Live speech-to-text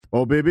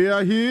Oh, baby,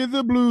 I hear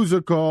the blues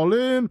are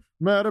calling.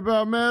 Mad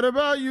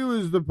About You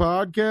is the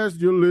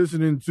podcast you're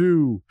listening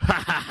to. Ha,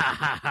 ha, ha,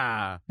 ha,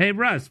 ha. Hey,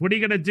 Russ, what are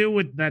you going to do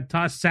with that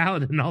tossed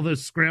salad and all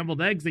those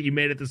scrambled eggs that you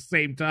made at the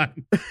same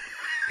time?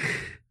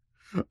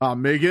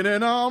 I'm making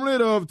an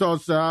omelet of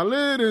tossed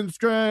salad and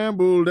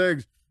scrambled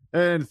eggs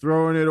and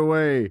throwing it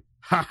away.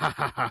 Ha, ha,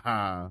 ha, ha,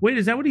 ha. Wait,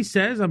 is that what he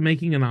says? I'm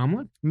making an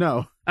omelet?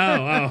 No.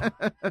 Oh.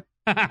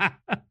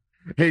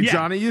 Hey, Yeah.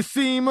 Johnny, you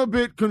seem a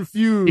bit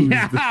confused.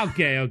 Yeah,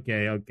 okay.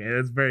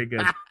 That's very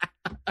good.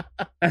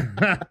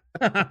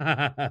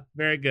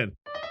 Very good.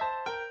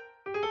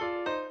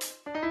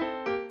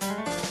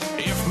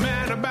 If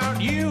Mad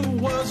About You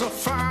was a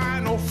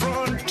final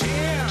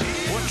frontier,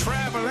 we're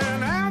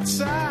traveling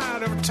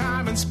outside of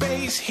time and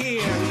space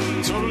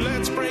here. So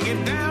let's break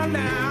it down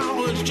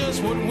now. It's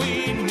just what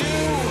we do.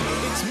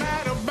 It's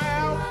Mad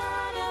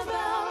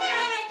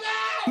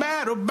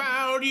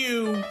About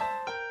You.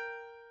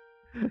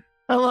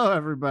 Hello,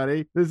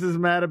 everybody. This is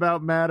Mad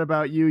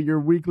About You, your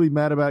weekly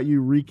Mad About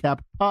You recap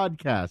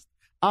podcast.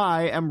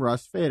 I am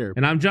Russ Fader.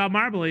 And I'm John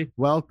Marbley.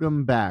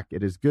 Welcome back.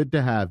 It is good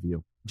to have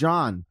you.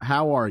 John,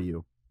 how are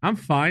you? I'm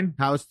fine.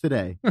 How's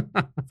today?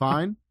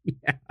 Fine?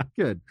 Yeah.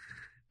 Good.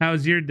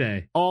 How's your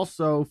day?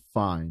 Also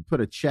fine.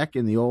 Put a check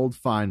in the old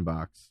fine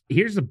box.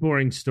 Here's a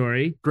boring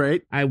story.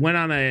 Great. I went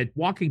on a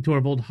walking tour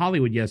of Old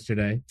Hollywood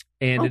yesterday,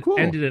 and cool.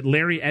 it ended at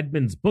Larry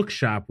Edmunds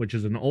Bookshop, which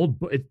is an old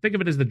book. Think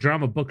of it as the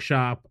drama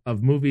bookshop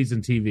of movies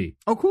and TV.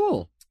 Oh,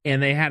 cool. And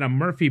they had a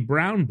Murphy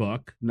Brown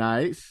book,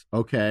 Nice.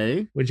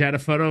 Okay. which had a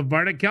photo of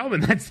Barnett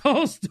Kellman. That's the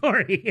whole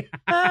story.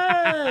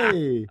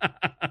 Hey!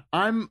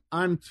 I'm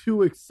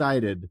too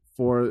excited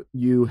for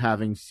you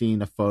having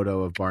seen a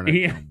photo of Barnett.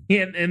 Yeah,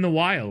 in the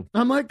wild.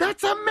 I'm like,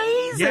 that's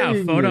amazing. Yeah,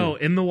 a photo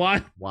in the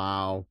wild.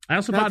 Wow. I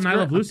also bought an I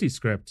Love Lucy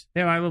script.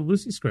 Yeah, I Love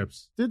Lucy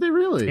scripts. Did they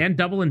really? And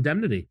Double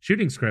Indemnity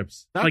shooting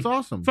scripts. That's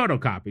awesome.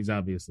 Photocopies,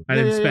 obviously. I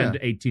Yeah, didn't yeah, spend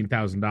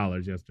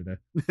 $18,000 yesterday.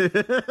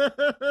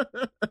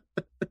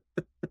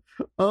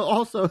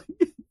 Also,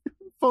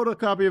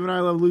 photocopy of an I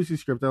Love Lucy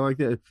script. I like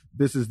that.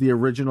 This is the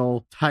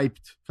original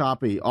typed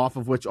copy off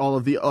of which all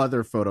of the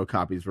other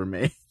photocopies were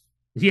made.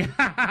 Yeah.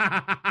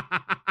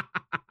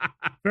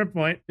 Fair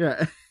point.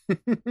 Yeah.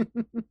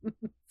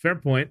 Fair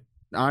point.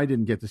 I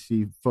didn't get to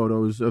see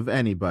photos of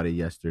anybody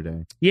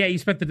yesterday. Yeah, you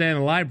spent the day in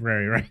the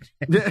library, right?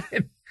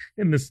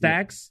 In the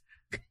stacks.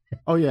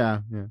 Oh,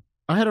 yeah. Yeah.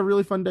 I had a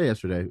really fun day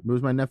yesterday. It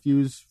was my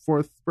nephew's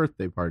 4th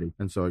birthday party.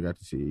 And so I got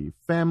to see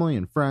family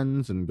and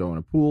friends and go in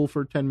a pool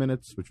for 10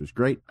 minutes, which was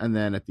great. And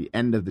then at the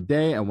end of the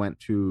day, I went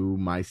to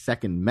my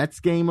second Mets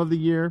game of the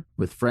year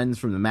with friends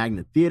from the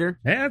Magnet Theater.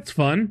 Yeah, that's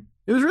fun.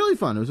 It was really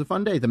fun. It was a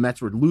fun day. The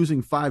Mets were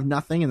losing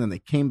 5-0, and then they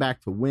came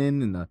back to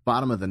win in the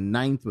bottom of the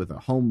 9th with a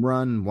home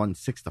run, won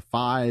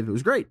 6-5. It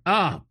was great.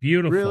 Ah,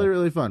 beautiful. Really,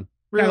 really fun.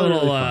 Got a Really, little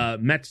really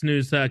fun. Mets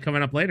news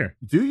coming up later.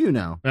 Do you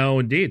now? Oh,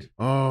 indeed.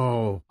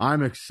 Oh,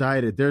 I'm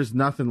excited. There's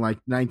nothing like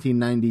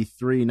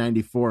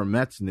 1993-94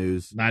 Mets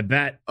news. I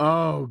bet.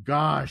 Oh,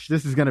 gosh.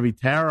 This is going to be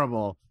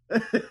terrible.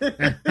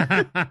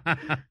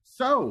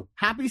 So,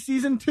 happy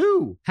season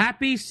 2.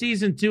 Happy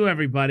season 2,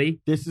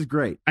 everybody. This is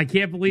great. I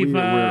can't believe,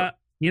 We're-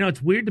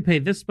 it's weird to pay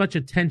this much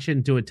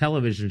attention to a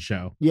television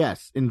show.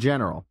 Yes, in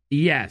general.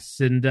 Yes,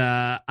 and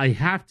I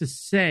have to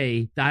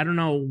say, I don't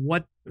know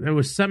what, there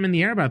was something in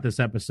the air about this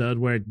episode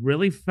where it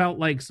really felt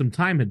like some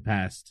time had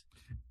passed.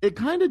 It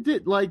kind of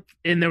did, like,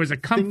 And there was a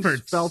comfort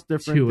things felt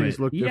different, to things it.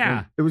 looked different.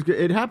 Yeah. It was good.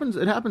 It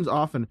happens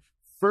often.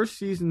 First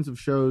seasons of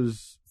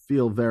shows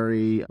feel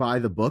very by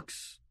the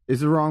books is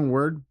the wrong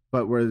word,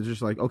 but where it's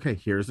just like, okay,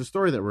 here's the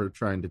story that we're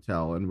trying to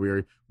tell, and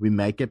we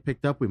might get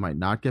picked up, we might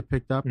not get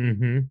picked up,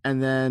 Mm-hmm.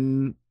 and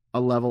then a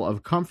level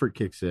of comfort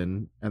kicks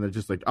in, and they're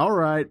just like, all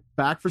right,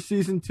 back for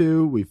season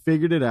 2, we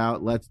figured it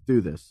out, let's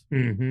do this.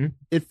 Mm-hmm.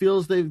 It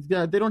feels they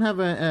don't have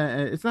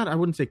it's not, I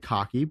wouldn't say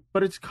cocky,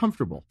 but it's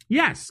comfortable.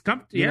 Yes, You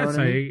know yes, what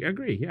I I mean?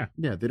 agree, yeah.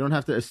 Yeah, they don't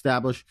have to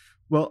establish.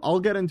 Well, I'll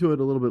get into it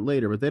a little bit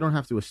later, but they don't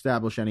have to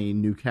establish any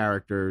new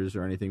characters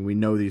or anything. We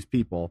know these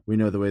people. We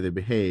know the way they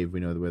behave. We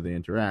know the way they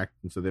interact.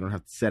 And so they don't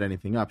have to set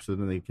anything up, so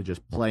then they could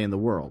just play in the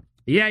world.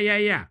 Yeah.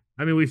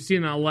 I mean, we've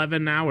seen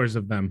 11 hours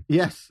of them.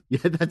 Yes. Yeah,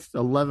 that's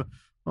 11.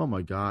 Oh,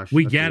 my gosh.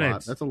 We That's get a it.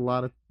 lot. That's a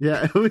lot of...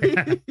 Yeah.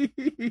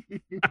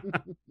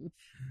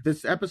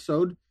 This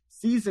episode,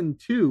 season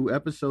 2,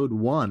 episode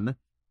 1,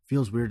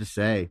 feels weird to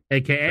say.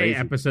 AKA Crazy.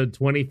 episode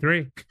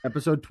 23.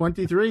 Episode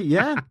 23.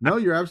 Yeah. No,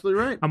 you're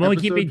absolutely right. I'm only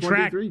Episode keeping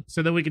track 23.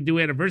 so that we can do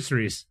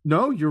anniversaries.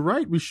 No, you're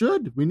right. We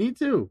should. We need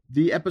to.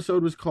 The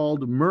episode was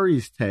called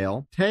Murray's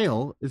Tale.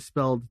 Tale is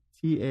spelled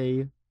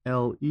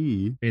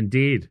T-A-L-E,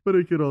 Indeed. but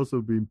it could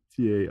also be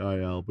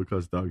T-A-I-L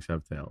because dogs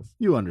have tails.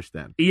 You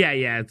understand. Yeah,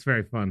 it's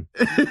very fun.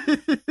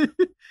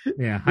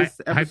 Yeah, This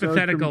episode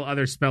hypothetical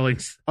other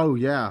spellings. Oh,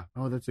 yeah.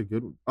 Oh, that's a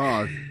good one.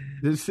 Oh,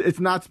 it's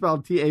not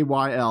spelled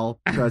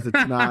T-A-Y-L because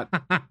it's not.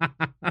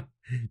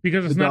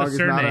 Because it's the not a dog is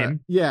not surname.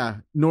 yeah,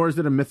 nor is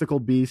it a mythical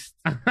beast.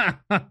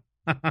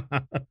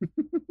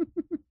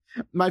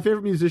 My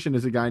favorite musician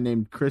is a guy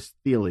named Chris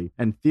Thile,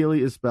 and Thile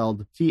is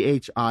spelled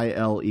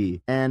Thile.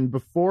 And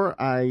before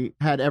I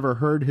had ever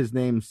heard his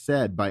name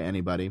said by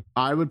anybody,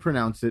 I would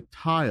pronounce it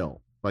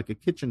tile, like a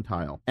kitchen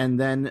tile. And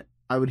then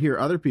I would hear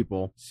other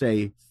people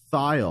say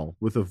thile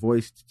with a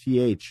voiced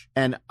TH,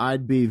 and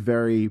I'd be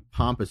very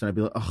pompous, and I'd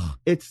be like, oh,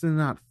 it's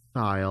not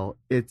thile,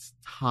 it's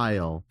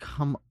tile.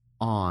 Come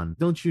on.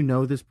 Don't you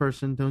know this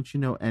person? Don't you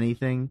know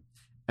anything?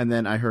 And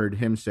then I heard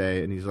him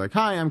say, and he's like,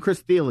 hi, I'm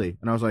Chris Thile.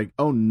 And I was like,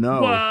 oh,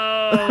 no.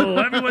 Whoa,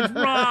 everyone's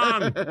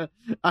wrong.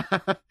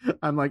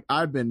 I'm like,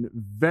 I've been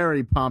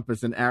very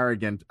pompous and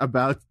arrogant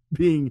about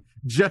being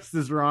just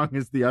as wrong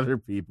as the other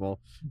people.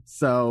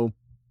 So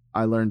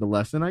I learned a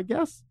lesson, I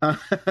guess.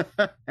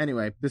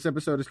 Anyway, this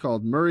episode is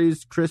called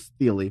Murray's Chris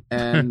Thile.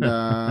 And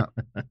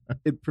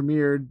it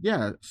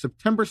premiered,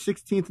 September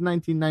 16th,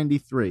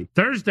 1993.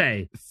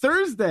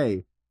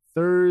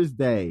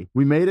 Thursday.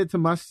 We made it to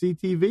must-see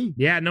TV.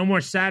 Yeah, no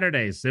more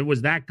Saturdays. It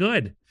was that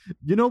good.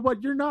 You know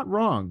what? You're not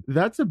wrong.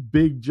 That's a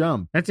big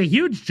jump. That's a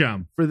huge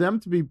jump. For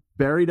them to be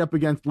buried up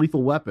against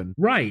Lethal Weapon.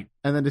 Right.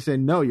 And then to say,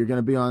 no, you're going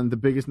to be on the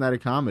biggest night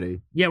of comedy.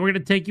 Yeah, we're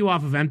going to take you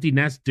off of empty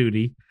nest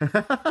duty.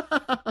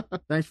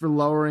 Thanks for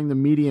lowering the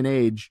median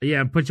age.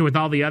 Yeah, and put you with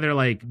all the other,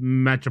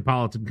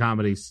 metropolitan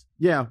comedies.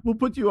 Yeah, we'll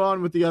put you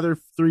on with the other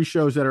 3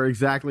 shows that are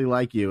exactly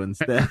like you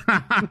instead.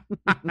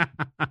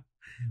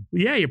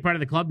 Yeah, you're part of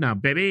the club now,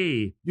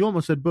 baby. You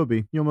almost said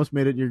booby. You almost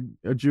made it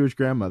a Jewish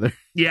grandmother.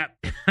 Yep.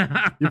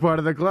 You're part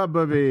of the club,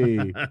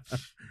 booby.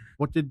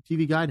 What did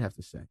TV Guide have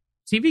to say?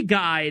 TV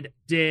Guide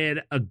did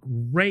a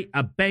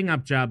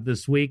bang-up job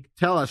this week.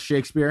 Tell us,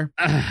 Shakespeare.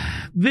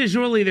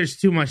 Visually, there's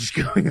too much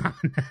going on.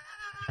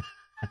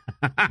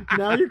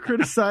 Now you're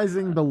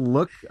criticizing the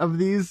look of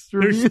these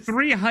reviews? There's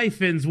 3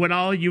 hyphens when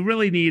all you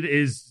really need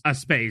is a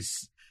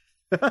space.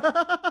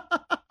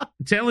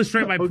 To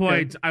illustrate my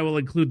point, I will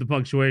include the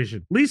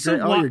punctuation. Lisa,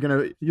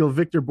 you'll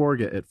Victor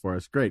Borga it for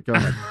us. Great, go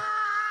ahead.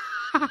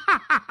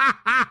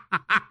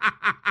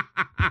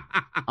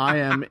 I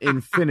am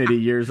infinity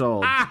years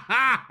old.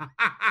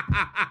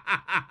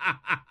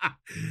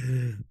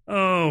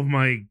 Oh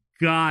my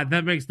God,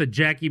 that makes the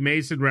Jackie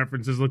Mason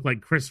references look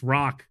like Chris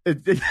Rock.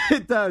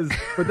 It does.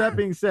 But that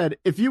being said,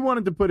 if you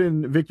wanted to put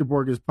in Victor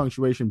Borga's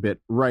punctuation bit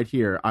right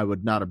here, I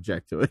would not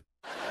object to it.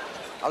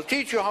 I'll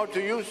teach you how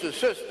to use the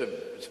system.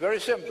 It's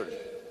very simple.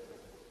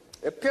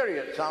 A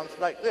period sounds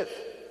like this.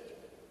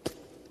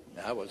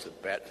 That was a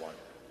bad one.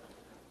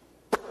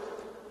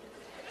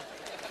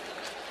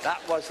 That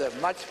was a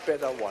much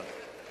better one.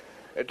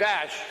 A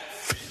dash,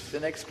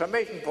 an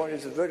exclamation point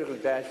is a vertical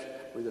dash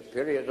with a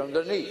period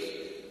underneath.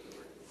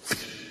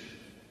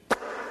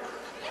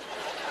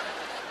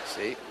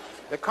 See,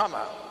 the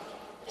comma,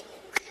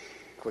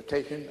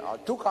 quotation are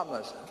 2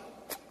 commas.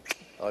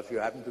 Or if you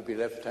happen to be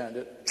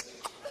left-handed,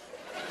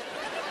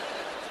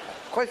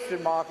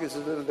 question mark is a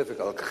little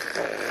difficult.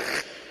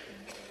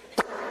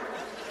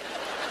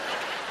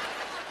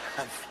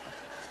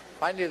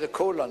 Finally, the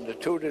colon, the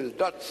 2 little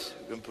dots,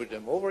 you can put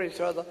them over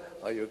each other,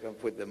 or you can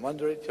put them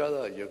under each other,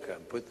 or you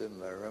can put them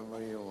wherever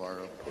you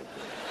want to put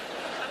them.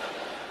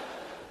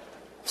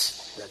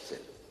 That's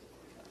it.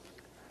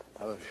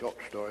 I have a short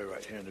story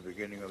right here in the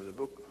beginning of the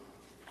book.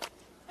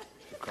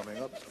 It's coming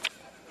up.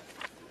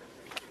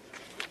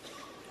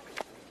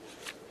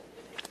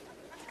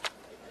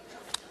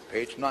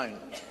 Page 9.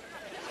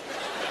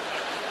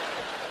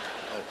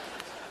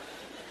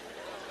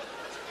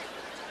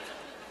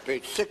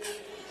 Page 6.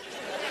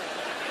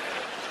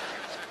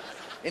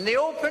 In the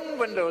open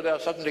window there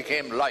suddenly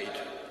came light.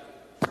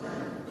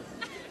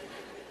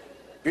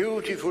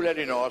 Beautiful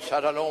Elinor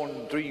sat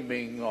alone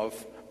dreaming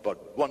of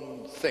but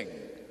one thing.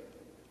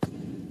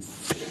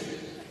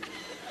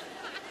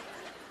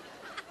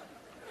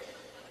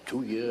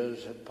 2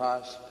 years had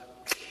passed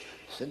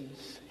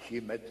since she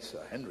met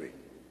Sir Henry.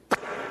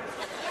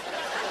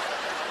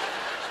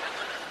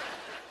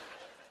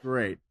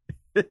 Great.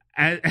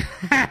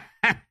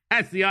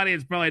 As the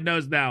audience probably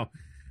knows now,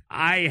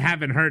 I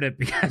haven't heard it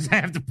because I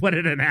have to put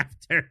it in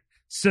after,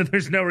 so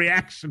there's no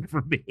reaction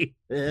from me.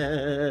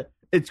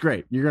 It's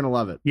great. You're going to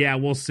love it. Yeah,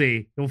 we'll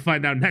see. We'll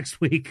find out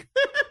next week.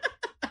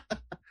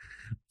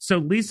 So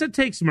Lisa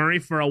takes Murray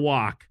for a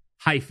walk,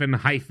 hyphen,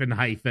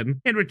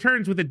 and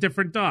returns with a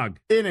different dog.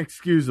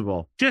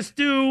 Inexcusable. Just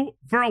do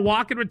for a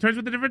walk and returns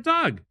with a different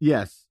dog.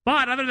 Yes.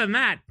 But other than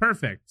that,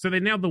 perfect. So they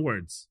nailed the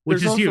words,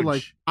 which There's is also, huge.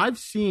 like, I've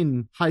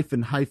seen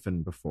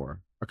hyphen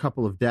before. A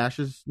couple of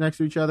dashes next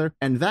to each other,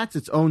 and that's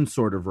its own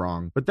sort of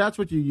wrong. But that's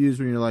what you use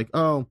when you're like,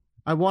 oh,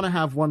 I want to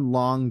have one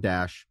long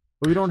dash,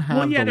 but we don't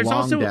have the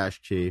long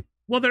dash key.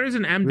 Well, there is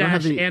an M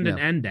dash and an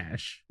N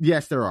dash.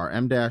 Yes, there are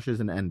M dashes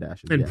and N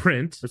dashes. In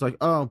print. It's like,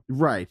 oh,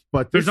 right.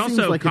 But there's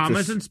also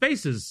commas and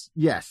spaces.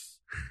 Yes,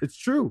 it's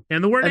true.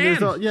 And the word and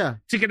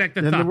to connect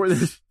the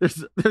thoughts.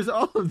 There's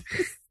all of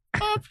these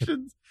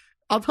options.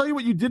 I'll tell you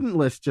what you didn't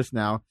list just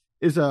now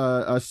is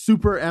a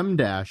super M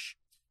dash.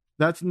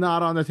 That's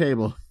not on the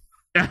table.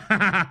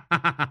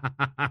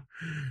 I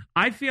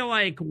feel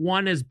like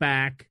one is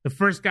back. The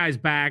first guy's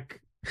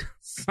back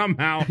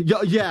somehow.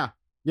 Yeah.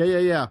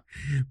 Yeah.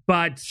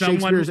 But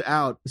Shakespeare's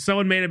out.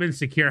 someone made him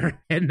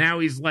insecure, and now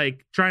he's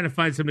like trying to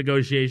find some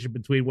negotiation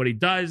between what he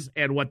does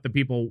and what the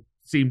people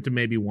seem to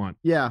maybe want.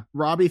 Yeah,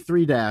 Robbie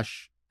 3-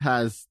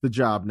 has the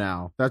job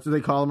now. That's what they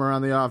call him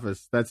around the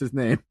office. That's his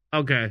name.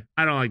 Okay,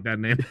 I don't like that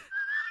name.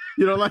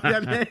 You don't like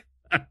that name?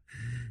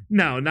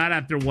 No, not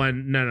after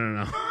one.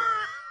 No.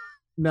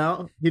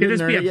 No, he Can didn't this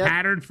be earn a it yet?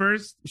 pattern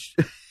first?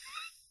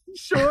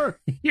 Sure.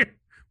 You're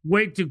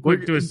way too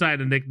quick to assign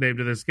a nickname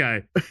to this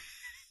guy.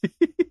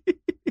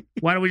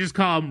 Why don't we just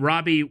call him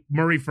Robbie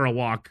Murray for a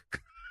walk?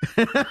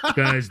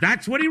 Because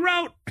that's what he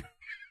wrote.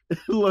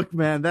 Look,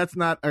 man, that's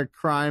not a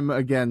crime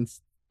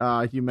against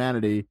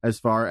humanity as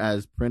far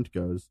as print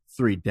goes.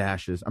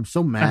 3-. I'm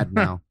so mad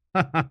now.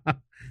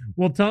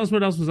 Well, tell us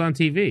what else was on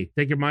TV.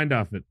 Take your mind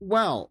off it.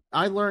 Well,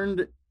 I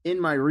learned in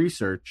my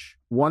research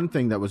one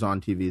thing that was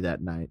on TV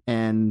that night,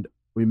 and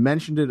we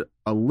mentioned it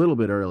a little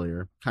bit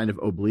earlier, kind of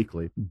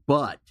obliquely,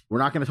 but we're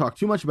not going to talk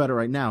too much about it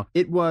right now.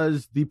 It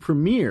was the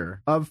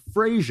premiere of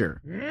Frasier.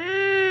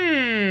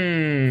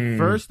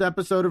 First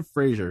episode of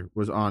Frasier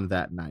was on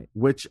that night,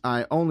 which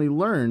I only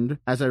learned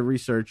as I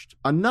researched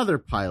another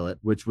pilot,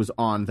 which was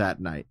on that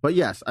night. But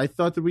yes, I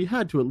thought that we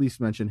had to at least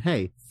mention,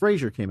 hey,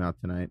 Frasier came out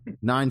tonight,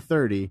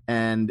 9:30,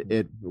 and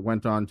it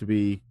went on to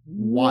be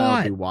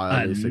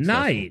wildly successful.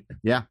 Night.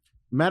 Yeah.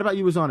 Mad About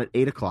You was on at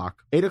 8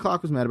 o'clock. 8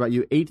 o'clock was Mad About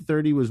You.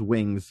 8:30 was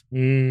Wings.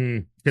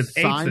 Because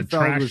 8's the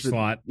trash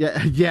slot.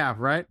 Yeah,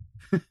 right?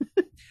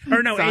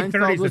 Or no,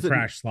 8:30 is the was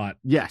trash slot.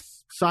 Yes.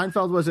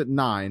 Seinfeld was at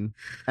 9,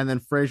 and then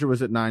Frasier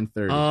was at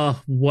 9:30.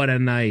 Oh, what a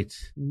night.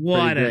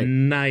 What a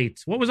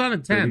night. What was on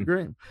at 10? Pretty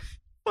great.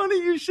 Funny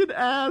you should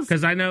ask.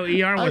 Because I know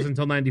ER was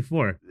until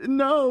 94.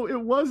 No,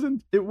 it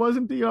wasn't. It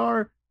wasn't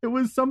ER. It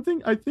was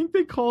something, I think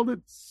they called it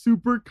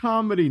Super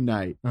Comedy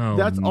Night. Oh,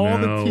 that's all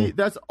no.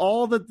 that's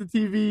all that the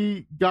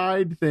TV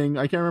guide thing,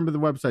 I can't remember the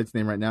website's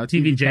name right now.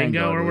 TV Tango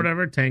Django or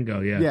whatever?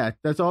 Tango, yeah. Yeah,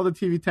 that's all the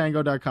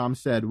TVTango.com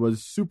said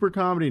was Super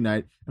Comedy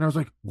Night. And I was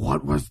like,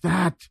 what was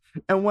that?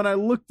 And when I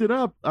looked it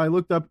up, I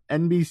looked up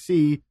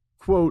NBC,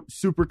 quote,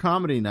 Super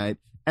Comedy Night.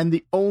 And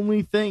the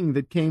only thing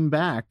that came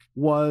back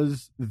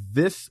was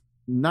this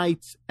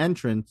night's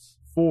entrance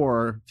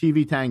for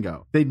TV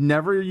Tango. They'd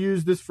never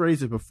used this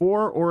phrase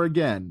before or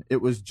again.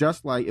 It was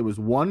just like, it was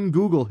one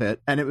Google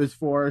hit, and it was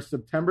for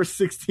September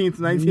 16th,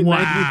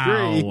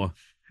 1993. Wow.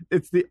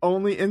 It's the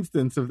only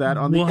instance of that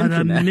on the What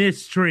internet. a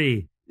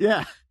mystery.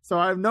 Yeah. So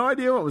I have no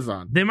idea what was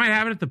on. They might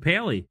have it at the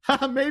Paley.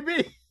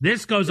 Maybe.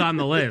 This goes on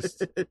the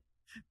list.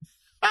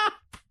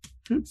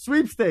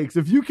 Sweepstakes.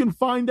 If you can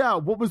find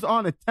out what was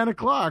on at 10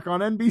 o'clock on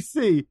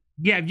NBC.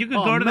 Yeah, if you could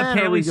Oh, go to the man,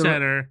 are Paley we gonna-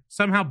 Center,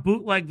 somehow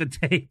bootleg the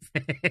tape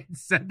and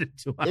send it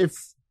to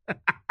us.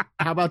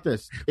 How about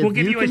this? If We'll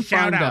give you a can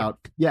shout find out.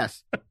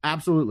 Yes,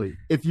 absolutely.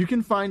 If you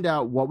can find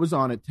out what was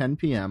on at 10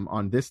 p.m.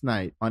 on this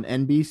night on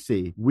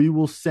NBC, we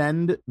will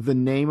send the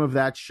name of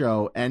that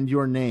show and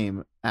your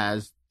name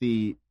as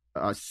the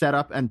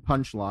setup and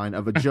punchline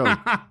of a joke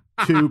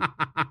to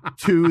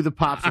the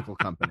popsicle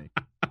company.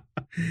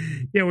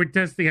 Yeah, we're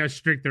testing how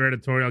strict their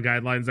editorial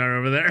guidelines are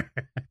over there.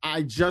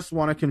 I just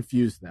want to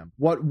confuse them.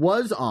 What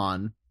was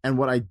on and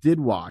what I did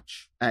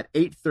watch at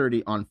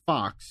 8:30 on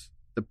Fox,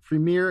 the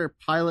premiere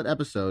pilot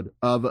episode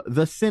of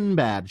The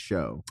Sinbad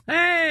Show.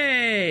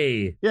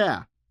 Hey!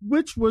 Yeah,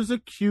 which was a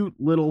cute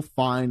little,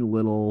 fine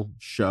little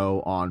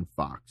show on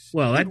Fox.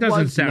 Well, that It doesn't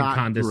was sound not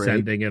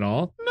condescending great. at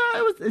all.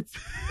 No, it's.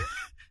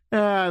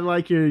 I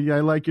like your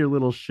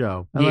little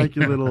show. I like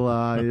your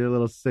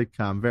little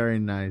sitcom. Very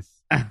nice.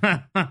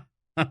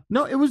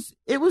 No, it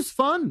was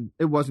fun.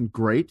 It wasn't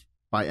great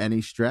by any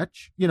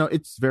stretch. You know,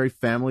 it's very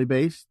family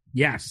based.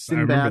 Yes, I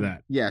remember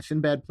that. Yeah,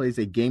 Sinbad plays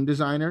a game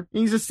designer.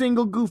 He's a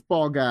single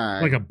goofball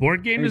guy. Like a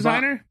board game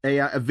designer?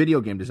 A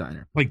video game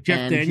designer. Like Jeff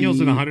And Daniels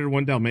in he-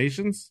 101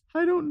 Dalmatians?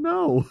 I don't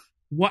know.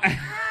 What?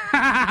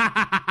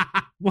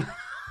 What?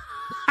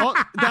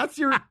 Oh, that's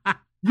your...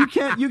 You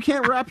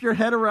can't wrap your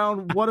head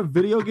around what a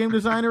video game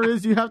designer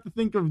is. You have to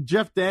think of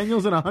Jeff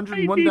Daniels in I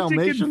 101 need to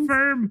Dalmatians.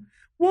 confirm.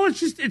 Well,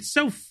 it's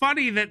so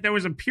funny that there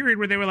was a period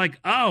where they were like,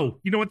 oh,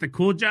 you know what the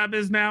cool job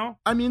is now?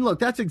 I mean, look,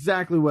 that's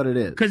exactly what it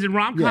is. Because in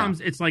rom-coms,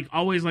 it's like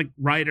always like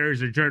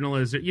writers or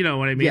journalists, or, you know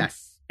what I mean?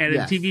 Yes. And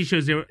yes. in TV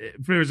shows, there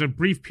was a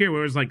brief period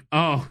where it was like,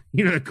 oh,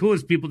 you know, the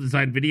coolest people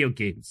design video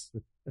games.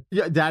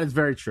 Yeah, that is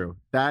very true.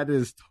 That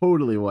is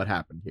totally what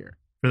happened here.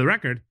 For the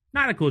record,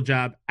 not a cool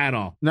job at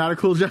all. Not a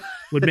cool job.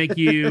 Would make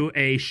you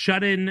a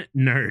shut-in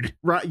nerd.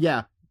 Right,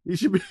 yeah. You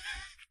should be...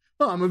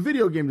 Oh, I'm a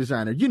video game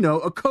designer. You know,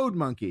 a code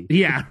monkey.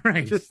 Yeah,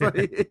 right. Just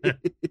like...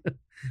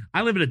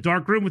 I live in a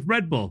dark room with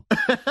Red Bull.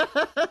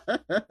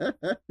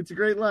 It's a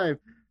great life.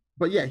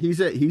 But yeah, he's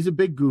a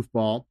big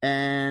goofball,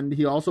 and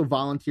he also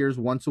volunteers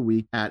once a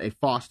week at a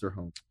foster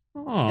home.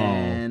 Oh.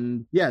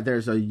 And yeah,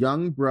 there's a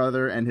young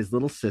brother and his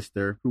little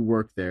sister who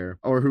work there,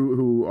 or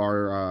who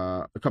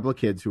are a couple of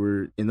kids who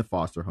are in the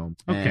foster home.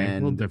 Okay,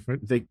 and a little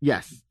different.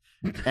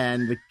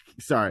 And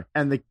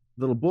the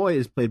little boy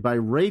is played by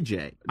Ray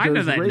J. I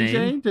know that Ray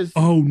name. J,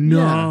 Oh,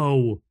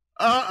 no.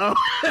 Uh-oh.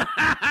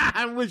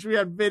 I wish we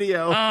had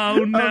video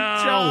Oh, of no.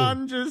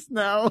 John just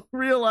now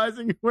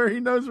realizing where he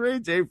knows Ray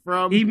J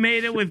from. He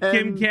made it with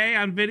Kim And K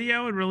on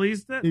video and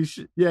released it?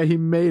 he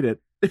made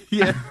it.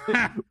 Yeah.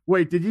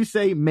 Wait, did you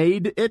say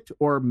made it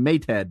or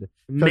mated?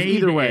 Because Made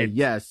either way, it.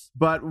 yes.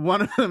 But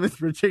one of them is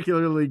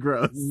particularly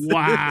gross.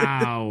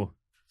 Wow.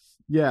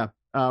 Yeah.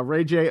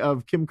 Ray J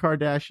of Kim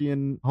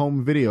Kardashian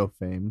home video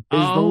fame is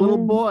the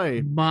little boy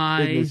in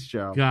My this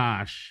show.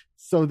 gosh.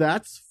 So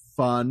that's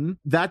fun.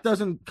 That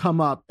doesn't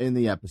come up in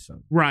the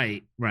episode.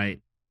 Right.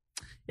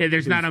 Yeah,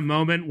 there's not a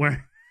moment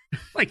where,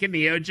 like in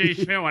the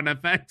OJ show on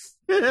FX,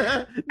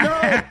 No,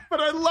 but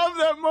I love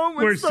that moment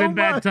where so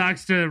Sinbad much.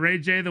 talks to Ray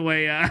J the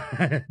way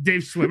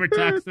Dave Schwimmer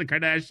talks to the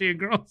Kardashian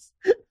girls.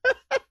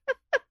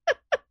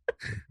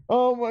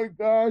 Oh my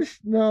gosh,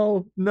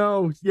 no.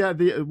 Yeah,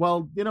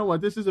 well, you know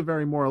what? This is a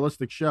very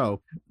moralistic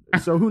show.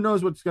 So who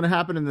knows what's going to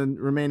happen in the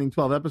remaining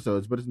 12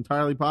 episodes, but it's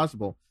entirely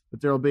possible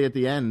that there will be at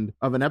the end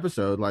of an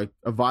episode like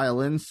a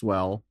violin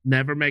swell.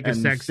 Never make a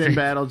And sex tape.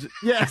 Sinbad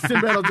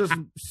will just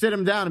sit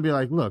him down and be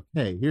like, look,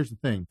 hey, here's the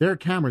thing. There are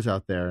cameras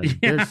out there. And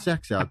there's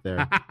sex out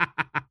there.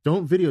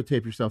 Don't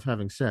videotape yourself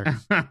having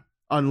sex.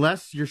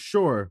 Unless you're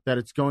sure that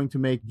it's going to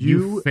make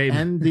you famous.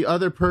 and the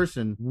other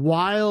person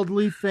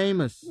wildly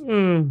famous.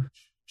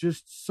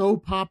 Just so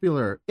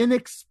popular.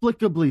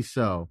 Inexplicably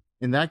so.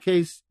 In that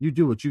case, you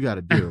do what you got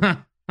to do.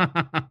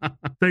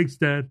 Thanks,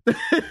 Dad.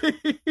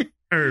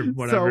 Or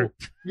whatever.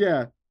 So,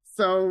 yeah.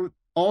 So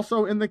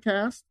also in the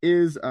cast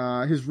is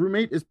his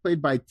roommate is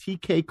played by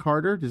TK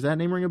Carter. Does that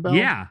name ring a bell?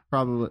 Yeah.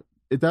 Probably.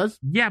 It does?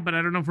 Yeah, but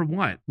I don't know from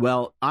what.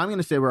 Well, I'm going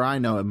to say where I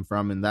know him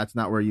from, and that's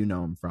not where you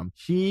know him from.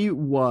 He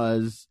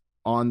was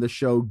on the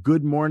show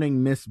Good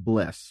Morning Miss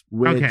Bliss,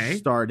 which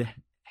starred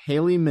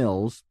Haley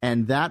Mills,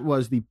 and that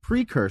was the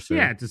precursor.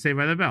 Yeah, to Saved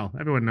by the Bell.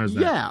 Everyone knows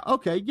that. Yeah,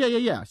 okay.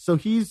 Yeah. So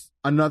he's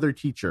another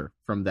teacher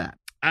from that.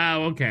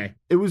 Oh, okay.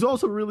 It was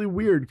also really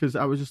weird because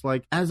I was just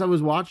like, as I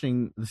was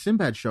watching the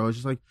Sinbad show, I was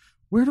just like,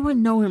 where do I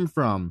know him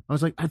from? I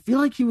was like, I feel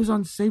like he was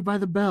on Saved by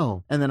the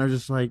Bell. And then I was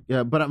just like,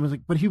 yeah, but I was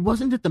like, but he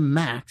wasn't at the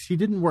Max. He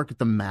didn't work at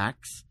the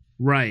Max.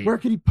 Right. Where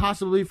could he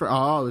possibly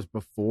Oh, it was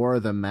before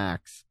the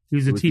Max. He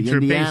was a teacher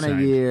at Indiana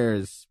Bayside.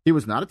 years. He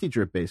was not a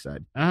teacher at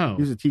Bayside. Oh.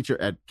 He was a teacher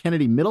at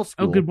Kennedy Middle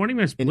School. Oh, Good Morning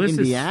Miss in Bliss.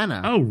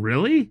 Indiana. Oh,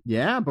 really?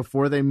 Yeah,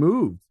 before they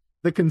moved.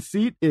 The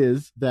conceit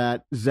is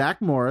that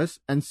Zach Morris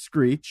and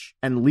Screech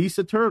and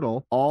Lisa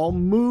Turtle all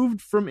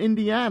moved from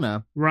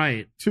Indiana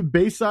Right. to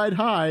Bayside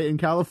High in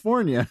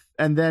California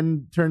and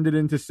then turned it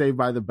into Saved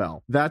by the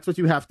Bell. That's what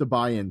you have to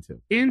buy into.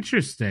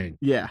 Interesting.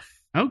 Yeah,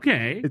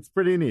 Okay. it's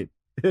pretty neat.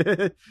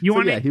 You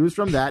want yeah, he was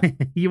from that.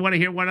 You want to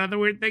hear one other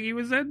weird thing he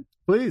was in?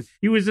 Please.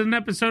 He was in an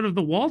episode of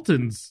The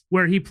Waltons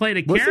where he played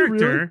a Was he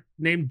character really?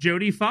 named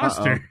Jodie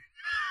Foster.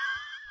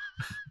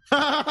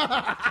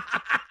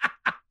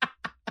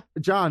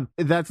 John,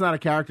 that's not a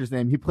character's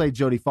name. He played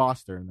Jodie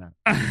Foster in that.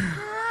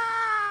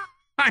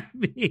 I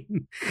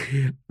mean,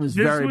 It was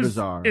very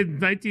bizarre. In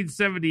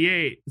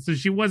 1978, so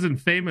she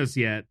wasn't famous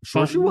yet.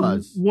 Sure But she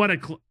was. What a...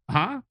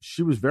 huh?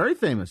 She was very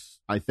famous,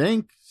 I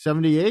think.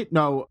 78?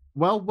 No.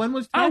 Well, when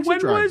was Oh, Taxi when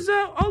Driver?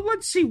 was...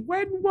 let's see.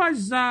 When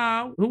was...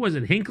 who was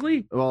it?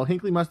 Hinckley? Well,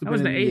 Hinckley must have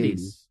That been was in the the 80s.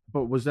 80s.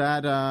 But was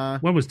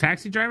that... When was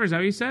Taxi Driver? Is that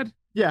what you said?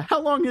 Yeah,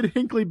 how long had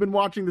Hinckley been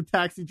watching the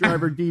Taxi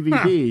Driver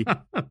DVD?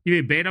 You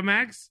mean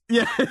Betamax?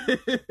 Yeah.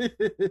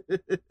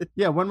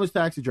 Yeah, when was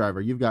Taxi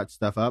Driver? You've got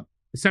stuff up.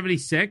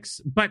 76,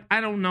 but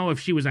I don't know if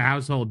she was a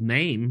household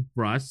name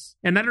for us.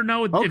 And I don't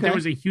know if Okay. there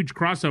was a huge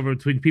crossover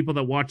between people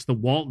that watch The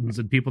Waltons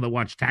and people that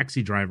watch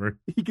Taxi Driver.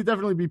 He could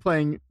definitely be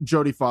playing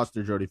Jodie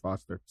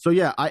Foster. So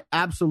yeah, I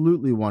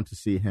absolutely want to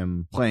see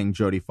him playing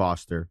Jodie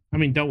Foster. I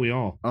mean, don't we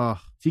all?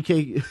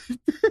 TK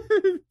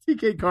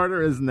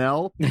Carter as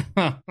Nell.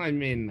 I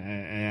mean,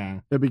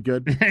 yeah. That'd be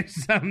good. I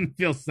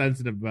feel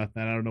sensitive about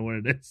that. I don't know what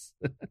it is.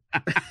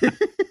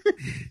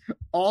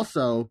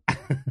 Also,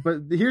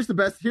 but here's the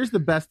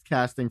best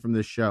casting from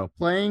this show.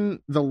 Playing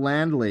the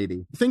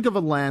landlady. Think of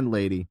a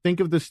landlady. Think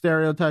of the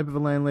stereotype of a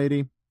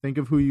landlady. Think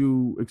of who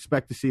you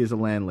expect to see as a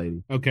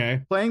landlady.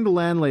 Okay. Playing the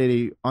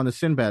landlady on the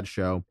Sinbad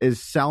show is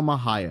Salma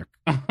Hayek.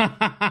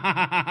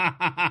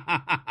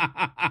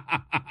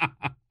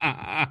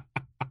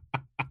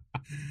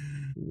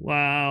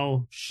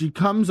 Wow. She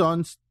comes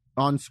on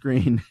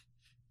screen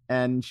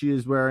and she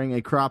is wearing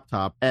a crop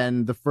top,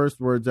 and the first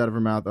words out of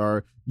her mouth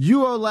are,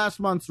 "You owe last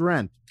month's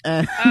rent."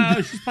 And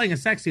She's playing a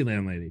sexy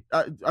landlady.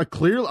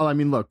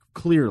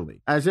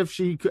 clearly, as if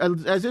she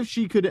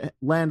could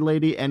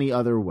landlady any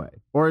other way,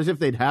 or as if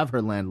they'd have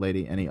her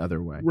landlady any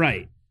other way.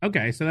 Right.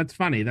 Okay, so that's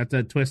funny. That's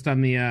a twist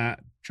on the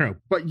trope.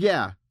 But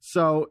yeah,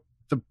 so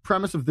the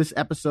premise of this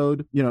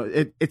episode,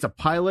 it's a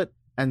pilot,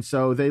 and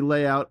so they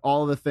lay out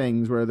all the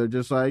things where they're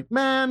just like,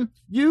 man,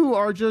 you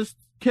are just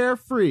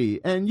carefree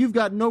and you've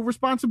got no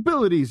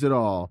responsibilities at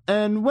all.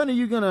 And when are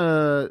you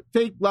gonna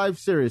take life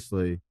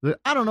seriously?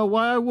 I don't know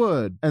why I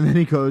would. And then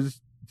he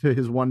goes to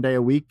his one day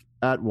a week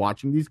at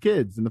watching these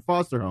kids in the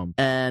foster home.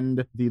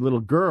 And the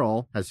little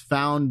girl has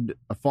found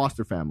a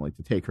foster family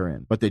to take her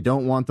in, but they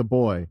don't want the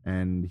boy,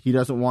 and he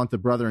doesn't want the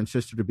brother and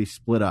sister to be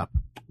split up.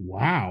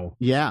 Wow.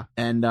 Yeah.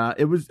 And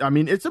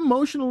it's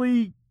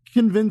emotionally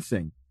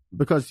convincing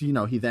because,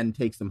 he then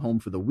takes them home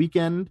for the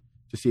weekend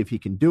to see if he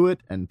can do it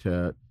and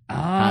to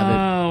have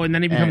it. And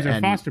then he becomes their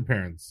and foster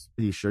parents.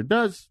 He sure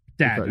does.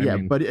 Dad,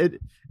 Because, but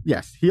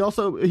yes. He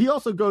also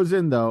goes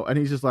in though, and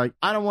he's just like,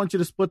 I don't want you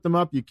to split them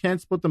up. You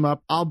can't split them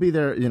up. I'll be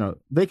there.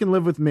 They can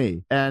live with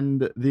me.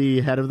 And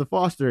the head of the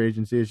foster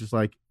agency is just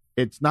like,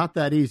 it's not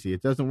that easy.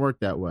 It doesn't work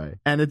that way.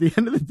 And at the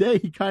end of the day,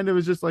 he kind of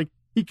is just like,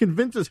 he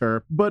convinces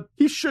her, but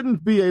he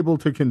shouldn't be able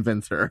to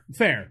convince her.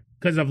 Fair.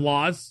 Because of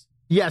laws?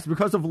 Yes,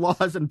 because of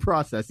laws and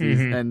processes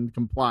and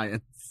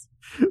compliance.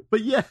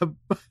 But yeah,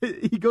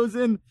 he goes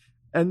in.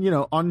 And,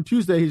 on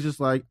Tuesday, he's just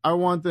like, I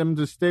want them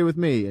to stay with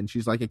me. And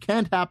she's like, it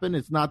can't happen.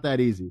 It's not that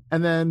easy.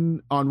 And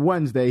then on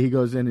Wednesday, he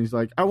goes in and he's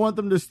like, I want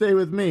them to stay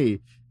with me.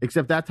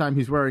 Except that time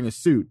he's wearing a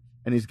suit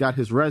and he's got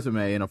his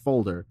resume in a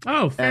folder.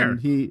 Oh, fair.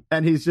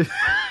 And he's just.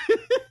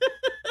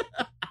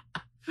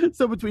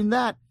 So between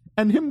that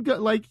and him,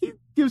 he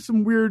gives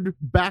some weird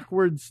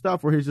backward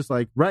stuff where he's just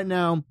like, right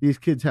now, these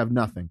kids have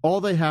nothing. All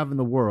they have in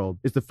the world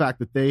is the fact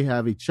that they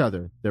have each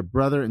other, their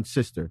brother and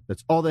sister.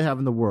 That's all they have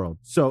in the world.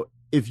 So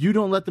if you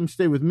don't let them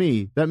stay with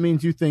me, that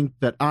means you think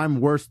that I'm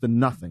worse than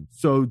nothing.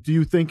 So do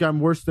you think I'm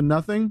worse than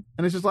nothing?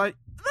 And it's just like,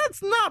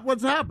 that's not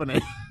what's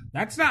happening.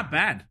 That's not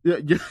bad.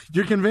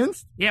 You're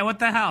convinced? Yeah, what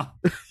the hell?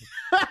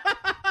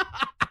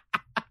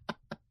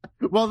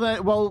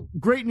 Well,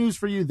 great news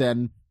for you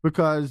then,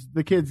 because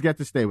the kids get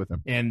to stay with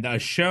him. And a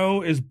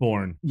show is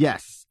born.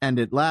 Yes, and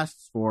it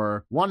lasts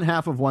for one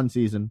half of one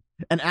season.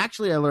 And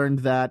actually, I learned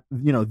that,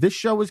 this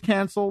show was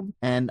canceled,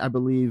 and I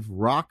believe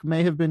Rock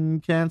may have been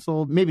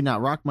canceled. Maybe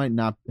not. Rock might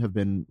not have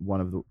been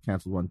one of the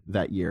canceled ones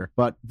that year.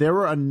 But there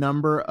were a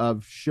number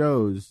of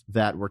shows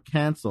that were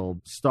canceled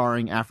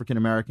starring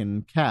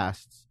African-American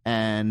casts.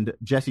 And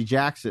Jesse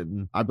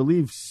Jackson, I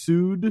believe,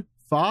 sued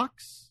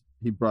Fox.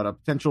 He brought up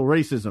potential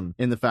racism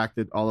in the fact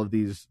that all of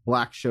these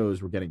black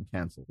shows were getting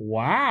canceled.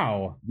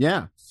 Wow.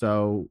 Yeah.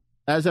 So,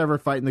 as ever,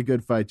 fighting the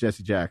good fight,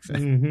 Jesse Jackson.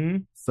 Mm-hmm.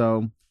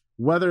 So,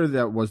 whether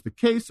that was the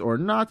case or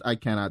not, I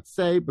cannot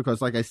say,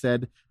 because like I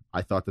said,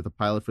 I thought that the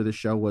pilot for this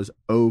show was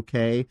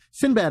okay.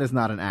 Sinbad is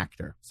not an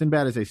actor.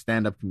 Sinbad is a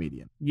stand-up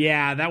comedian.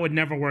 Yeah, that would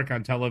never work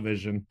on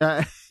television.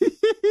 I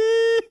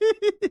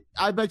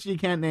bet you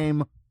can't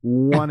name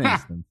one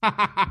instance.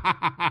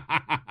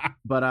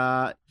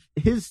 But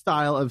his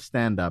style of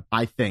stand-up,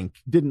 I think,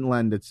 didn't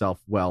lend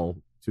itself well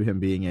to him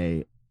being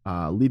a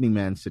leading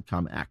man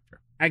sitcom actor.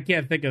 I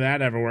can't think of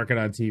that ever working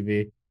on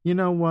TV. You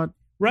know what?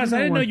 Russ, I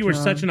didn't know you were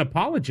such an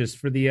apologist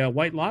for the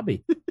white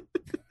lobby.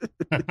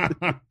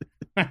 I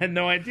had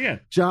no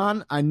idea.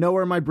 John, I know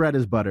where my bread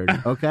is buttered,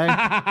 okay?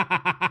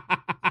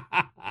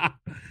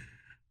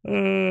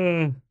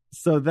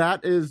 So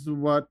that is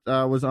what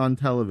was on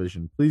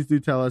television. Please do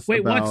tell us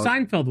Wait, about... what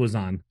Seinfeld was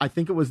on? I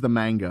think it was The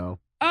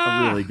Mango.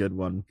 A really good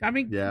one. I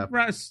mean, yeah.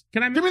 Russ,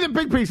 can I... Give me the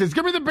big pieces.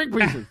 Give me the big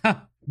pieces.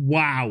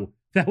 Wow.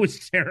 That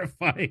was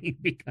terrifying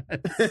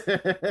because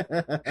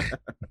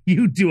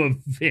you do a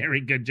very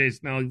good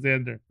Jason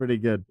Alexander. Pretty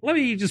good. Let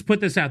me just put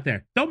this out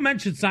there. Don't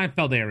mention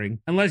Seinfeld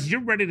airing unless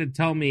you're ready to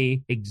tell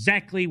me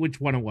exactly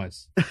which one it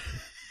was.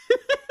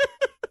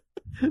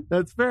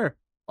 That's fair.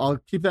 I'll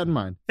keep that in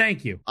mind.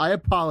 Thank you. I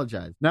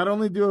apologize. Not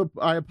only do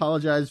I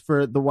apologize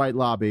for the white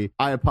lobby,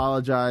 I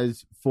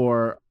apologize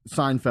for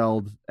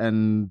Seinfeld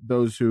and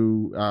those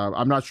who...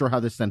 I'm not sure how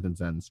this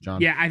sentence ends,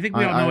 John. Yeah, I think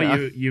we all know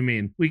what you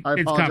mean. I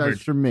it's apologize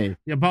covered. for me.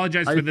 You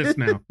apologize for this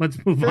now. Let's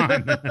move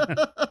on.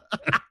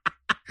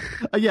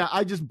 Yeah,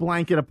 I just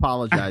blanket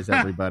apologize,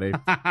 everybody.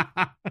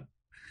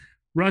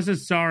 Russ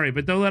is sorry,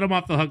 but don't let him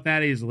off the hook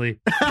that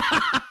easily.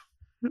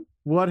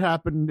 What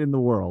happened in the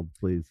world,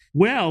 please?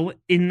 Well,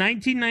 in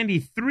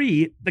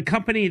 1993, the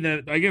company,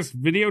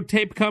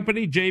 videotape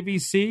company,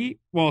 JVC,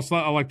 it's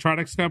not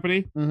electronics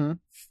company,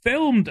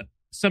 filmed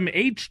some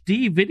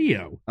HD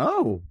video.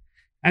 Oh,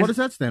 what does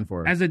that stand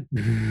for? As a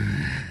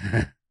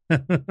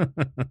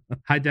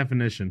high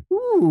definition.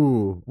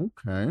 Ooh,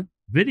 okay.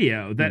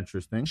 Video that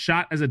Interesting.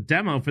 shot as a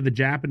demo for the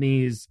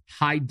Japanese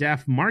high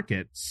def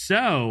market.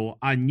 So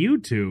on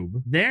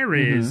YouTube, there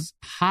is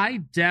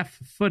high def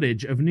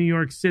footage of New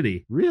York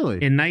City.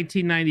 Really? In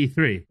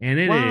 1993. And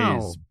it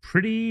is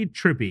pretty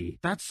trippy.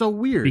 That's so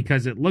weird.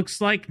 Because it looks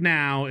like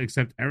now,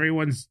 except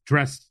everyone's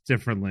dressed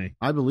differently.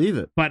 I believe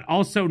it. But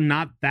also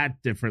not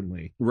that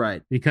differently.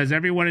 Right. Because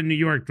everyone in New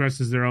York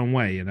dresses their own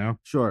way,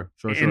 Sure.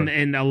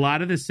 And a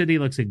lot of the city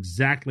looks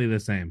exactly the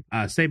same.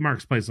 St.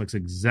 Mark's Place looks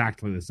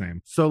exactly the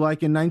same. So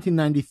like in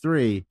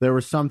 1993, there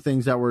were some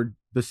things that were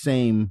the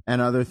same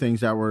and other things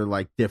that were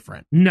like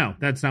different. No,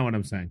 that's not what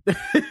I'm saying.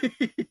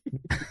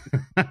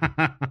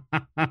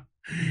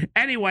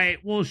 Anyway,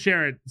 we'll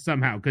share it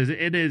somehow because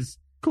it is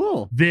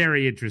cool.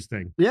 Very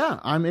interesting. Yeah,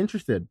 I'm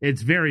interested.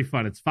 It's very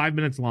fun. It's 5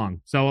 minutes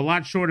long. So a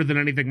lot shorter than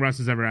anything Russ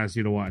has ever asked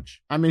you to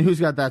watch. I mean, who's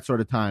got that sort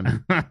of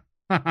time?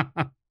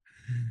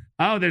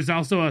 Oh, there's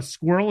also a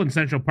squirrel in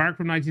Central Park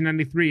from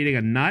 1993 eating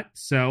a nut.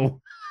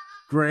 So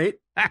Great.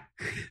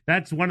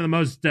 that's one of the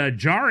most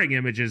jarring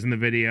images in the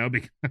video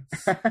because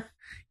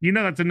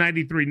that's a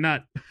 93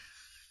 nut.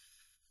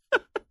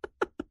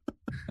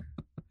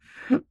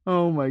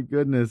 Oh my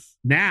goodness.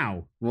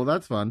 Now, Well,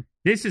 that's fun.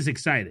 this is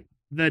exciting.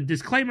 The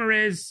disclaimer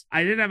is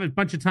I didn't have a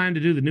bunch of time to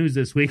do the news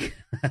this week,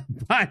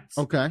 but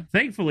Okay.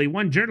 thankfully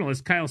one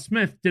journalist, Kyle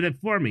Smith, did it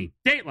for me.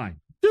 Dateline.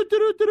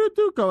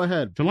 Go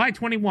ahead. July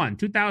 21,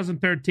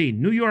 2013,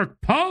 New York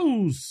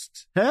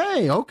Post.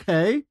 Hey,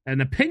 okay.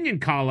 An opinion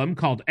column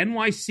called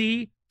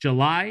NYC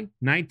July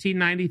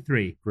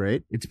 1993.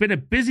 Great. It's been a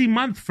busy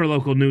month for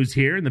local news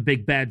here in the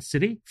big bad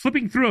city.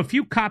 Flipping through a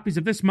few copies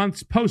of this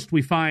month's Post,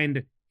 we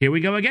find, here we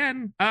go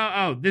again.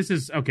 This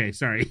is, okay,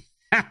 sorry.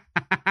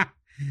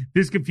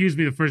 This confused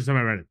me the first time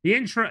I read it. The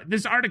intro,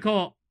 this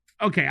article,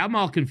 okay, I'm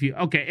all confused.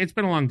 Okay, it's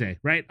been a long day,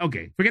 right?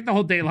 Okay, forget the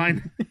whole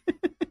Dateline.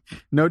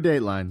 No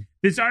Dateline.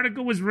 This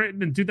article was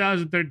written in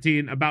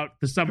 2013 about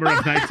the summer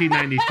of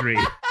 1993.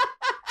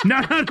 No.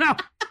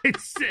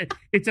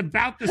 It's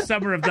about the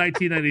summer of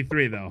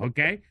 1993, though,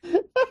 okay?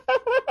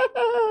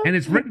 And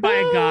it's written by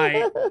a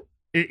guy.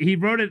 He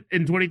wrote it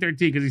in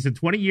 2013 because he said,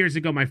 20 years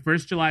ago, my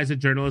first July as a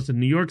journalist in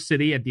New York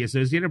City at the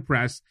Associated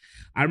Press,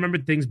 I remember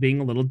things being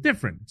a little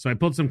different. So I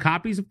pulled some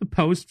copies of the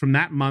Post from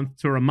that month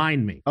to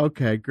remind me.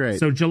 Okay, great.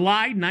 So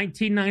July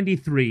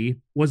 1993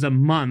 was a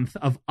month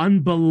of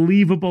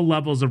unbelievable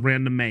levels of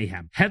random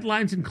mayhem.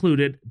 Headlines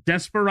included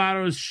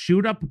desperados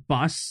shoot up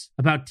bus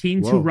about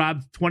teens who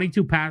robbed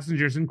 22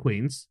 passengers in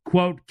Queens.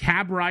 Quote,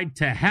 cab ride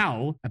to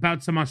hell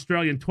about some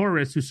Australian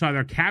tourists who saw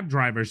their cab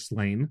drivers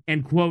slain.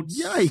 And quote,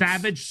 Yikes.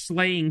 savage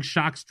slaying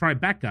shocks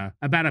Tribeca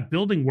about a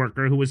building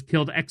worker who was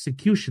killed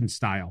execution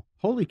style.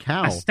 Holy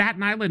cow. A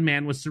Staten Island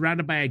man was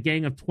surrounded by a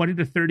gang of 20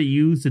 to 30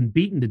 youths and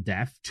beaten to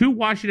death. 2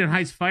 Washington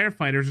Heights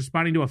firefighters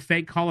responding to a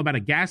fake call about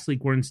a gas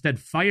leak were instead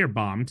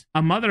firebombed.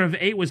 A mother of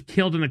 8 was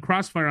killed in a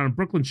crossfire on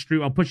Brooklyn Street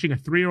while pushing a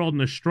 3-year-old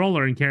in a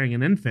stroller and carrying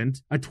an infant.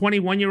 A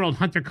 21-year-old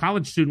Hunter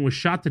College student was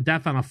shot to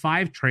death on a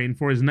 5 train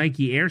for his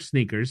Nike Air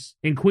sneakers.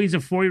 In Queens, a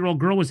 4-year-old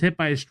girl was hit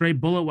by a stray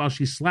bullet while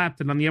she slept,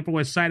 and on the Upper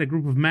West Side, a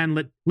group of men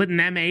lit an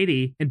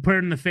M80 and put it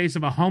in the face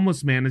of a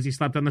homeless man as he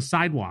slept on the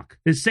sidewalk.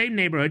 The same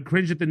neighborhood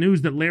cringed at the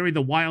news that Larry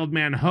the Wild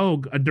Man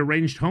Hogue, a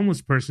deranged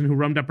homeless person who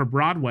roamed Upper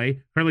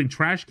Broadway, hurling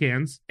trash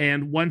cans,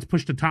 and once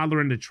pushed a toddler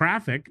into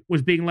traffic,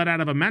 was being let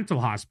out of a mental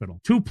hospital.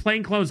 2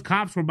 plainclothes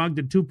cops were mugged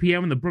at 2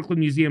 p.m. in the Brooklyn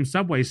Museum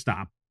subway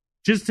stop.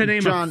 Just to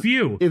name John, a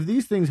few. If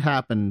these things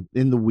happen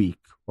in the week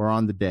or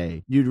on the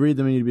day, you'd read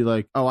them and you'd be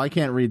like, oh, I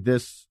can't read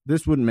this.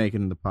 This wouldn't make it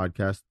in the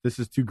podcast. This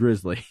is too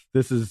grisly.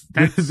 That's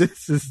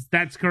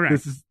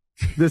correct.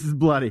 This is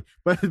bloody.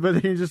 But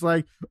then you're just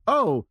like,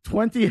 oh,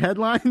 20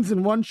 headlines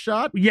in one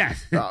shot?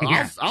 Yes.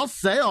 Yes. I'll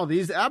say all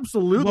these.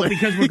 Absolutely. Well,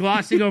 because we're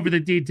glossing over the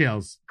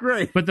details.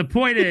 Great. But the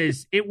point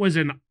is, it was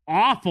an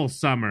awful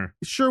summer.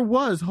 It sure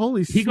was.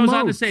 Holy He goes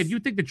on to smokes. say, if you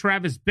think the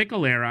Travis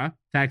Bickle era,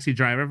 Taxi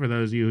Driver, for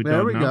those of you who There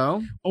don't we know.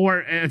 go.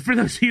 Or for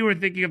those of you who are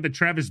thinking of the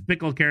Travis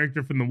Bickle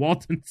character from the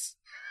Waltons.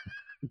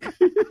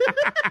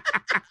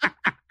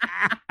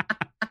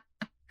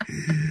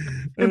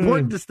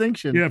 Important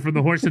distinction. Yeah, from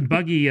the horse and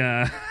buggy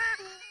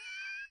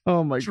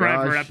Oh my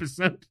driver gosh.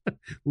 episode.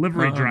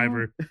 Livery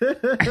driver.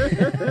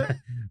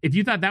 If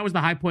you thought that was the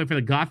high point for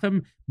the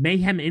Gotham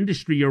mayhem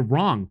industry, you're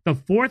wrong. The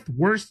 4th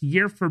worst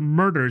year for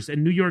murders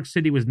in New York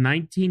City was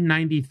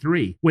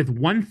 1993, with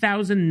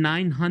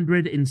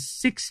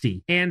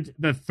 1,960. And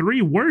the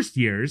 3 worst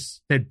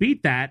years that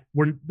beat that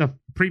were the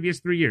previous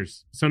 3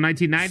 years. So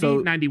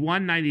 1990,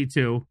 91,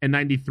 92, and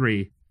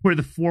 93 were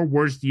the 4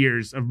 worst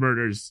years of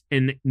murders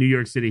in New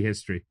York City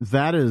history.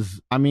 That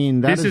is, I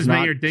mean, This is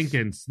not, Mayor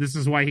Dinkins. This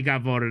is why he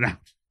got voted out.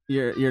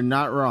 You're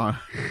not wrong.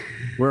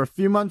 We're a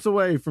few months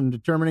away from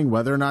determining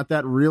whether or not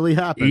that really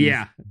happened.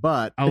 Yeah.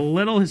 But A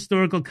little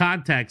historical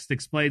context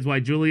explains why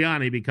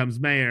Giuliani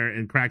becomes mayor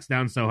and cracks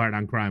down so hard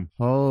on crime.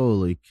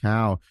 holy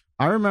cow.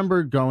 I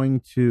remember going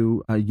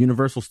to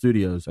Universal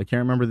Studios. I can't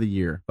remember the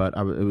year, but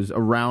it was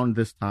around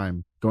this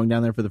time, going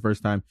down there for the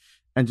first time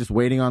and just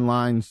waiting on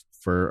lines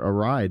for a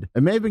ride.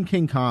 It may have been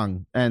King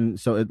Kong. And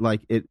so it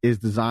is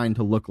designed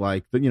to look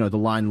like, the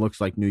line looks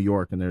like New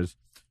York and there's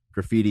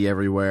graffiti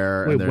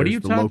everywhere. Wait, and what are there's you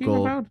the talking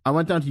local... about? I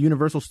went down to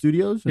Universal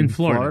Studios in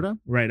Florida.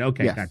 Right,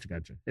 okay, Yes.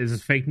 Gotcha. Is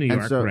this fake New And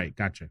York? so- Right,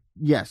 gotcha.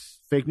 Yes,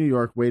 fake New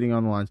York, waiting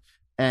on the lines.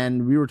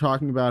 And we were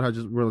talking about how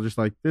we're just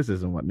like, this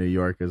isn't what New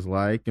York is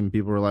like. And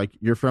people were like,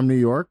 you're from New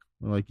York?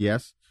 We're like,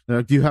 yes. They're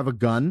like, do you have a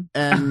gun?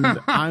 And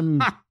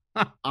I'm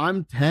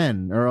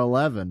 10 or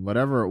 11,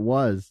 whatever it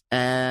was.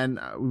 And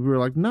we were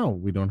like, no,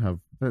 we don't have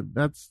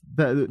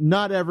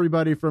not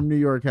everybody from New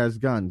York has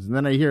guns. And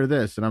then I hear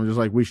this and I'm just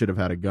like, we should have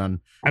had a gun.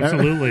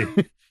 Absolutely.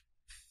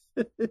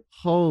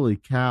 Holy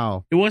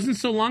cow. It wasn't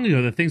so long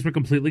ago that things were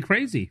completely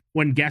crazy.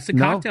 When guests at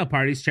No. cocktail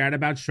parties chat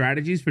about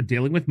strategies for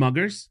dealing with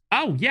muggers.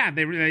 Oh, yeah,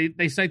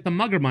 they cite the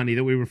mugger money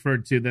that we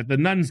referred to that the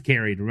nuns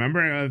carried,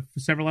 remember,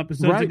 several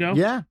episodes ago?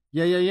 Yeah.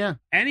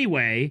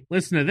 Anyway,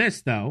 listen to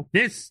this, though.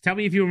 Tell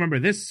me if you remember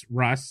this,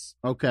 Russ,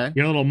 Okay.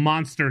 your little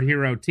monster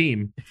hero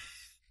team.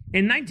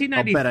 In I'll bet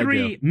I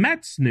 1993, do.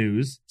 Mets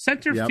news,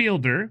 center Yep.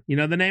 fielder, you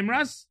know the name,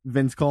 Russ?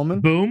 Vince Coleman.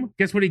 Boom.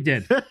 Guess what he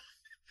did?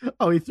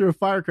 Oh, he threw a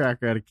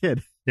firecracker at a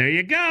kid. There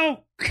you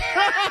go.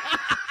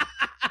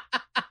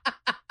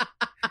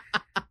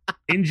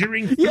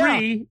 Injuring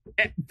three.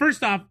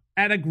 First off,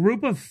 at a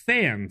group of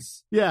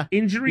fans. Yeah.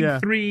 Injuring Yeah.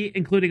 3,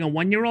 including a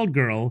 1-year-old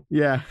girl.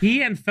 Yeah.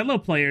 He and fellow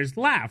players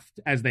laughed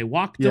as they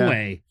walked Yeah.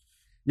 away.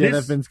 Yeah,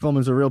 This- that Vince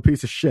Coleman's a real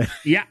piece of shit.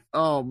 Yeah.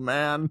 Oh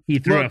man. He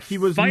threw Look, a he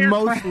was firecracker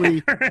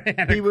mostly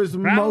at a he was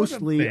crowd of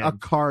mostly a fans.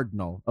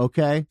 Cardinal,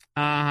 okay?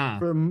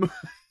 Uh-huh.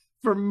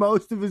 For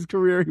most of his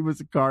career he was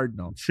a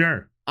Cardinal.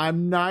 Sure.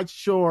 I'm not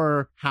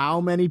sure how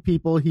many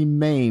people he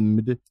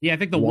maimed Yeah, I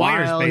think the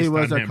wire's while based he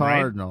was on a him, right?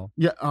 Cardinal.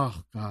 Yeah.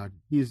 Oh God,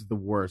 he's the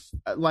worst.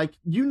 Like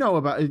you know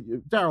about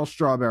Darryl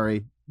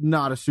Strawberry,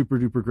 not a super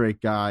duper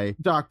great guy.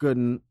 Doc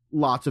Gooden,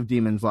 lots of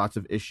demons, lots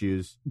of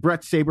issues.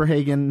 Brett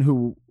Saberhagen,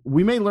 who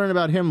we may learn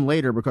about him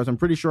later because I'm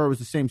pretty sure it was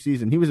the same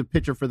season. He was a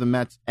pitcher for the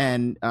Mets,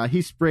 and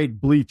he sprayed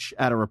bleach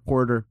at a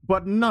reporter,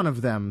 but none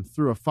of them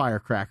threw a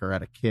firecracker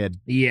at a kid.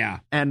 Yeah.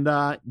 And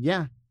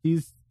yeah,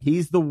 he's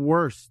the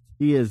worst.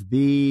 He is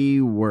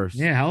the worst.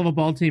 Yeah, hell of a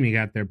ball team you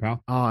got there,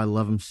 pal. Oh, I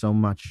love him so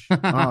much.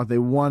 Oh, they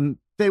won.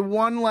 They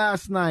won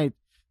last night.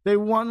 They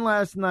won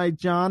last night,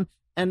 John.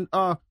 And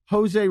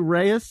Jose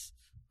Reyes,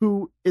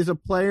 who is a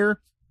player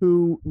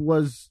who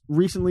was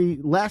recently,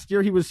 last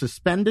year he was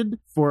suspended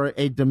for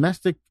a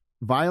domestic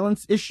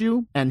violence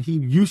issue, and he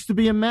used to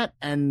be a Met,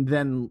 and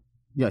then,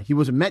 yeah, he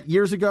was a Met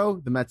years ago.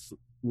 The Mets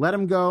let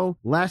him go.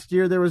 Last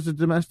year there was a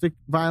domestic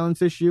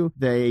violence issue.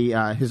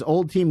 His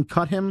old team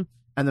cut him,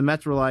 and the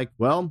Mets were like,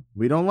 well,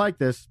 we don't like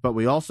this, but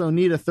we also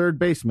need a third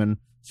baseman.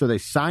 So they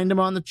signed him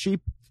on the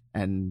cheap,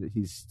 and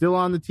he's still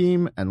on the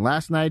team. And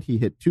last night he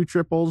hit 2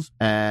 triples,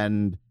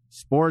 and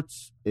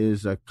sports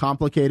is a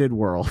complicated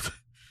world.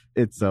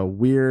 It's a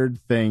weird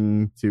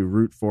thing to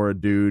root for a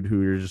dude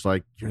who you're just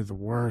like, you're the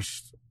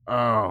worst.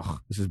 Oh,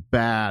 this is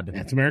bad.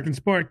 That's American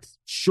sports.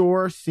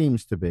 Sure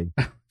seems to be.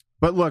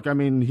 But look, I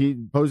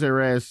mean, Jose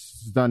Reyes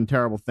has done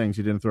terrible things.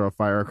 He didn't throw a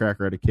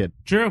firecracker at a kid.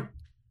 True.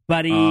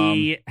 But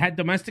he had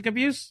domestic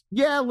abuse?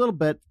 Yeah, a little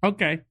bit.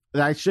 Okay.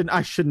 I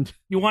shouldn't.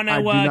 You want I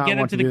to do not get want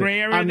into to the be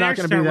gray area I'm there? not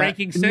going to Start be that.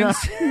 ranking sins?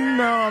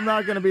 No, I'm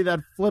not going to be that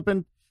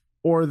flippant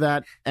or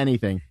that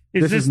anything.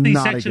 Is this the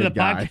not a section of good the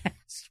guy.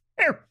 podcast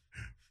where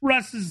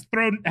Russ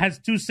has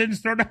 2 sins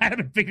thrown at him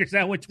and figures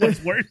out which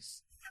one's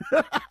worse?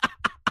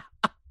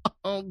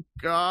 Oh,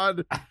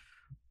 God.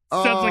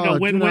 Sounds like Oh, a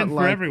do win-win not for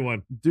like-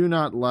 everyone. Do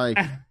not like.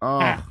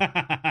 Oh,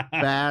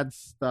 bad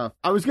stuff.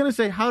 I was going to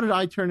say, how did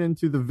I turn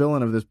into the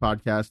villain of this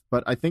podcast?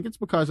 But I think it's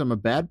because I'm a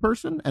bad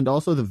person and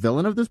also the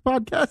villain of this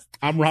podcast.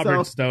 I'm Robert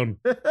So- Stone.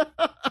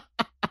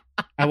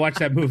 I watched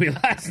that movie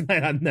last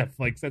night on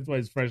Netflix. That's why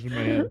it's fresh in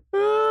my head.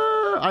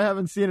 I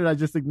haven't seen it. I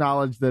just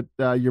acknowledge that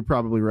you're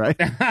probably right.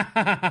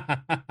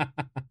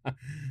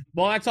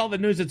 Well, that's all the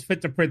news that's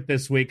fit to print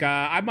this week.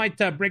 I might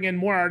bring in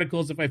more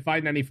articles if I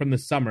find any from the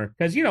summer.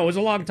 Because, it was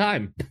a long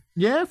time.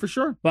 Yeah, for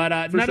sure. But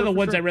none sure, of the for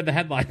ones sure. I read the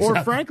headlines Or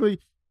of. frankly,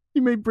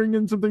 you may bring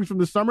in some things from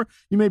the summer.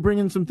 You may bring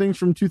in some things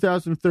from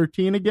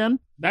 2013 again.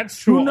 That's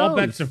true. Who All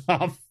knows? bets are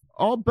off.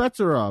 All bets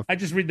are off. I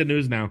just read the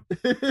news now.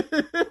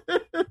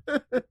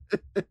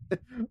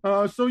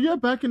 So yeah,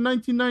 back in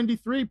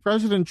 1993,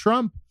 President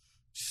Trump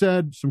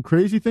said some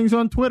crazy things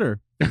on Twitter.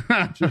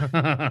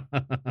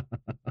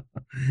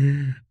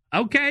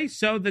 Okay,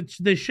 so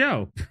the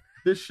show.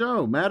 This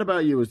show, Mad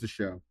About You, is the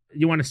show.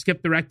 You want to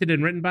skip directed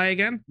and written by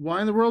again? Why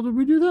in the world would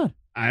we do that?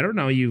 I don't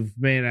know. You've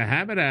made a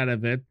habit out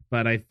of it,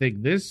 but I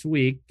think this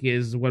week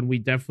is when we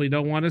definitely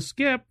don't want to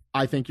skip.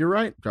 I think you're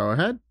right. Go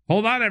ahead.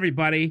 Hold on,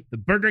 everybody. The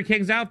Burger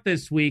King's out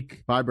this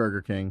week. Bye,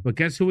 Burger King. But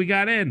guess who we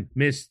got in?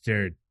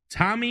 Mr.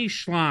 Tommy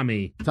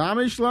Schlamme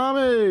Tommy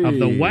Schlamme of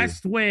the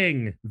West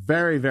Wing.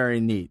 Very, very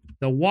neat.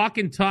 The walk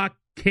and talk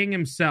king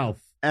himself.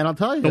 And I'll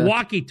tell you, The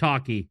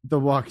walkie-talkie.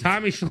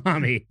 Tommy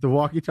Schlamme. The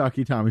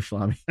walkie-talkie Tommy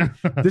Schlamme.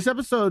 This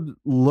episode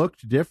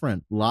looked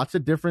different. Lots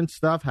of different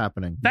stuff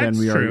happening That's than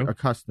we true. are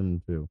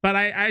accustomed to. But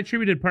I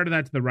attributed part of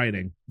that to the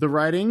writing. The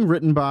writing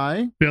written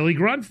by... Billy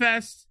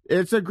Grunfest.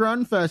 It's a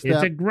Grunfest.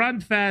 It's a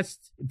Grunfest.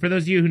 For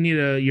those of you who need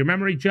your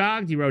memory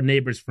jogged, you wrote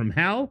Neighbors from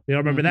Hell. We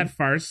all remember that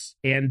farce.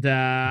 And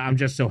I'm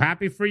Just So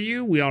Happy for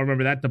You. We all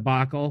remember that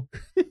debacle.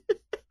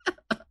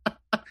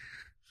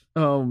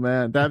 Oh,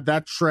 man.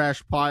 That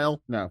trash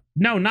pile. No.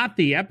 No, not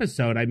the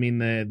episode. I mean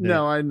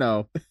No, I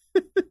know.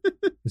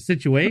 the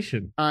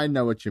situation. I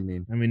know what you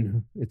mean. I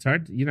mean, it's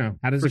hard to,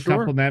 how does For a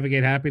couple sure.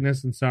 navigate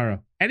happiness and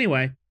sorrow?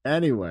 Anyway.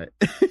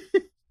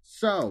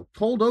 So,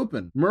 cold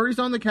open. Murray's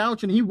on the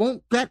couch and he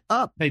won't get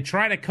up. They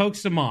try to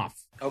coax him off.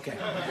 Okay.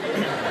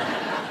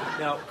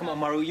 Now, come on,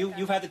 Maru,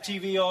 you've had the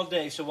TV all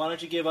day, so why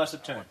don't you give us a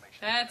turn?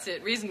 That's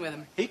it. Reason with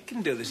him. He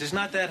can do this. It's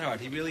not that hard.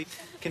 He really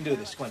can do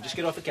this. Come on, just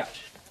get off the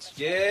couch.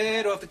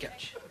 Get off the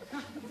couch.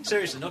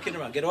 Seriously, no kidding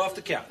around. Get off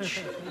the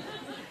couch.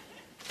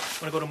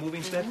 Want to go to a movie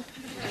instead?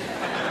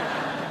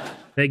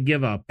 They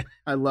give up.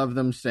 I love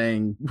them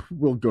saying,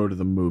 we'll go to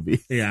the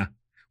movie. Yeah.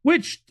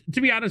 Which,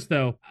 to be honest,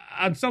 though,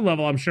 on some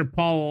level, I'm sure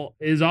Paul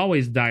is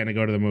always dying to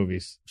go to the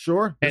movies.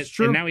 Sure, that's And,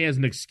 true. and now he has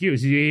an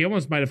excuse. He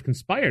almost might have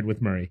conspired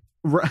with Murray.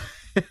 Right.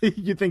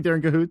 You think they're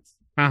in cahoots?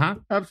 Uh-huh.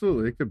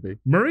 Absolutely, it could be.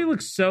 Murray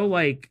looks so,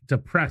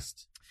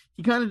 depressed.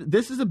 He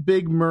this is a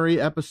big Murray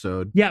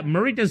episode. Yeah,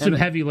 Murray does some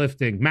And- heavy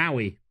lifting.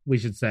 Maui, we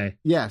should say.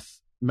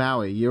 Yes,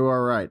 Maui, you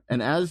are right.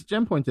 And as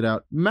Jen pointed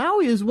out,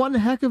 Maui is one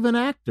heck of an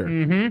actor.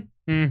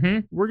 Mm-hmm. Mm-hmm.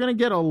 We're going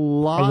to get a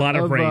lot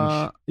of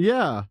range.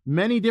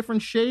 Many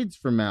different shades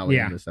from Maui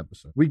Yeah. in this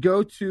episode. We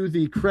go to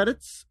the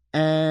credits,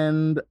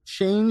 and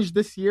change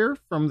this year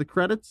from the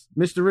credits.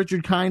 Mr.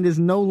 Richard Kind is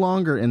no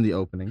longer in the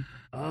opening.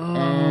 Oh,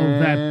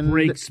 that And-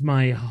 breaks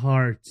my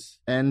heart.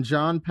 And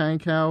John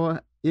Pankow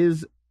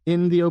is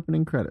in the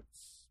opening credits.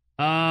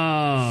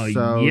 Oh,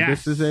 So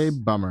yes. this is a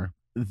bummer.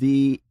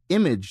 The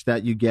image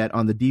that you get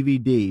on the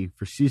DVD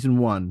for season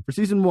 1. For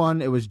season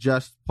 1, it was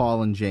just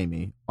Paul and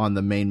Jamie on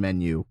the main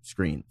menu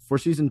screen. For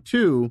season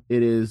 2,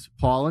 it is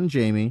Paul and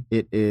Jamie.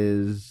 It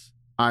is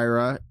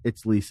Ira,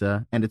 it's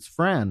Lisa, and it's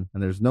Fran.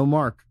 And there's no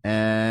Mark.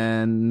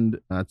 And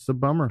that's a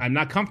bummer. I'm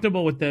not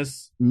comfortable with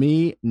this.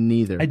 Me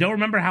neither. I don't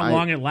remember how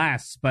long it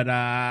lasts, but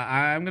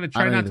I'm going to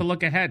try don't not either. to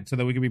look ahead so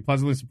that we can be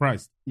pleasantly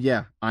surprised.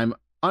 Yeah, I'm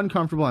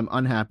uncomfortable. I'm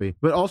unhappy.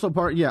 But also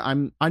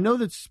I know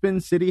that Spin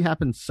City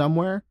happened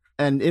somewhere.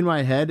 And in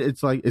my head,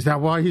 it's like, is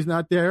that why he's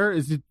not there?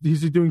 Is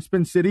he doing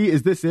Spin City?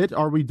 Is this it?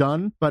 Are we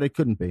done? But it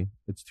couldn't be.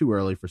 It's too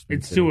early for Spin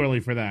It's City. too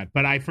early for that.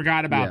 But I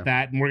forgot about Yeah.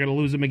 that, and we're going to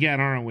lose him again,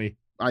 aren't we?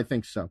 I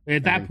think so.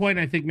 At that point,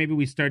 I think maybe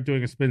we start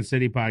doing a Spin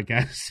City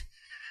podcast.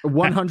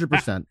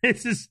 100%.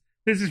 This is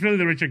really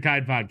the Richard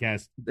Kind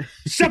podcast.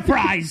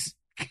 Surprise!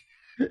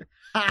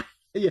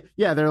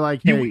 Yeah, they're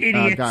like, You hey,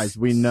 idiots. guys,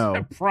 we know.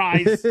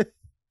 Surprise.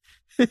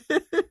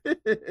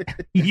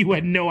 You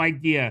had no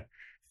idea.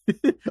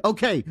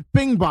 Okay,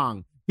 Bing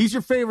Bong. He's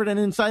your favorite in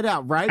Inside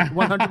Out, right?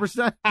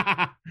 100%.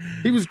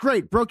 He was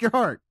great. Broke your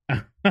heart.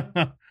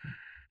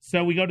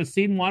 So we go to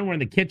scene 1. We're in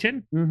the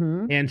kitchen,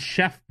 Mm-hmm. and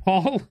Chef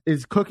Paul.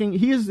 Is cooking.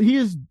 He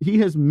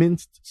has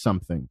minced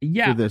something.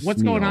 Yeah, for this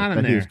what's meal going on in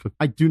that he is there? cook-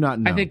 I do not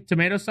know. I think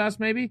tomato sauce,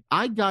 maybe?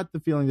 I got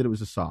the feeling that it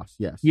was a sauce.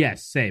 Yes.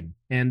 Yes, same.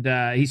 And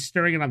he's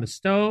stirring it on the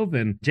stove,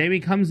 and Jamie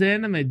comes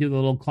in, and they do the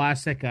little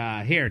classic,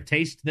 here,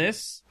 taste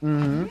this.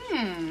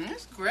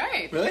 That's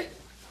great. Really?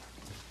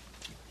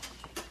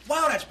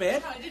 Wow, that's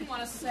bad. I didn't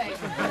want to say.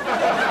 There's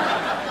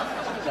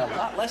a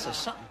lot less of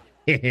something.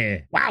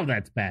 Wow,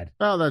 that's bad.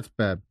 Oh, that's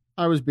bad.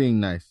 I was being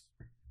nice.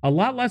 A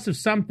lot less of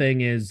something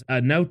is a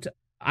note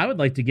I would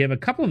like to give a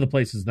couple of the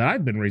places that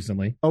I've been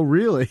recently. Oh,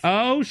 really?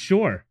 Oh,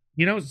 sure.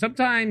 You know,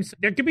 sometimes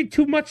there can be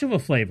too much of a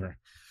flavor.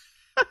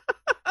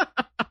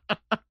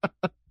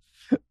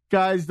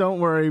 Guys, don't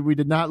worry. We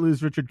did not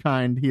lose Richard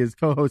Kind. He is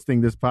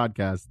co-hosting this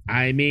podcast.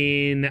 I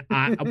mean,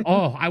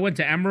 I went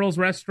to Emerald's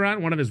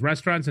restaurant, one of his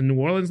restaurants in New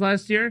Orleans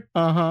last year,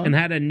 Uh-huh. and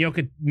had a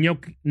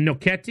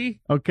gnocchetti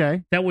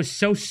Okay. that was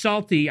so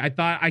salty, I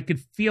thought I could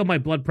feel my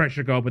blood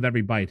pressure go up with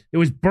every bite. It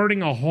was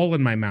burning a hole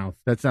in my mouth.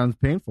 That sounds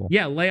painful.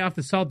 Yeah, lay off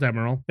the salt,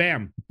 Emerald.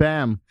 Bam.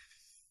 Bam.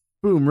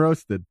 Boom,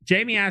 roasted.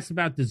 Jamie asked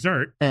about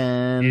dessert.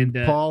 And,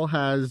 And, Paul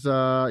has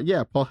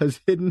Paul has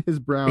hidden his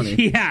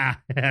brownie. Yeah.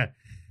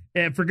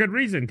 For good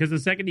reason, because the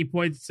second he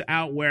points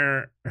out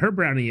where her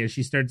brownie is,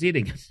 she starts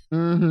eating it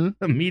Mm-hmm.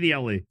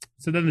 immediately.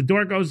 So then the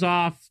door goes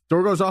off.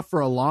 Door goes off for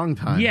a long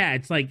time. Yeah,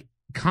 it's like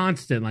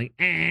constant, like,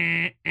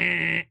 And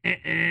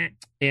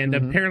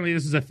Mhm. apparently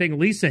this is a thing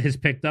Lisa has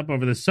picked up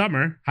over the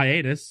summer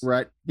hiatus.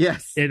 Right.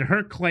 Yes. And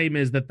her claim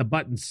is that the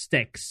button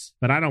sticks,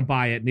 but I don't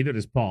buy it. Neither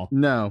does Paul.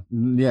 No.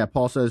 Yeah,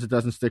 Paul says it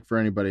doesn't stick for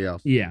anybody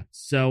else. Yeah.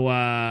 So,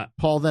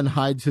 Paul then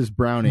hides his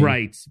brownie.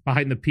 right,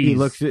 behind the peas. He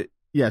looks at,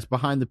 yes,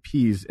 behind the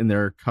peas in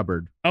their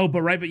cupboard. Oh,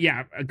 but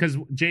yeah, because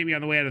Jamie on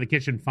the way out of the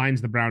kitchen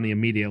finds the brownie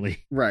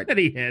immediately. Right. That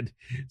he hid.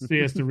 So he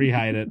has to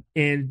rehide it.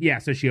 And yeah,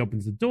 so she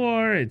opens the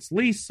door. It's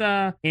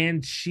Lisa.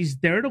 And she's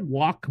there to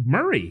walk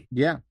Murray.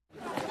 Yeah.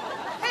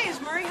 Hey, is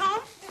Murray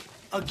home?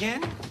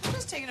 Again? I'm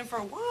just taking him for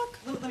a walk.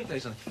 Let me tell you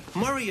something.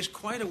 Murray is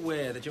quite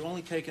aware that you're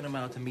only taking him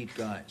out to meet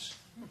guys.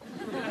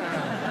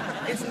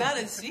 It's not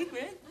a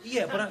secret.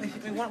 Yeah, but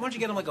why don't you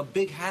get him like a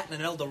big hat and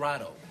an El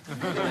Dorado?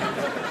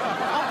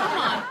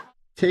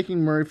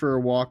 Taking Murray for a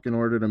walk in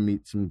order to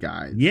meet some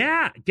guys.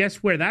 Yeah, guess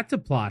where that's a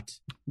plot?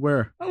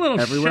 Where? A little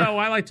Everywhere? show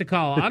I like to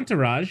call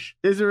Entourage.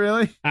 Is it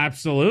really?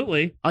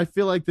 Absolutely. I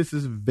feel like this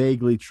is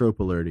vaguely trope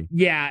alerty.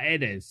 Yeah,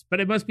 it is.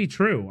 But it must be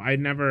true. I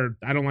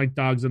don't like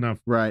dogs enough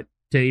Right.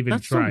 to even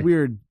That's try. so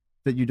weird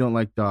that you don't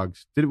like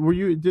dogs.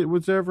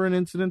 Was there ever an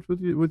incident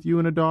with you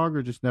and a dog,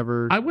 or just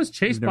never? I was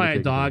chased You've never by a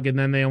taken dog and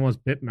then they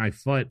almost bit my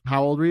foot.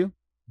 How old were you?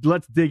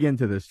 Let's dig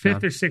into this.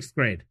 John. 5th or 6th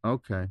grade.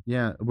 Okay.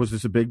 Yeah. Was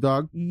this a big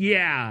dog?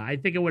 Yeah, I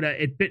think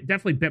it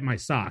definitely bit my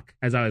sock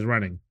as I was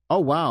running. Oh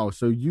wow.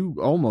 So you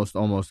almost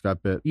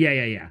got bit.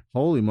 Yeah.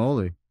 Holy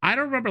moly. I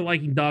don't remember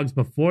liking dogs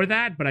before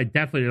that, but I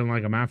definitely didn't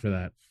like them after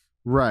that.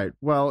 Right.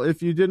 Well,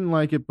 if you didn't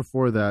like it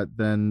before that,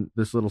 then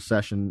this little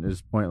session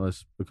is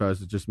pointless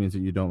because it just means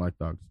that you don't like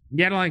dogs.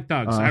 Yeah, I don't like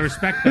dogs. I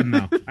respect them,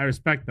 though. I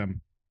respect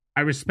them.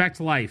 I respect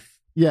life.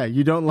 Yeah,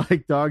 you don't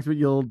like dogs, but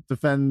you'll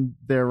defend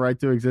their right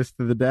to exist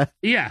to the death.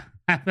 Yeah.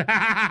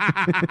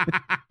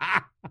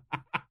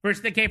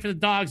 First they came for the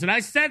dogs, and I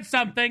said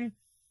something.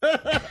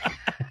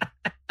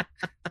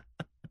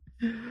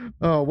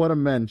 Oh, what a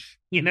mensch.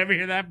 You never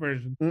hear that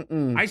version.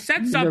 Mm-mm. I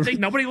said something.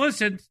 Nobody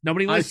listened.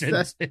 Nobody listened.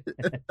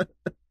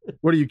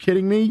 What, are you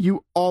kidding me?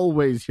 You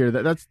always hear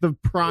that. That's the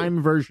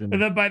prime version.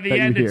 And then by the that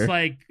you end, it's hear.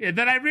 like,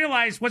 then I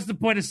realized, what's the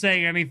point of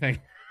saying anything?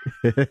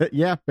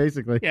 Yeah,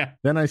 basically. Yeah.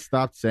 Then I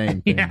stopped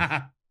saying things.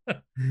 Yeah.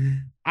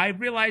 I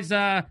realize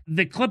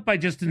the clip I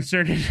just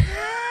inserted,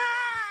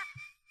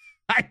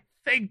 I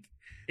think,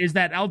 is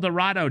that El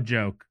Dorado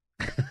joke,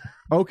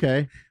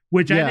 Okay.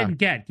 which I Yeah. didn't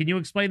get. Can you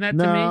explain that to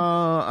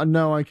me?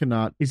 No, I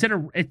cannot. Is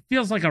it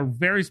feels like a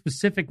very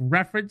specific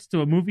reference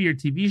to a movie or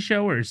TV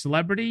show or a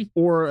celebrity?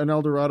 Or an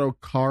El Dorado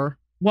car.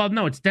 Well,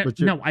 no,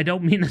 no, I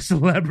don't mean a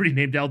celebrity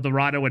named El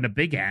Dorado in a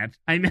big hat.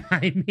 I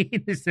mean,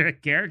 is there a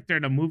character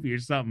in a movie or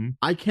something?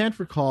 I can't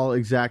recall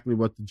exactly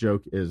what the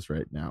joke is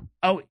right now.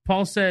 Oh,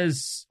 Paul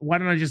says, why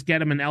don't I just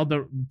get him an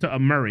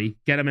Murray,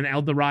 get him an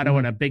El Dorado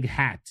and a big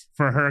hat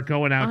for her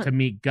going out to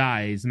meet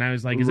guys. And I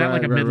was like, is that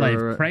like a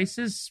midlife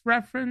crisis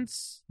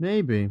reference?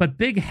 Maybe. But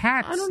big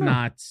hat's I don't know.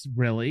 not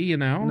really, you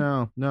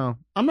know? No.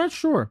 I'm not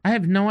sure. I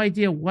have no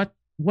idea what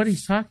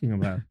he's talking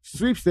about.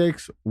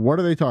 Sweepstakes, what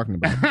are they talking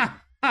about?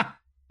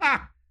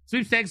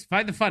 Sweepstakes,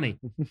 find the funny.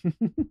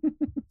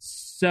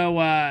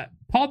 So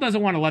Paul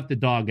doesn't want to let the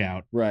dog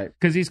out. Right.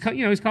 Because he's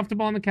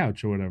comfortable on the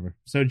couch or whatever.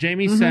 So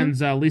Jamie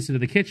sends Lisa to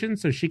the kitchen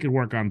so she could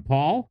work on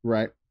Paul.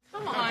 Right.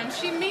 Come on,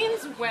 she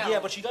means well. Yeah,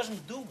 but she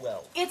doesn't do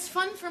well. It's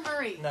fun for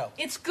Murray. No.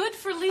 It's good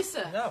for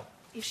Lisa. No.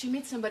 If she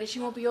meets somebody, she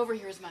won't be over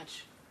here as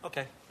much.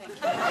 Okay.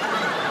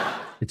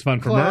 It's fun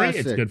for Murray.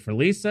 It's Classic. good for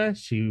Lisa.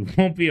 She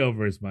won't be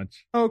over as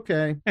much.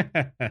 Okay.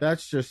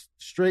 That's just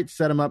straight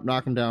set him up,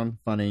 knock him down,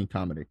 funny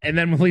comedy. And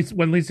then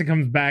when Lisa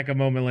comes back a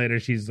moment later,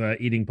 she's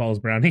eating Paul's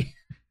brownie.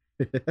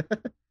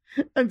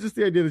 And just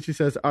the idea that she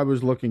says, I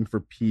was looking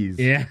for peas.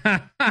 Yeah.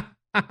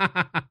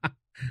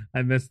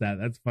 I missed that.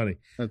 That's funny.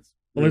 That's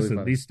really Listen,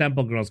 funny. these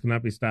Stemple girls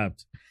cannot be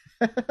stopped.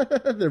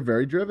 They're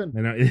very driven.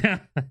 I know. Yeah,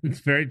 it's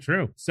very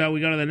true. So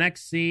we go to the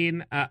next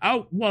scene.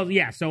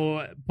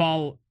 So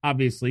Paul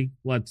obviously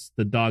lets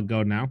the dog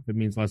go now. It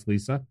means less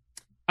Lisa.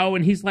 Oh,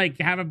 and he's like,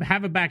 have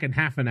it back in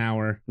half an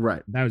hour.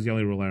 Right. That was the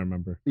only rule I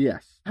remember.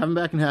 Yes. Have him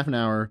back in half an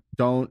hour.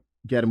 Don't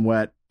get him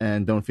wet,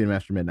 and don't feed him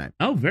after midnight.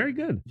 Oh, very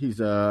good.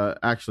 He's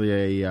actually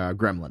a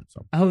gremlin.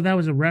 So Oh, that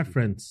was a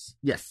reference.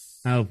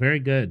 yes. Oh, very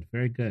good.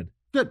 Very good.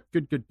 Good.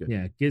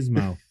 Yeah,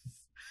 Gizmo.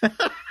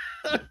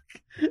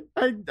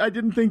 I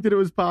didn't think that it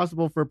was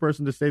possible for a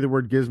person to say the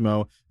word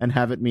gizmo and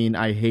have it mean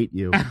I hate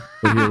you.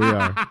 But here we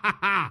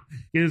are.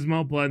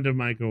 Gizmo, blender,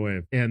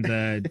 microwave,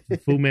 and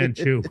Fu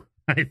Manchu.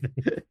 I think.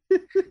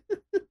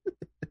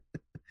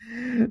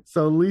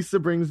 So Lisa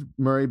brings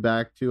Murray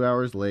back 2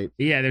 hours late.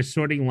 Yeah, they're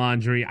sorting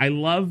laundry.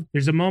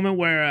 There's a moment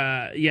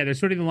where, they're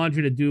sorting the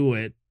laundry to do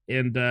it,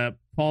 and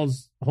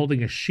Paul's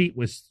holding a sheet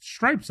with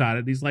stripes on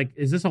it. He's like,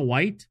 "Is this a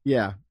white?"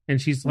 Yeah.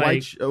 And she's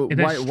like, white, "It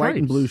has white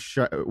and blue,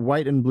 stripes."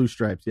 white and blue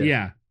stripes. Yeah.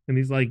 Yeah. And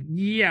he's like,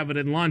 "Yeah, but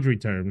in laundry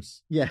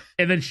terms." Yeah.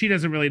 And then she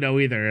doesn't really know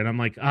either. And I'm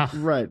like, "Oh,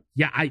 Right.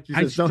 yeah, She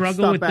I says, "Don't struggle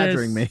stop with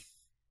badgering this."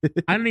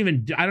 me. I don't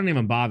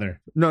even bother.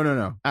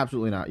 No.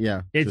 Absolutely not.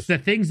 Yeah. It's Just- the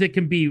things that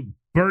can be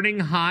burning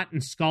hot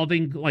and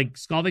scalding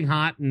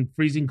hot and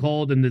freezing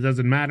cold, and it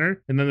doesn't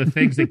matter. And then the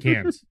things that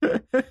can't.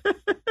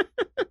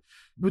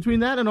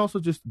 Between that and also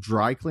just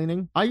dry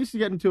cleaning, I used to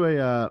get into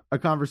a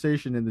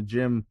conversation in the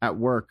gym at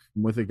work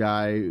with a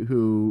guy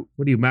who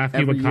What are you, Matthew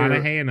Every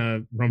McConaughey in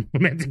a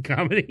romantic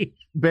comedy?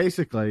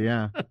 basically,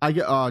 yeah,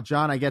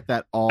 John, I get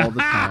that all the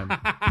time.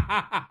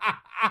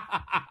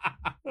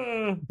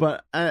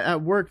 But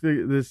at work,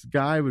 this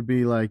guy would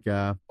be like,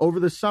 over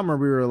the summer,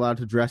 we were allowed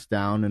to dress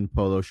down in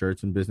polo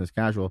shirts and business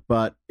casual.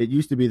 But it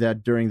used to be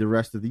that during the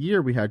rest of the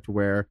year, we had to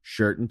wear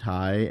shirt and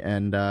tie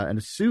and a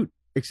suit,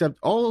 except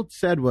all it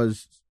said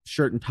was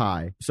shirt and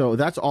tie. So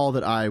that's all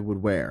that I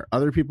would wear.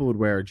 Other people would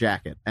wear a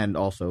jacket and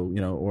also,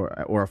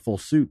 or a full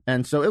suit.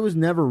 And so it was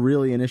never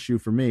really an issue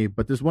for me.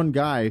 But this one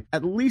guy,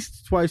 at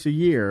least twice a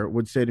year,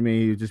 would say to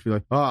me, he'd just be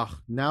like, "Oh,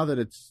 now that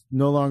it's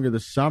no longer the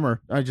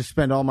summer, I just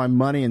spend all my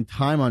money and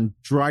time on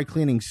dry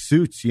cleaning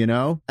suits, And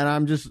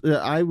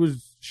I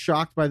was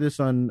shocked by this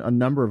on a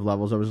number of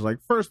levels. I was like,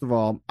 first of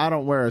all, I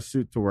don't wear a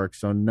suit to work,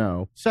 so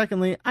no.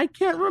 Secondly, I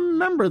can't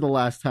remember the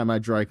last time I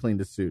dry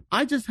cleaned a suit.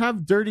 I just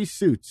have dirty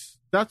suits.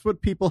 That's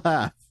what people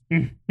have.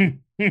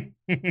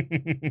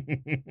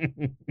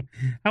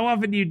 How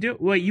often do you do?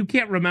 Wait, you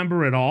can't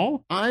remember at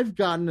all? I've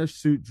gotten a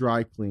suit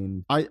dry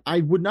cleaned.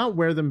 I would not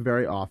wear them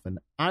very often.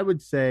 I would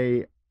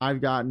say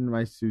I've gotten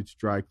my suits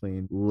dry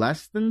cleaned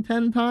less than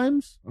 10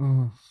 times.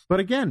 But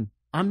again,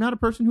 I'm not a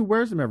person who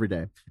wears them every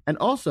day. And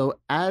also,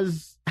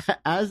 as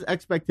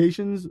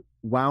expectations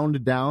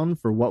wound down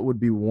for what would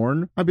be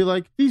worn, I'd be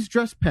like, these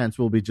dress pants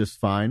will be just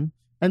fine.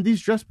 And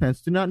these dress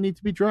pants do not need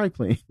to be dry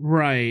cleaned.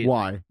 Right.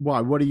 Why?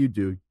 What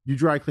do? You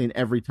dry clean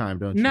every time,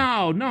 don't you?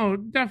 No,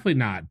 definitely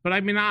not. But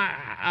I mean,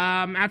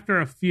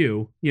 after a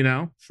few,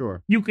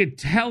 Sure. you could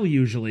tell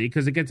usually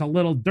because it gets a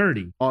little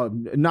dirty. Oh,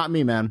 not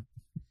me, man.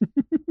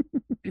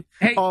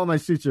 Hey, All my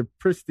suits are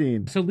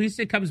pristine. so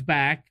Lisa comes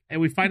back and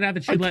we find out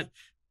that she let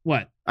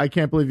what? I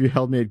can't believe you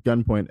held me at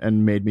gunpoint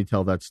and made me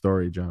tell that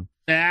story, John.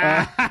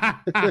 I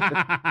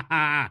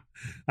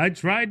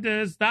tried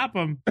to stop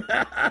him.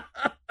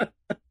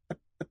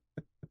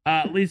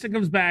 Lisa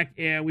comes back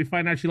and we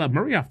find out she let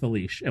Murray off the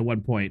leash at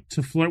one point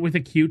to flirt with a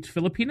cute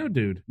Filipino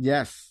dude,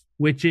 Yes.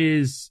 which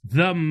is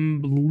the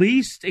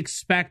least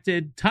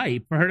expected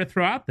type for her to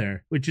throw out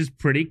there, which is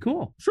pretty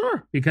cool.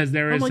 Sure. Because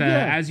there is, like,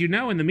 yeah. as you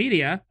know, in the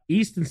media,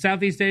 East and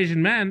Southeast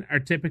Asian men are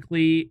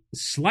typically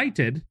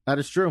slighted That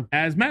is true.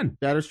 as men.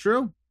 That is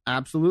true.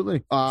 Absolutely.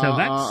 So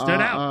that stood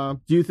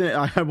out. Do you think?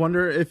 I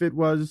wonder if it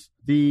was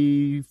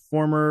the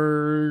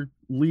former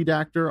lead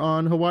actor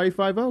on Hawaii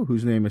Five-0,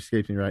 whose name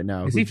escapes me right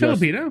now. Is who he just-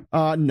 Filipino?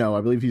 No,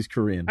 I believe he's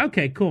Korean.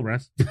 Okay, cool,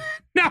 Russ.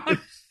 No.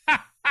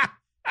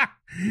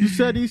 You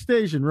said East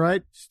Asian,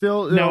 right?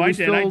 Still, No, are we I did,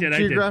 still I did.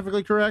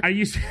 geographically correct. Are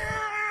you...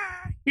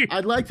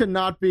 I'd like to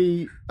not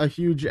be a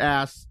huge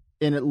ass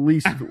in at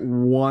least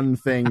one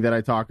thing that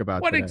I talk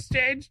about What today.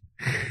 exchange?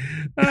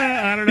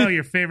 I don't know.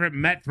 Your favorite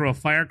Met threw a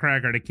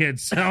firecracker to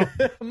kids, so...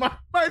 my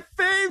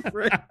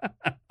favorite.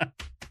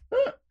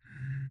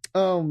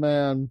 Oh,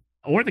 man.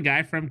 Or the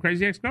guy from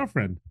Crazy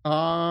Ex-Girlfriend.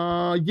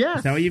 Yes.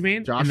 Is that what you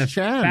mean? Josh and the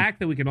Chan. fact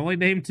that we can only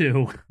name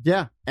two.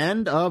 Yeah.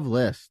 End of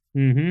list.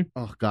 Mm-hmm.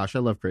 Oh, gosh. I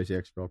love Crazy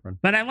Ex-Girlfriend.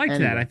 But I liked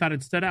Anyway. that. I thought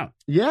it stood out.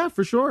 Yeah,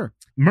 for sure.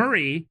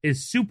 Murray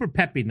is super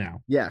peppy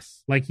now.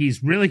 Yes. Like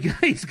he's really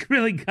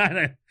got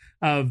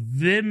a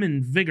vim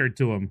and vigor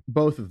to him.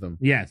 Both of them.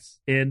 Yes.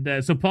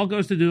 And so Paul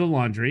goes to do the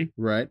laundry,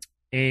 Right.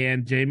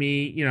 and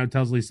Jamie,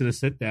 tells Lisa to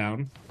sit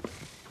down.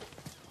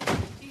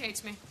 He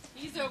hates me.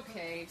 He's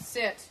okay.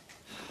 Sit.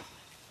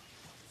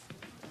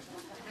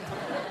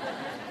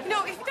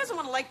 If he doesn't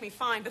want to like me,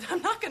 fine, but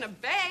I'm not going to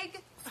beg.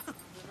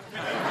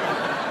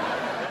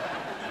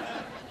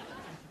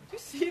 Do you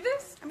see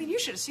this? I mean, you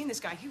should have seen this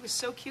guy. He was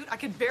so cute, I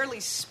could barely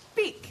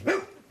speak.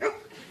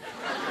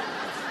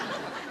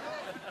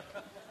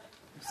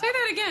 Say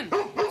that again.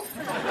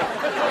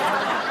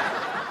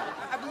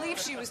 I believe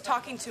she was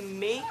talking to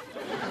me.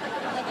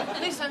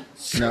 Lisa.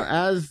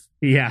 Now,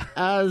 Yeah.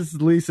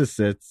 as Lisa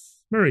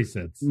sits, Murray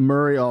sits.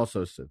 Murray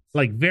also sits.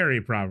 Like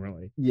very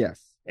properly.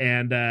 Yes.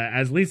 And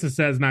as Lisa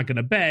says, not going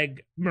to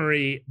beg,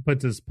 Murray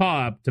puts his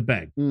paw up to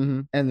beg.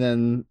 Mm-hmm. And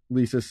then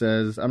Lisa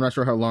says, I'm not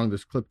sure how long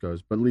this clip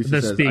goes, but Lisa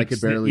The says, speaks. I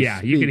could barely Yeah,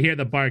 speak. you can hear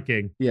the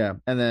barking. Yeah.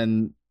 And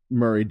then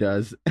Murray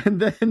does. And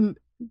then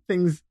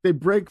they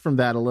break from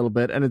that a little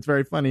bit. And it's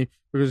very funny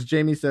because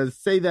Jamie says,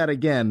 say that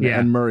again. Yeah.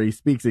 And Murray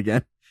speaks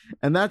again.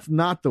 And that's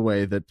not the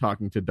way that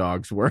talking to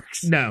dogs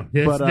works. No,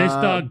 this But,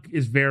 dog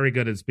is very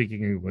good at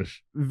speaking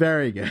English.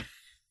 Very good.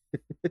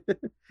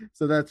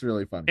 So that's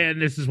really funny.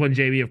 And this is when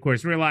Jamie, of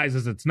course,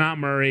 realizes it's not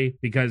Murray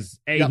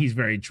because A, Yep. he's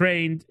very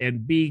trained,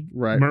 and B,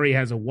 Right. Murray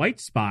has a white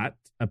spot,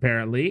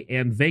 apparently,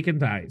 and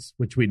vacant eyes,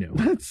 which we knew.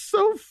 That's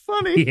so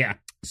funny. Yeah. I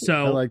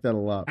So like that a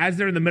lot. as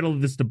they're in the middle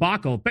of this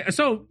debacle,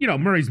 so,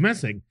 Murray's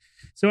missing.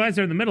 So as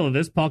they're in the middle of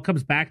this, Paul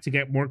comes back to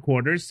get more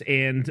quarters,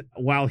 and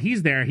while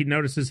he's there, he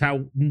notices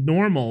how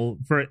normal,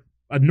 for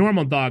a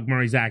normal dog,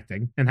 Murray's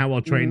acting, and how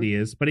well trained he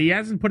is, but he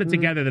hasn't put it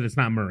together that it's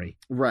not Murray.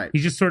 Right.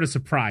 He's just sort of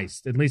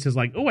surprised. And Lisa's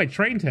like, oh, I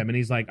trained him. And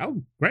he's like,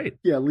 oh, great.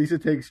 Yeah, Lisa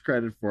takes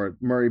credit for it.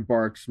 Murray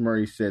barks,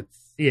 Murray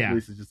sits. Yeah.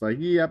 Lisa's just like,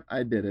 yep,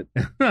 I did it.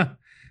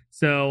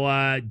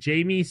 So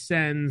Jamie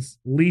sends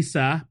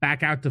Lisa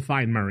back out to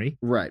find Murray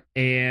Right.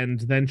 and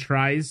then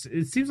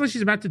it seems like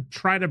she's about to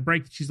try to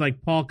she's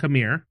like, Paul, come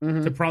here,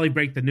 to probably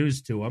break the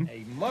news to him.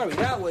 Hey, Murray,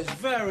 that was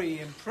very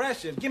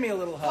impressive. Give me a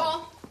little hug.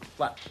 Paul,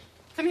 What?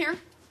 come here.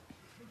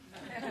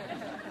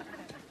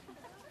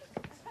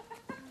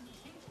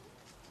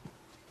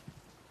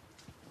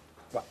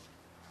 What?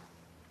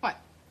 What?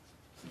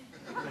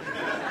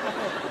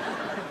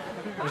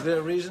 Was there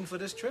a reason for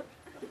this trip?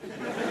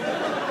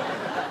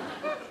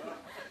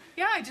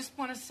 Yeah, I just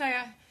want to say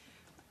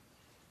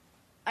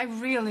I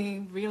really,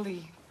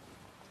 really,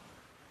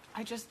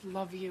 I just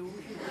love you.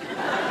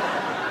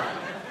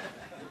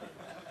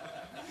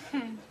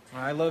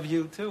 I love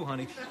you too,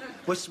 honey.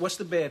 What's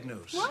the bad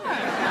news? What?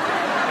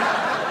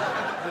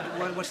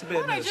 What's the bad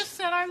What? I news? just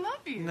said I love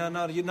you.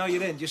 No, you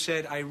didn't. You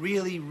said, I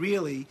really,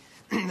 really,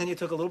 and then you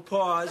took a little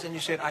pause and you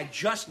said, I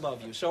just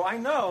love you. So I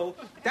know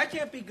that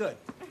can't be good.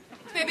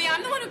 Baby,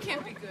 I'm the one who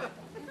can't be good.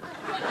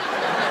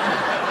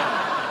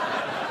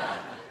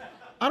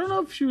 I don't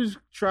know if she was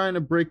trying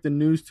to break the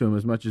news to him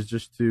as much as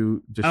just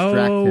to distract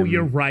him. Oh,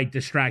 you're right.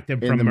 Distract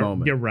him in from the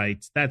moment. You're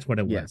right. That's what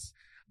it was. Yes.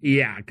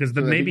 Yeah, because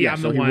So that maybe I'm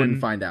so the he one wouldn't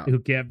find out. who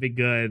can't be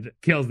good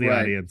kills the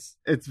Right. audience.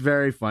 It's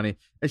very funny.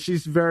 And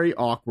she's very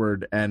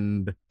awkward,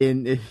 and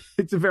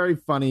it's a very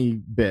funny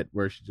bit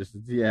where she just,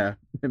 yeah,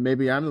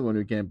 maybe I'm the one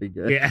who can't be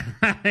good. Yeah.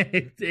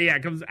 Yeah,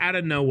 it comes out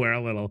of nowhere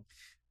a little.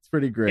 It's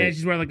pretty great. And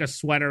she's wearing like a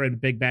sweater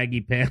and big baggy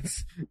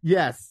pants.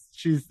 Yes,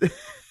 she's...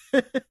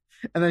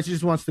 And then she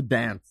just wants to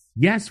dance.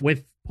 Yes,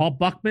 with Paul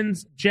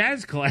Buckman's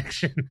Jazz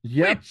Collection.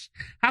 Yep. Which,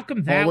 how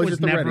come that Always was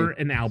at the never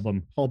ready. an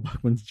album? Paul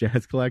Buckman's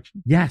Jazz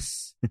Collection.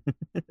 Yes.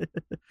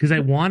 Because I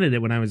wanted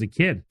it when I was a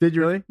kid. Did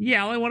you really?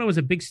 Yeah, all I wanted was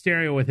a big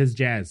stereo with his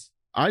jazz.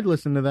 I'd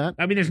listen to that.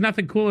 I mean, there's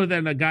nothing cooler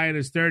than a guy in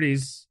his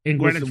 30s in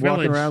Greenwich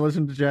Walking Village around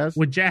listening to jazz.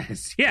 with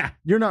jazz. Yeah.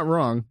 You're not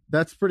wrong.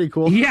 That's pretty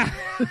cool. Yeah.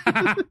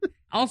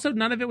 Also,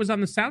 none of it was on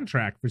the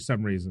soundtrack for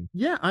some reason.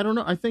 Yeah, I don't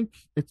know. I think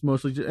it's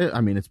mostly.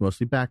 It's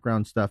mostly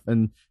background stuff.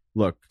 And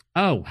look,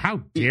 Oh, how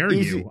dare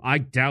Easy- you? I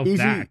doubt easy,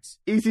 that.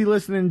 easy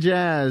listening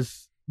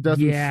jazz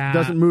Yeah.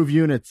 doesn't move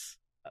units.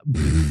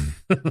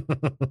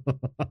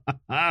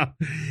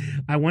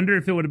 I wonder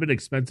if it would have been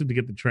expensive to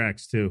get the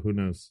tracks too. Who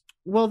knows?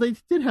 Well, they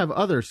did have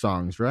other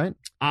songs, right?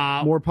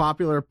 More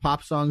popular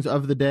pop songs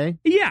of the day.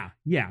 Yeah,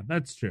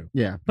 that's true.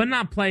 Yeah, But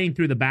not playing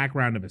through the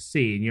background of a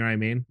scene, you know what I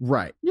mean?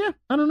 right. Yeah,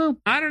 I don't know.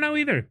 I don't know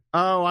either.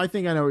 Oh, I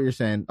think I know what you're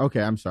saying.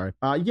 Okay, I'm sorry.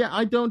 Yeah,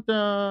 I don't.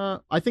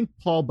 I think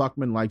Paul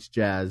Buckman likes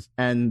jazz,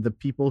 and the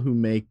people who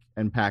make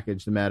and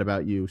package the Mad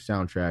About You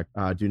soundtrack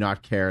do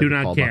not care. Do that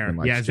not Paul care. Buckman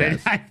likes Yes,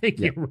 jazz. I think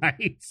Yeah. you're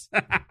right.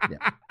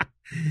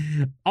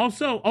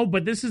 Also,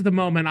 but this is the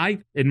moment I,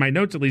 in my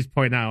notes at least,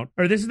 point out,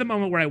 or this is the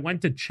moment where I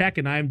went to check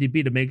in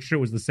IMDb to make sure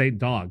it was the same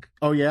dog.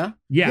 Oh yeah.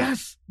 Yeah.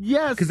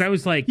 Yes. Because I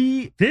was like,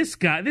 this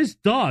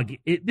dog,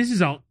 this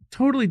is a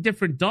totally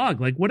different dog.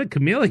 Like, what a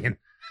chameleon.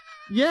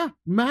 Yeah,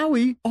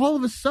 Maui, all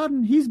of a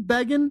sudden, he's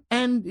begging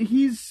and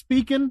he's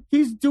speaking.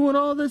 He's doing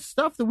all this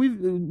stuff that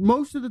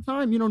most of the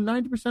time,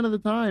 90% of the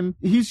time,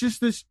 he's just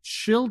this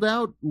chilled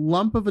out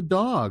lump of a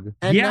dog.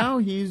 And Yeah. now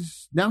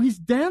he's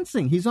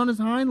dancing. He's on his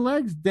hind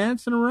legs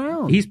dancing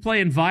around. He's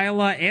playing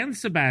Viola and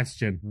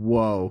Sebastian.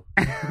 Whoa.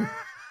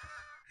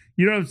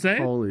 You know what I'm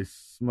saying? Holy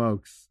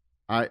smokes.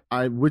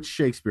 Which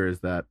Shakespeare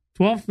is that?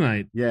 12th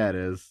Night. Yeah, it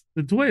is.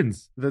 The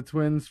twins. The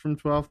twins from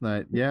 12th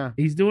Night. Yeah.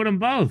 He's doing them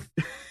both.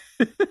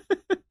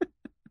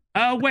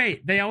 Oh,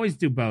 wait. They always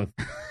do both.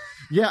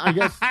 Yeah,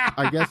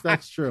 I guess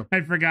that's true. I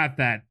forgot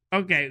that.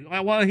 Okay.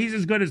 Well, he's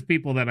as good as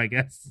people then, I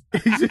guess.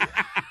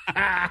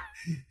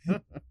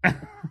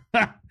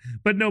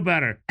 But no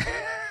better.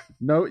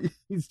 No,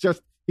 he's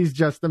just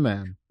a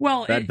man.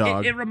 Well, That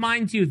dog. it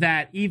reminds you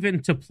that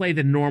even to play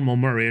the normal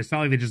Murray, it's not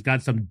like they just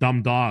got some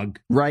dumb dog.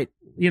 Right.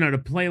 To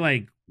play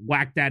like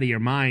whacked out of your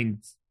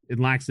mind and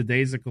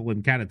lackadaisical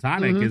and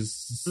catatonic is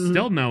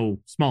still no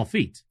small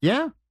feat.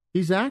 Yeah,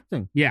 he's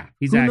acting. Yeah,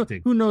 he's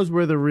acting. Who knows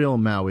where the real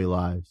Maui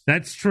lies?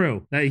 That's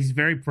true. He's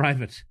very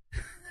private.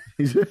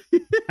 He's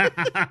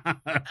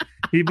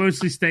He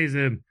mostly stays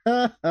in.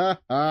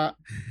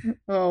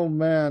 Oh,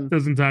 man.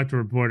 Doesn't talk to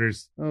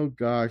reporters. Oh,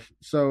 gosh.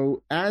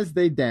 So as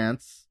they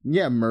dance,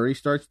 Murray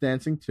starts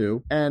dancing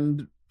too.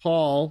 And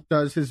Paul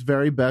does his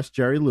very best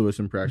Jerry Lewis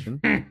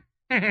impression.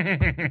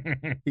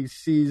 He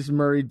sees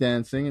Murray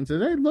dancing and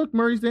says, "Hey, look,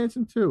 Murray's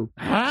dancing too."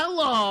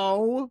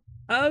 Hello.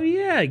 Oh,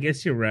 yeah, I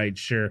guess you're right.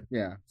 Sure.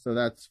 Yeah, so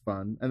that's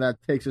fun. And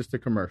that takes us to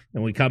commercial.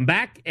 And we come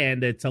back,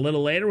 and it's a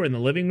little later. We're in the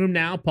living room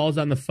now. Paul's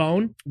on the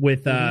phone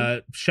with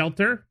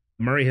Shelter.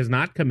 Murray has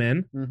not come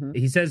in. Mm-hmm.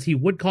 He says he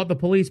would call the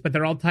police, but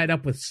they're all tied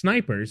up with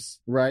snipers.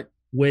 Right.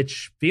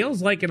 Which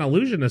feels like an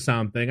allusion to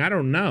something. I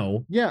don't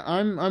know. Yeah,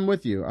 I'm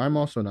with you. I'm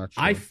also not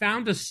sure. I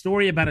found a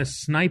story about a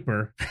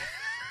sniper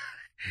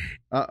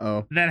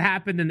Uh-oh. that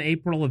happened in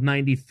April of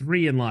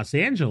 '93 in Los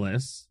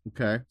Angeles.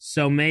 Okay.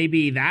 So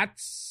maybe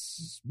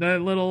that's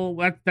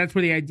that's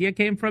where the idea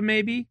came from,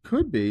 maybe?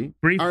 Could be.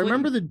 Briefly. I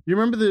remember you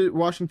remember the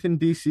Washington,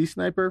 D.C.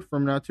 sniper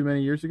from not too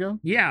many years ago?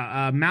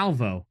 Yeah,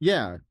 Malvo.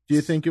 Yeah. Do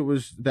you think it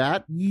was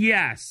that?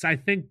 Yes, I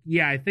think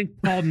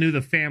Paul knew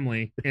the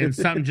family, and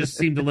something just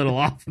seemed a little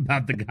off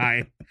about the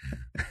guy.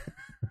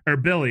 Or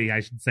Billy,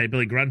 I should say.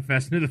 Billy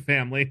Grunfest knew the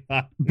family.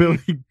 Billy,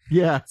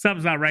 yeah.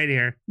 Something's not right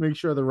here. Make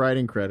sure the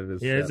writing credit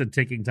is Yeah, set. it's a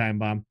ticking time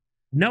bomb.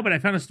 No, but I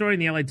found a story in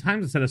the LA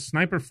Times that said a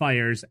sniper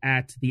fires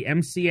at the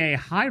MCA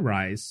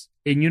high-rise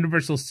in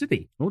Universal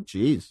City. Oh,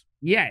 geez.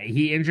 Yeah,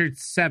 he injured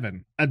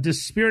 7. A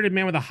dispirited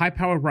man with a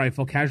high-powered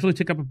rifle casually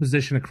took up a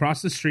position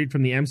across the street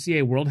from the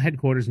MCA World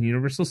Headquarters in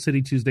Universal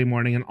City Tuesday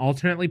morning and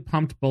alternately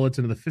pumped bullets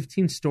into the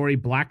 15-story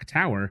Black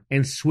Tower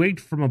and swigged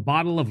from a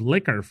bottle of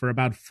liquor for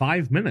about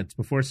 5 minutes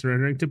before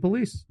surrendering to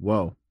police.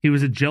 Whoa. He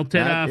was a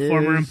jilted That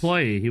former is-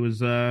 employee. He was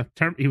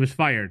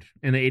fired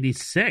in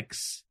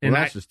 '86. Well,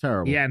 that's just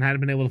terrible. Yeah, and hadn't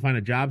been able to find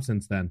a job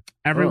since then.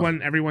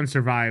 Everyone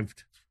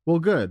survived Well,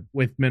 good.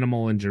 with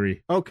minimal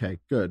injury. Okay,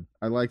 good.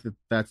 I like that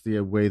that's the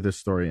way the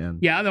story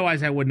ends. Yeah,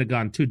 otherwise I wouldn't have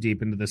gone too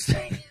deep into this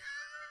thing.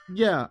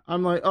 Yeah,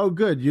 I'm like, oh,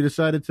 good. You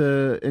decided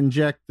to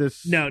inject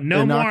this No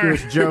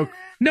innocuous more joke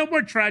No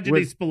more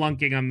tragedy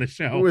spelunking on the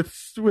show.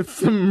 with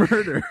some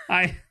murder.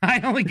 I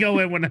only go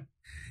in when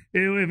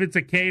if it's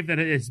a cave that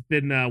has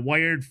been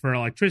wired for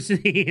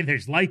electricity,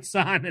 there's lights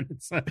on, and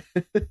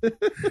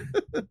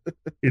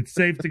it's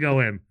safe to go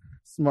in.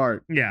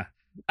 Smart. Yeah.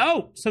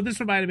 Oh, so this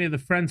reminded me of the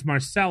Friends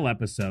Marcel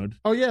episode.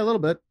 Oh, yeah, a little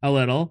bit. A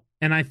little.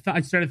 And I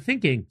started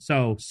thinking,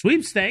 so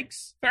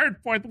sweepstakes, third,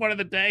 fourth one of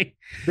the day.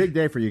 Big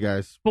day for you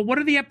guys. But what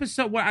are the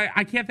episodes? Well,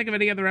 I can't think of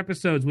any other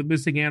episodes with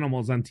missing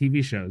animals on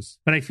TV shows.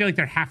 But I feel like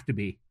there have to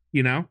be,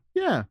 you know?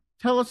 Yeah.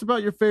 tell us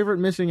about your favorite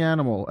missing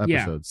animal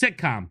episodes. Yeah,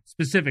 sitcom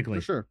specifically.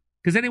 For sure.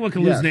 Because anyone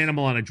can lose an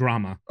animal on a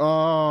drama.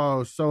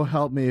 Oh, so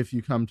help me if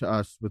you come to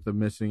us with a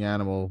missing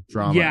animal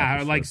drama. Yeah,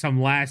 episode. Or like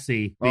some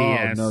Lassie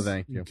BS. Oh, no,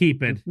 thank you.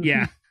 Keep it.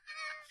 Yeah.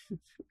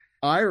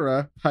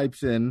 Ira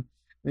pipes in.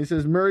 And he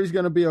says, Murray's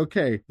going to be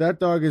okay. That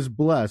dog is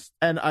blessed.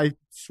 And I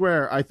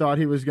swear, I thought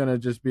he was going to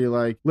just be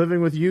like, living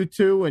with you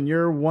two and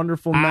your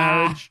wonderful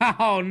marriage.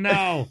 Oh,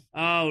 no.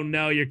 Oh,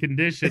 no. You're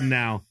conditioned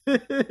now.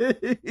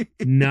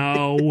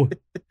 No.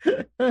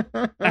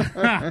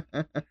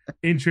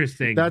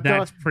 Interesting.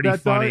 That's pretty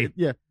funny.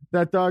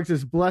 That dog's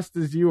as blessed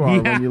as you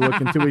are when you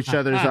look into each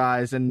other's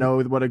eyes and know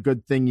what a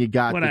good thing you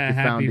got What that a you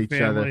found happy each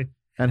family. other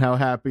and how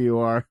happy you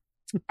are.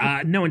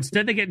 No,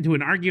 instead they get into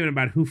an argument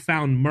about who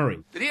found Murray.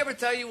 Did he ever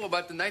tell you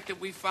about the night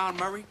that we found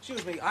Murray?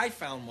 Excuse me, I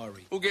found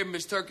Murray. Who gave him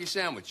his turkey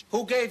sandwich?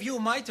 Who gave you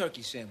my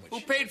turkey sandwich?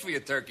 Who paid for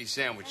your turkey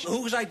sandwich?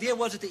 Whose idea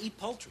was it to eat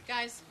poultry?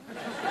 Guys,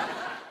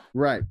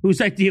 Right.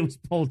 Whose idea was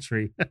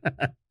poultry?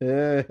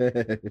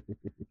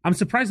 I'm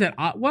surprised that,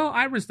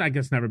 Iris, I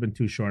guess, never been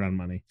too short on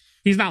money.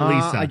 He's not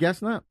Lisa. I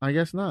guess not.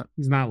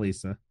 He's not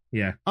Lisa.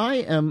 Yeah.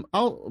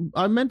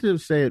 I meant to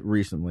say it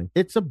recently.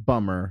 It's a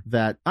bummer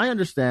that I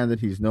understand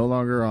that he's no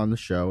longer on the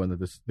show and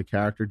that the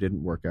character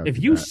didn't work out.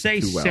 If you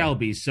say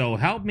Selby, so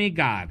help me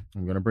God.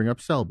 I'm going to bring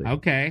up Selby.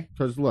 Okay.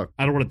 Because look.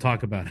 I don't want to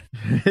talk about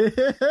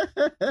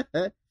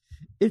it.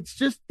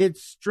 It's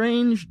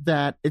strange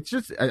that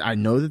I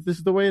know that this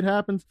is the way it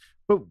happens,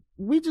 but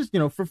we just,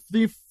 for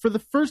the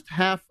first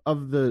half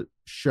of the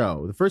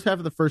show, the first half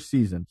of the first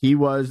season, he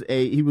was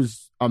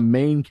a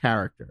main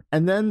character.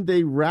 And then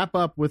they wrap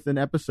up with an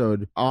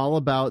episode all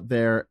about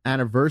their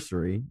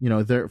anniversary.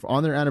 They're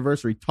on their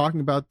anniversary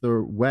talking about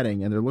their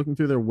wedding, and they're looking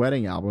through their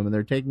wedding album and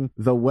they're taking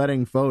the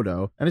wedding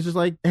photo. And it's just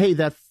like, hey,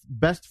 that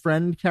best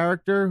friend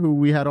character who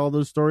we had all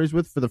those stories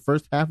with for the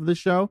first half of the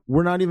show,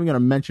 we're not even going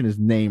to mention his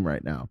name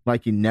right now.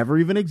 Like he never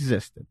even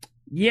existed.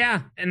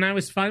 Yeah, and I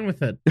was fine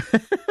with it,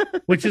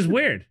 which is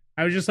weird.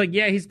 I was just like,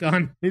 yeah, he's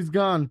gone. He's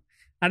gone.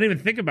 I don't even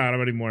think about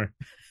him anymore.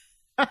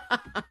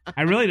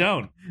 I really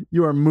don't.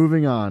 You are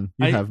moving on.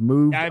 I've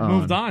moved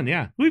on,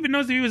 yeah. Who even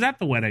knows if he was at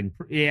the wedding?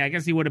 Yeah, I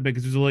guess he would have been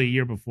because it was only a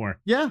year before.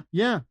 Yeah.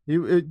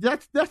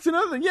 That's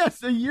another thing.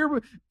 Yes, a year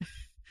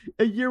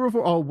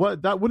before. Oh,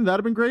 wouldn't that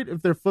have been great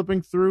if they're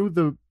flipping through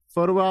the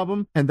photo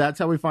album and that's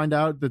how we find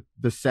out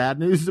the sad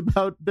news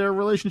about their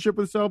relationship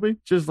with Selby?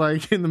 Just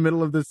like in the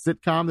middle of this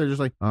sitcom, they're just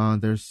like, oh,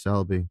 there's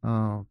Selby.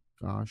 Oh,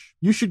 gosh.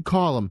 You should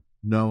call him.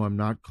 No, I'm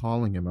not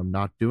calling him. I'm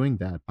not doing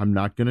that. I'm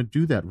not going to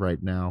do that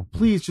right now.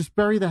 Please, just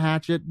bury the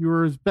hatchet. You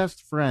were his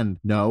best friend.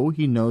 No,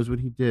 he knows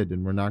what he did,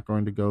 and we're not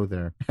going to go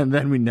there. And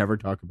then we never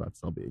talk about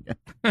Selby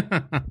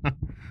again.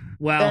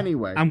 Well,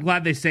 anyway. I'm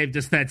glad they saved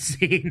us that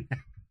scene.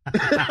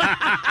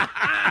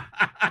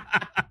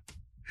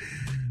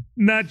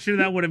 Not sure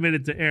that would have made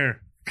it to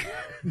air.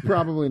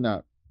 Probably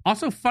not.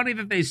 Also funny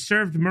that they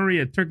served Murray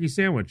a turkey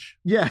sandwich.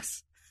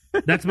 Yes.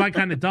 That's my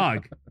kind of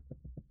dog.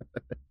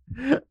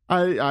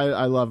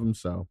 I love him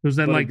so. Was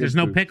that like, there's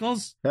no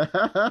pickles?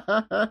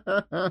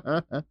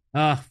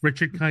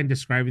 Richard Kind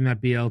describing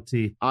that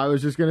BLT. I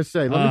was just going to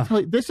say, let me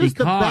tell you, this is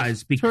the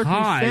best turkey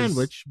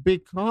sandwich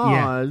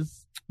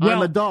because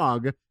I'm a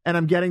dog and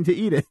I'm getting to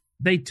eat it.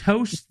 They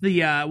toast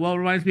the, it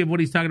reminds me of what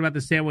he's talking about,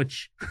 the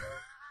sandwich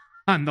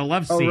on the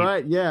love seat. Oh,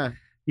 right, yeah.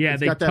 Yeah,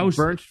 it's they got toast.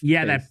 That burnt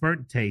taste. That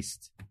burnt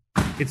taste.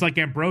 It's like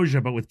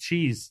ambrosia, but with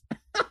cheese.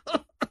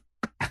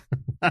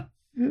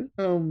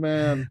 Oh,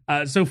 man.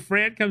 So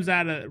Fran comes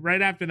out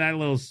right after that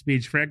little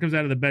speech. Fran comes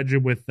out of the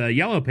bedroom with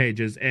Yellow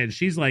Pages, and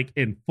she's like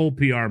in full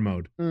PR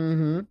mode.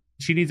 Mm-hmm.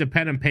 She needs a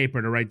pen and paper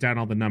to write down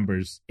all the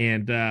numbers.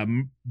 And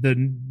the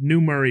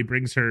new Murray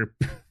brings her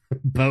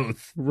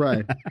both.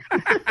 Right.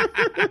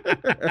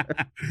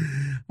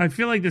 I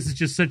feel like this is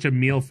just such a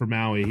meal for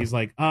Maui. He's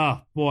like,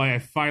 oh, boy, I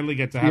finally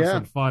get to have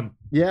some fun.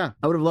 Yeah.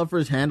 I would have loved for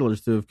his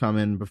handlers to have come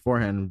in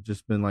beforehand and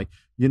just been like,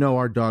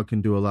 our dog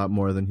can do a lot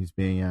more than he's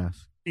being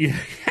asked. Yeah,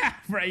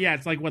 right. Yeah,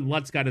 it's like when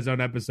Lutz got his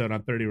own episode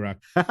on 30 Rock.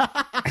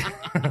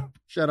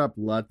 Shut up,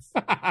 Lutz.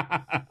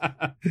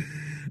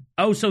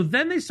 Oh, so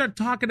then they start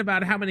talking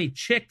about how many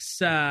chicks,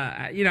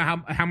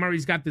 how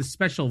Murray's got this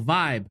special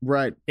vibe.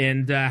 Right.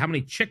 And how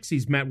many chicks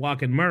he's met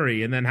walking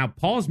Murray, and then how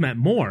Paul's met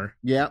more.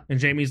 Yeah. And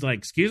Jamie's like,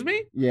 excuse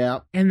me? Yeah.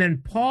 And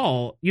then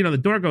Paul, the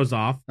door goes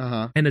off.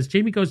 Uh-huh. And as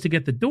Jamie goes to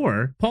get the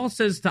door, Paul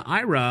says to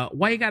Ira,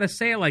 why you got to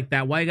say it like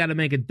that? Why you got to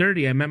make it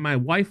dirty? I met my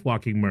wife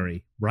walking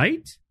Murray.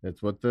 Right?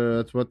 That's what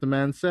the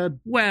man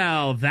said.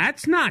 Well,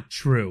 that's not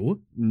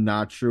true.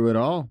 Not true at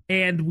all.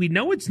 And we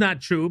know it's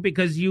not true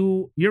because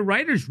your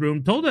writer's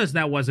room told us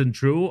that wasn't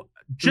true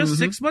just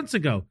 6 months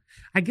ago.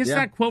 I guess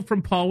that quote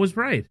from Paul was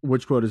right.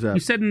 Which quote is that?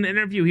 You said in an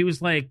interview, he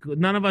was like,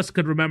 none of us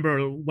could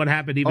remember what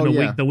happened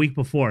even the week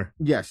before.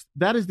 Yes,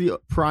 that is the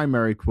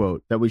primary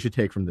quote that we should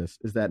take from this,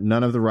 is that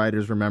none of the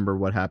writers remember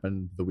what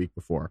happened the week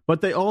before.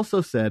 But they also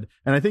said,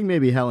 and I think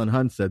maybe Helen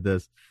Hunt said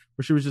this,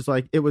 where she was just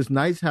like, it was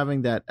nice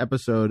having that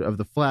episode of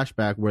the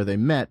flashback where they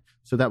met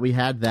so that we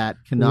had that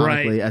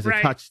canonically as a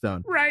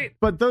touchstone. Right.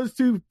 But those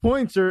 2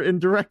 points are in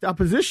direct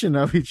opposition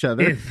of each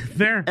other.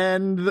 There.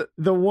 And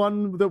the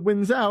one that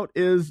wins out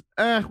is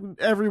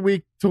every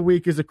week to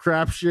week is a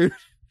crapshoot.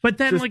 But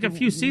then, Just like a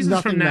few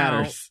seasons from now,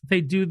 matters. they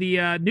do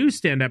the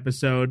newsstand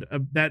episode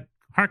that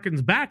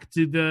harkens back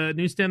to the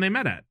newsstand they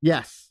met at.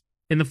 Yes.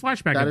 In the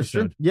flashback That is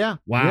episode. true. Yeah.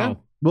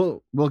 Wow. Yeah.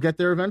 We'll get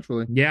there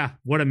eventually. Yeah.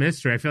 What a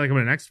mystery. I feel like I'm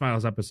in an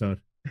X-Files episode.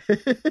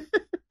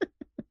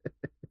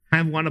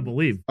 I want to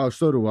believe. Oh,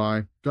 so do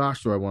I.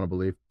 Gosh, do I want to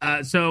believe.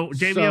 So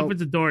Jamie opens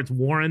the door. It's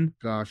Warren.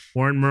 Gosh.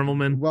 Warren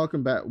Mermelman.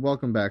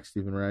 Welcome back,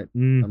 Stephen Wright.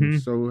 Mhm. I'm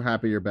so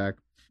happy you're back.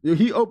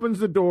 He opens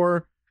the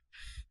door.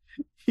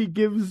 He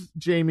gives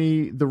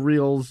Jamie the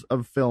reels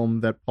of film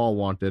that Paul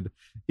wanted.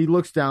 He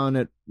looks down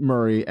at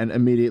Murray and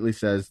immediately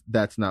says,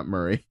 "That's not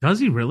Murray."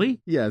 Does he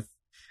really? Yes.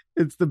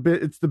 It's the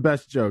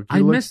best joke.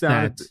 I missed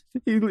that.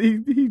 He's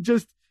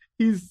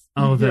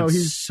that's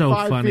he's so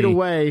 5 funny. feet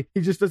away.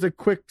 He just does a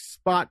quick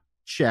spot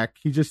check.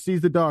 He just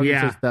sees the dog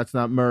Yeah. and says, "That's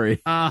not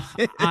Murray."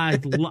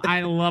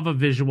 I love a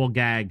visual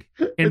gag.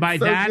 And It's by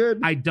so that,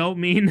 good. I don't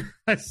mean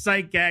a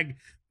sight gag,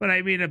 but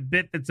I mean a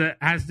bit that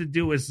has to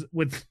do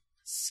with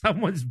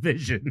someone's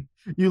vision.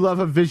 You love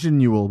a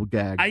visual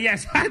gag.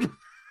 Yes.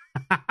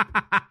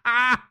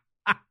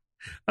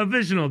 A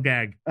visional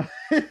gag.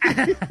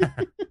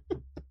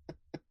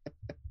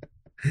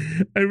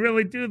 I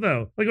really do,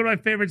 though. Like, one of my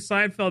favorite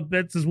Seinfeld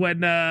bits is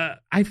when,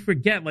 I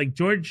forget, like,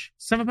 George,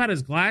 something about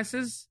his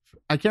glasses?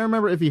 I can't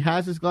remember if he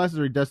has his glasses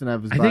or he doesn't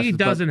have his I glasses. think he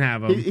doesn't but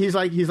have them. He's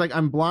like,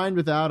 I'm blind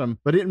without them.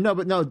 But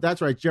no,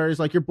 that's right. Jerry's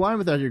like, you're blind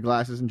without your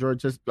glasses. And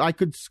George says, I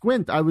could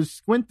squint. I was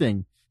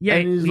squinting. Yeah,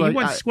 and he's he like,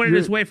 once squinted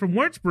his way from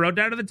Wurtsboro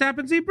down to the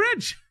Tappan Zee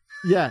Bridge.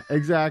 Yeah,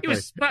 exactly. He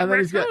was spotting And then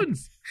he's got-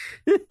 raccoons.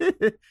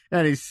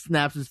 and he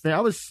snaps his finger.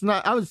 I was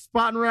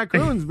spotting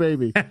raccoons,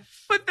 baby.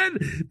 But then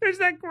there's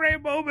that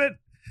great moment,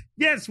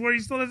 yes, where he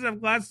still doesn't have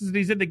glasses and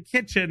he's in the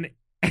kitchen.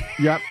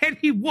 Yep. And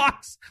he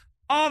walks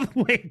all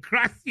the way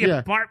across the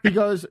apartment.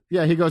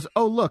 He goes,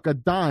 oh, look, a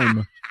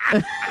dime.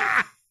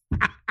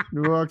 He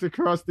walks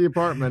across the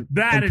apartment.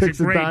 That and is a picks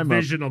great dime up.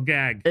 visional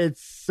gag.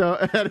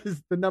 That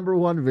is the number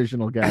one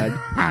visional gag.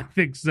 I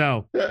think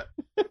so.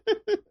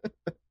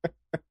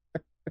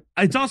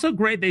 It's also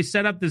great they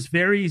set up this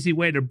very easy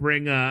way to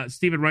bring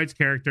Stephen Wright's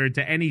character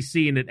into any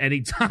scene at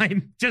any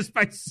time just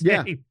by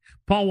saying,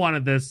 Paul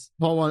wanted this,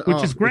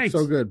 which is great. It's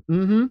so good.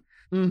 Mm-hmm.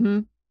 Mm-hmm.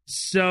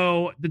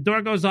 So the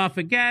door goes off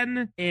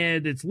again,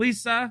 and it's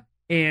Lisa,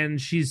 and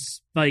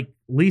she's like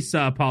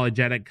Lisa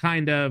apologetic,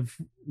 kind of,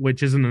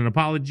 which isn't an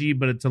apology,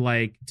 but it's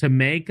to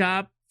make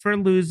up for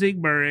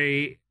losing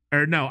Murray.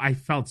 Or no, I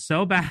felt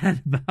so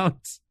bad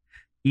about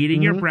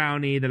eating your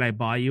brownie that I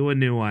bought you a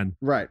new one.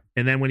 Right.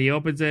 And then when he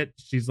opens it,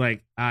 she's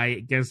like,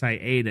 I guess I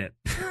ate it.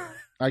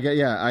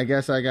 I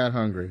guess I got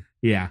hungry.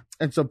 Yeah.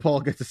 And so Paul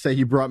gets to say,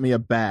 you brought me a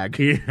bag.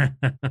 Yeah.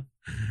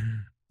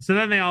 So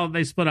then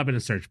they split up into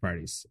search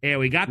parties. And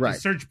we got the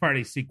search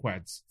party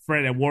sequence.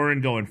 Fred and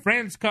Warren go in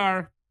Fran's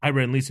car.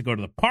 Ira and Lisa go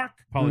to the park.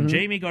 Paul and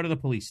Jamie go to the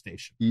police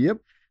station. Yep.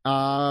 We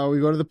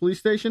go to the police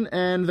station,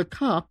 and the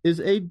cop is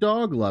a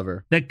dog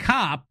lover. The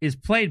cop is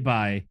played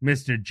by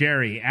Mr.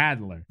 Jerry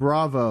Adler.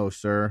 Bravo,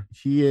 sir.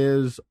 He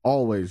is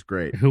always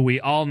great. Who we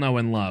all know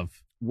and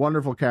love.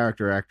 Wonderful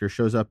character actor,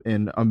 shows up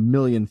in a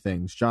million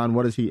things. John,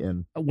 what is he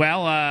in?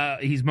 Well,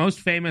 he's most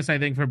famous, I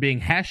think, for being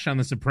Hesh on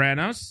The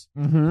Sopranos.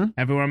 Mm-hmm.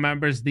 Everyone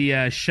remembers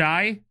the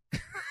Shy.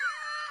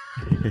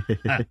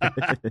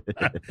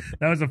 That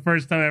was the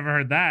first time I ever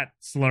heard that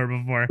slur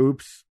before.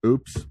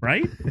 Oops.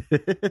 Right?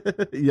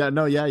 Yeah.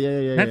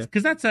 That's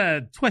because that's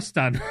a twist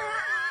on.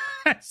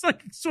 That's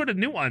like sort of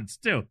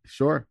nuanced too.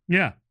 Sure.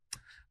 Yeah.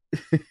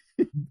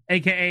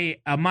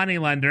 AKA a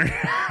moneylender.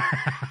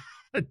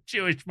 A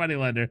Jewish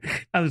moneylender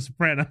of The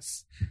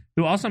Sopranos,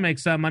 who also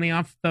makes money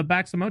off the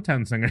backs of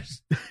Motown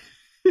singers.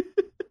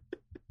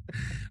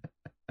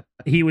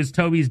 He was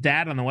Toby's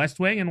dad on The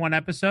West Wing in one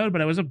episode, but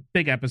it was a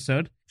big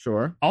episode.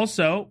 Sure.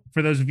 Also,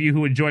 for those of you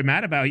who enjoy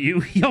Mad About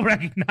You, you'll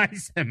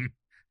recognize him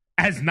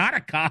as not a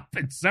cop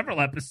in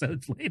several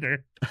episodes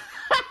later.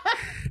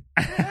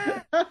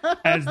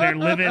 As their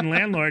live-in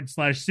landlord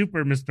 /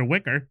 super Mr.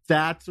 Wicker.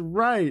 That's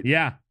right.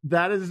 Yeah.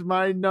 That is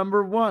my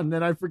number one,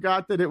 and I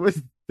forgot that it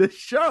was this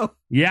show.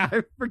 Yeah.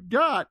 I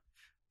forgot.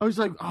 I was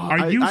like,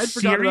 Are you I'd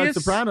forgotten about serious?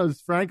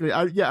 Sopranos, frankly.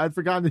 I'd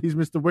forgotten that he's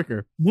Mr.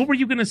 Wicker. What were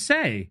you going to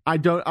say? I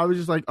was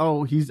just like,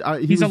 he's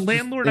a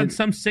landlord on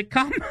some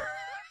sitcom?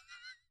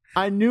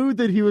 I knew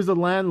that he was a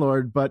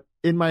landlord, but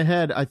in my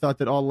head, I thought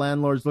that all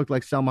landlords looked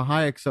like Selma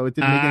Hayek, so it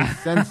didn't make any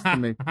sense to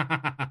me.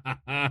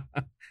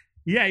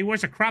 Yeah, he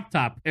wears a crop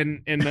top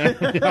in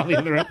all the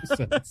other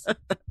episodes.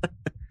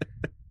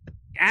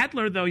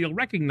 Adler, though, you'll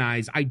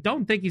recognize, I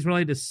don't think he's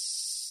related to...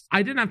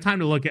 I didn't have time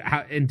to look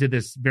into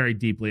this very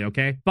deeply,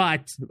 okay?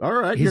 But... All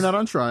right, you're not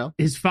on trial.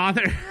 His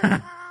father...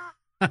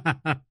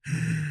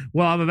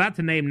 Well, I'm about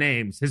to name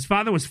names. His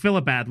father was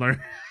Philip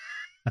Adler.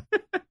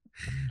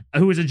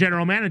 who was a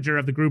general manager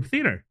of the group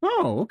theater.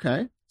 Oh,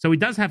 okay. So he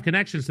does have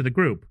connections to the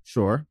group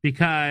Sure.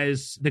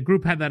 because the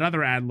group had that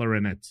other Adler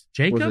in it.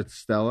 Jacob? Was it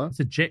Stella? Is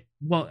it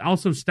well,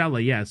 also Stella,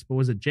 yes. But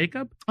was it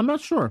Jacob? I'm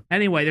not sure.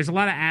 Anyway, there's a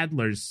lot of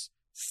Adlers.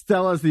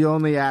 Stella's the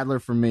only Adler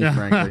for me,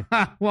 frankly.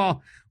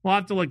 Well, we'll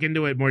have to look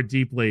into it more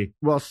deeply.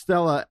 Well,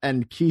 Stella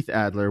and Keith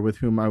Adler, with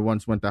whom I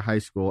once went to high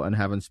school and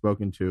haven't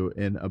spoken to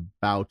in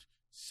about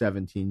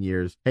 17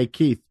 years. Hey,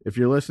 Keith, if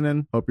you're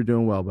listening, hope you're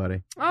doing well,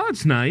 buddy. Oh,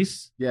 it's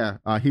nice. Yeah,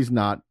 he's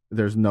not.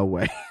 There's no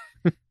way.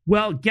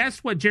 Well, guess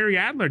what Jerry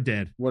Adler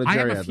did? What did I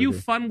Jerry have a Adler few do?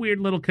 fun, weird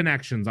little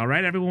connections, all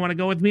right? Everyone want to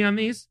go with me on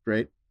these?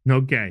 Great.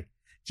 Okay.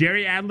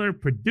 Jerry Adler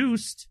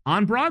produced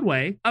on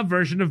Broadway a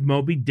version of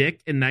Moby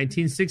Dick in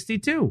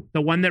 1962, the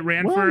one that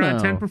ran for Wow.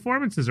 10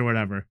 performances or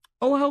whatever.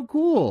 Oh, how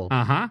cool.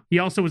 Uh-huh. He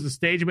also was the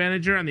stage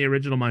manager on the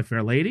original My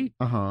Fair Lady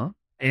Uh-huh.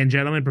 and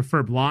Gentlemen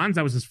Prefer Blondes.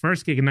 That was his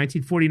first gig in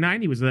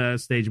 1949. He was a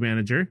stage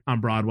manager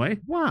on Broadway.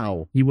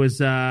 Wow. He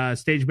was a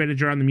stage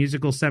manager on the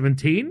musical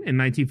 17 in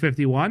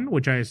 1951,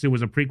 which I assume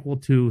was a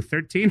prequel to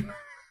 13.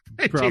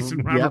 Jason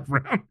Robert Yep.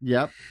 Brown.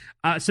 Yep.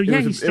 So yeah,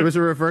 it was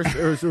a reverse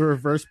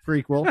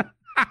prequel.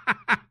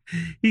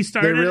 he They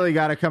started. really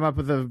got to come up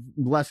with a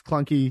less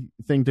clunky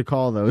thing to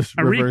call those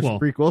A reverse requel.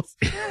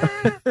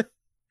 prequels.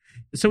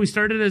 So he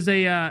started as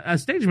a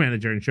stage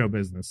manager in show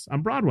business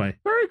on Broadway.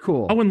 Very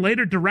cool. Oh, and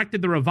later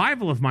directed the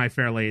revival of My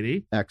Fair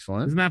Lady.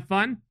 Excellent. Isn't that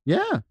fun?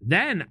 Yeah.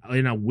 Then,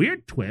 in a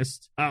weird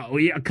twist,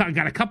 we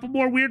got a couple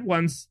more weird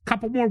ones,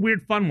 couple more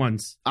weird fun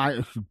ones.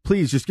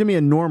 Please just give me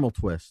a normal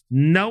twist.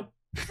 Nope.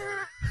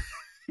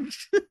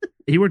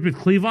 He worked with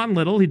Cleavon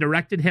Little. He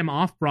directed him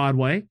off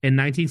Broadway in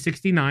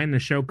 1969 in a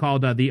show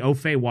called The Au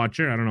Fait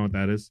Watcher. I don't know what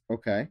that is.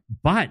 Okay.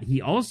 But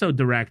he also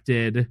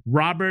directed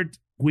Robert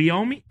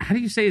Guillaume. How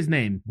do you say his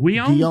name?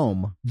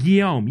 Guillaume?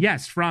 Guillaume,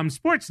 yes, from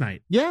Sports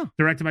Night. Yeah.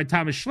 Directed by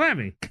Thomas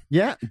Schlamme.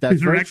 Yeah, that's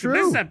Who very directed true.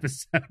 this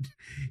episode.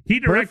 He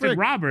directed Perfect.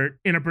 Robert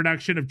in a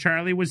production of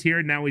Charlie Was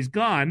Here, Now He's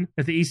Gone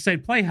at the East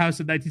Side Playhouse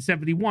in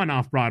 1971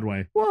 off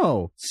Broadway.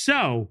 Whoa.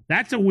 So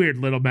that's a weird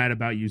little Mad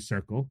About You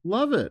circle.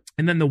 Love it.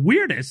 And then the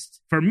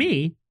weirdest for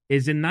me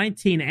is in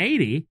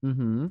 1980,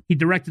 he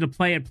directed a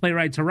play at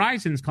Playwrights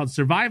Horizons called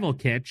Survival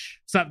Kitsch.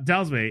 Something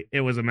tells me it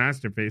was a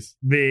masterpiece.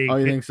 Oh,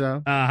 you think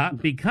so?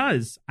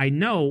 Because I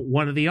know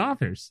one of the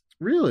authors.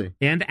 Really?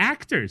 And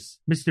actors,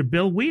 Mr.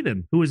 Bill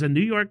Whedon, who is a New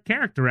York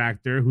character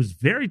actor who's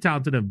very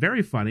talented and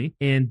very funny.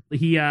 And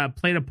he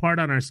played a part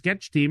on our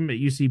sketch team at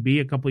UCB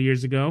a couple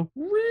years ago.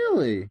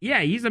 Really?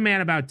 Yeah, he's a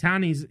man about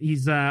town. He's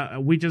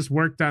we just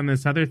worked on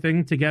this other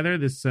thing together,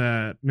 this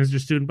Mr.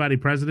 Student Body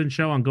President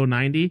show on Go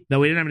 90, though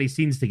we didn't have any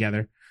scenes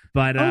together.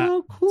 But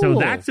cool. So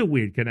that's a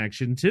weird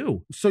connection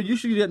too. So you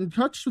should get in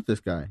touch with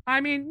this guy.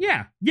 I mean,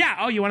 yeah.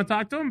 Oh, you want to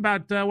talk to him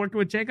about working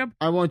with Jacob?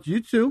 I want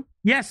you to.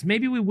 Yes,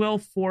 maybe we will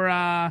for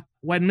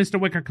when Mr.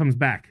 Wicker comes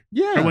back.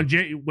 Yeah. Or when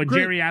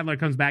Jerry Adler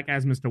comes back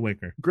as Mr.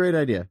 Wicker. Great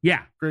idea.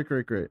 Yeah. Great.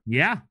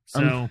 Yeah.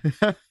 So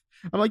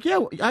I'm like, yeah,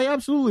 I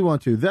absolutely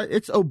want to. That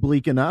it's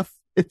oblique enough.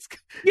 It's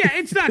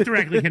not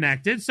directly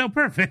connected, so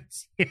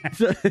perfect. Yeah.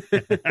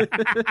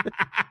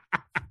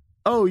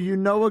 Oh, you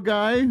know a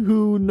guy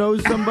who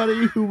knows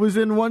somebody who was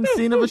in one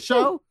scene of a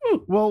show?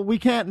 Well, we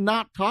can't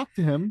not talk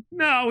to him.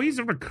 No, he's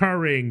a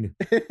recurring.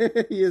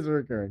 He is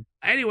recurring.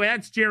 Anyway,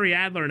 that's Jerry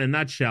Adler in a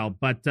nutshell,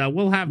 but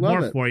we'll have Love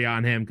more it. for you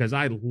on him because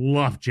I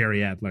love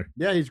Jerry Adler.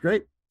 Yeah, he's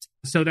great.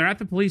 So they're at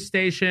the police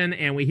station,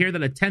 and we hear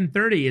that a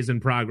 10:30 is in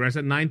progress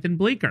at 9th and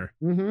Bleecker.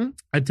 Mm-hmm.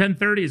 A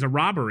 10:30 is a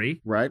robbery.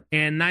 Right.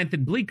 And 9th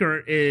and Bleecker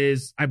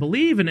is, I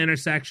believe, an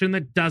intersection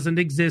that doesn't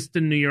exist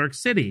in New York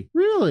City.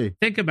 Really?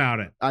 Think about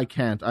it. I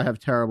can't. I have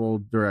terrible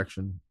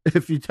direction.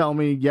 If you tell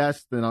me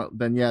yes,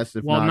 then yes.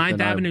 If Well, not, 9th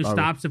then Avenue I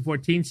stops at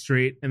 14th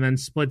Street and then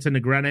splits into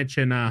Greenwich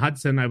and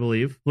Hudson, I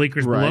believe.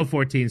 Bleeker's Right. below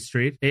 14th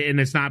Street. And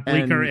it's not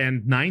Bleecker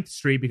and 9th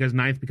Street because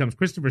 9th becomes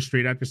Christopher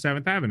Street after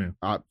 7th Avenue.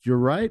 You're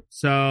right.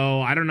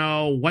 So I don't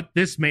know what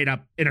this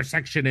made-up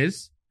intersection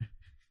is.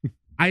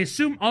 I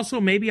assume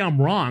also maybe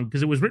I'm wrong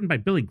because it was written by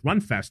Billy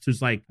Grunfest,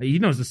 who's like, he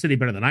knows the city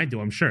better than I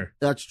do, I'm sure.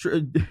 That's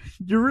true.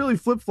 You're really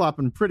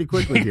flip-flopping pretty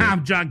quickly here.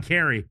 I'm John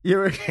Kerry.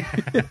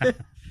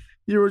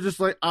 You were just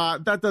like,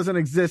 that doesn't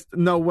exist.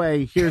 No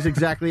way. Here's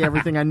exactly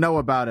everything I know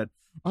about it.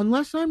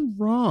 Unless I'm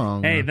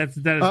wrong. Hey, that is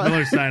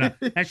Miller's side.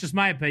 That's just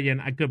my opinion.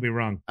 I could be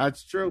wrong.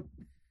 That's true.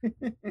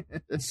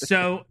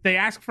 So they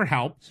ask for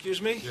help.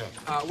 Excuse me?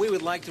 Yeah. We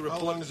would like to report...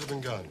 How long has it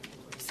been gone?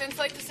 Since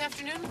like this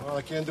afternoon? Well,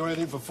 I can't do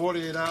anything for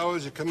 48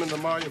 hours. You come in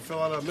tomorrow, you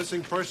fill out a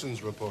missing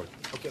persons report.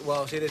 Okay,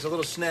 well, see, there's a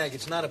little snag.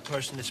 It's not a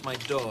person, it's my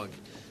dog.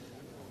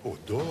 Oh, a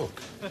dog.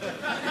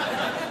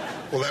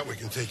 Well, that we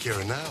can take care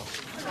of now.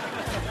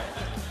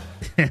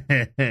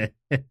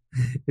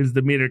 His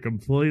demeanor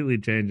completely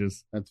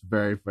changes. That's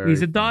very, very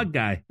He's a dog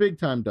guy. Big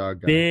time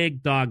dog guy.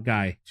 Big dog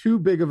guy. Too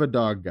big of a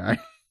dog guy.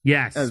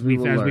 Yes, as we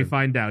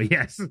find out.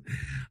 Yes.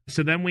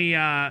 So then we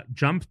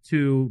jump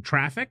to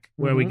traffic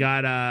where we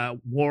got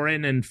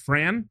Warren and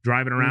Fran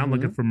driving around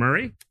looking for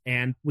Murray.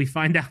 And we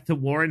find out that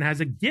Warren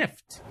has a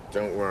gift.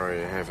 Don't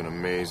worry, I have an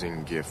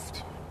amazing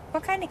gift.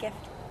 What kind of gift?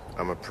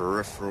 I'm a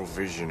peripheral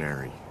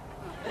visionary.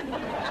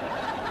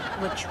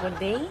 Which would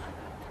be?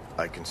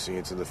 I can see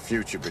into the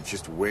future, but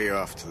just way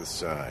off to the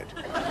side.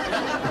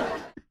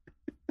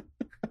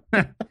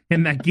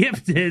 And that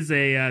gift is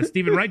a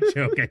Stephen Wright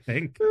joke, I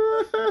think.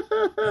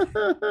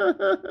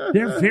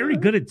 They're very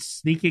good at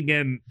sneaking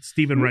in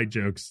Stephen Wright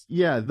jokes.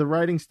 Yeah, the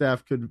writing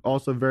staff could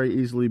also very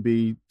easily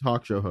be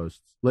talk show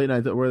hosts. Late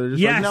night, where they're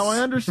just like, now I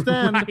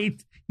understand.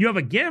 Right. You have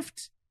a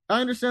gift?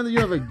 I understand that you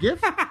have a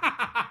gift.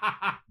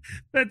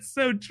 That's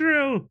so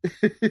true.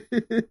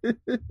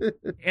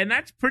 And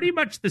that's pretty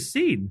much the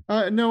scene.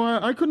 No,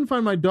 I couldn't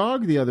find my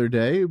dog the other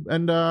day,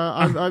 and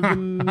I've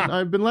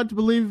been led to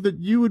believe that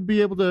you would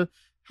be able to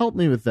help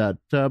me with that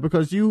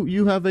because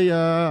you have a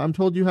I'm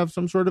told you have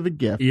some sort of a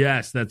gift.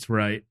 Yes, that's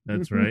right.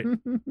 That's right.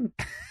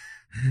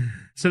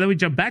 So then we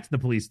jump back to the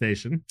police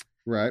station.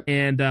 Right.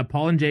 And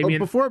Paul and Jamie.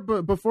 Before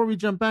we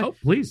jump back. Oh,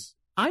 please.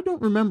 I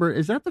don't remember.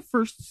 Is that the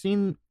first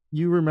scene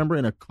you remember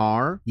in a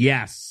car?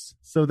 Yes.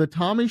 So the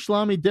Tommy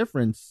Schlamme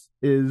difference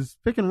is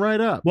picking right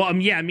up. Well,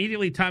 yeah,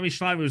 immediately Tommy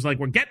Schlamme was like,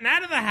 we're getting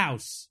out of the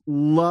house.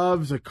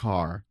 Loves a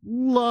car.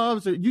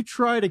 Loves it. You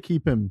try to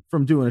keep him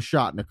from doing a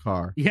shot in a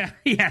car. Yeah,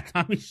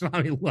 Tommy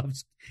Schlamme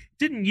loves.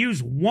 Didn't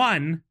use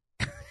one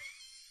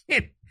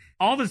in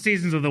all the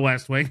seasons of The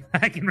West Wing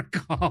I can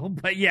recall.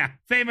 But yeah,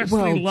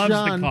 famously loves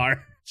the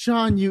car.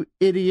 John, you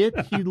idiot.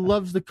 He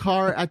loves the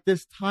car at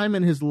this time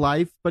in his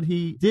life, but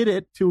he did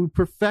it to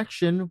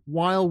perfection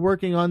while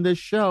working on this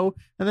show.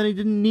 And then he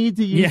didn't need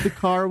to use the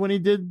car when he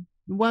did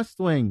West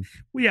Wing.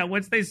 Well, yeah,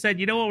 once they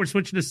said, you know what, we're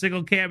switching to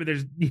single cam and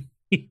there's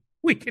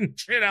we can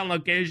shoot on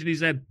location, he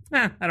said,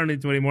 I don't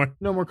need to anymore.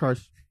 No more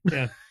cars.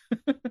 Yeah.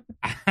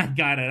 I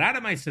got it out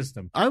of my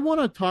system. I want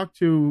to talk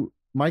to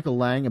Michael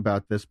Lang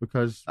about this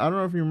because I don't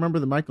know if you remember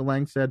that Michael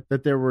Lang said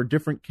that there were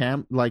different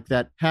like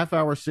that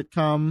half-hour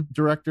sitcom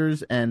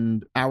directors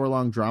and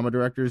hour-long drama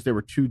directors. There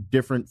were two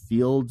different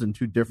fields and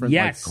two different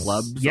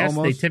clubs. Yes,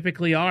 almost. They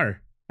typically are,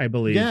 I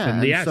believe. Yeah,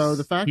 and yes, so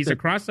the fact he's that,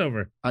 a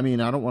crossover. I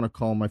mean, I don't want to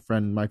call my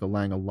friend Michael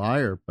Lang a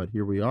liar, but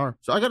here we are.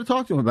 So I got to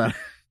talk to him about it.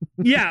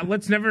 Yeah,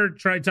 let's never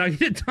try talking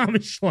to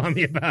Thomas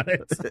Schlamme about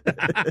it.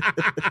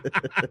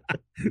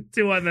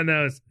 Too on the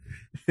nose.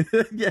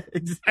 Yeah,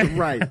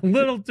 right. A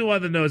little too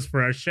on the nose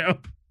for our show.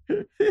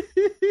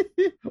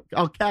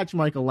 I'll catch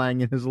Michael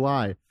Lang in his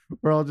lie.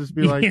 Or I'll just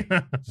be like,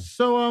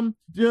 so,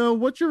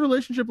 what's your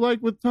relationship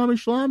like with Tommy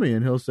Schlamme?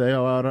 And he'll say,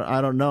 oh,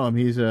 I don't know him.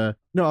 He's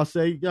I'll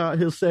say,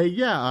 he'll say,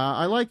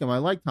 I like him. I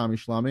like Tommy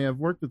Schlamme. I've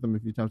worked with him a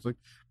few times. Like,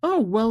 oh,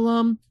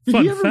 well, did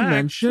he ever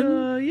mention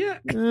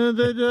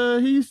that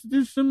he used to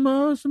do some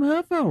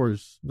half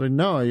hours? Like,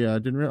 no, I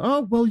didn't really.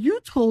 Oh, well,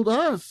 you told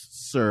us,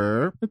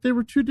 sir, that they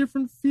were two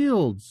different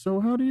fields. So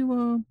how do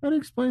you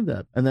explain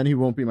that? And then he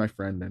won't be my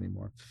friend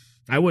anymore.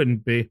 I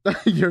wouldn't be.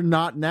 You're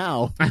not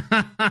now.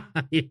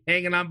 You're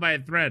hanging on by a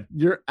thread.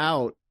 You're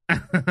out.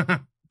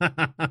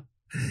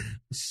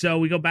 So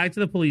we go back to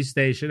the police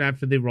station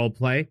after the role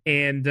play,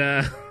 and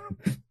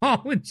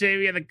Paul and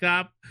Jamie and the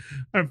cop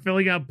are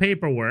filling out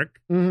paperwork,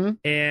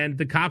 and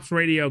the cop's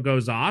radio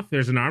goes off.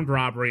 There's an armed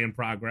robbery in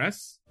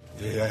progress.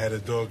 Yeah, I had a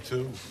dog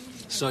too.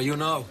 So you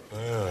know.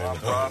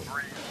 Armed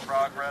robbery in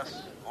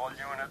progress. All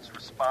units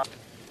respond.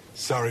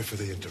 Sorry for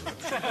the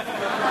interruption.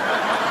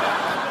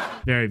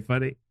 Very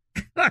funny.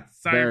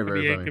 Sorry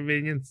for the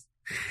inconvenience.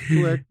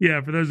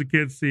 Yeah, for those who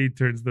can't see, he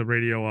turns the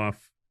radio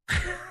off.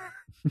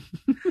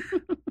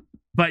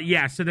 But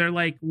yeah, so they're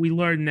like, we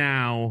learn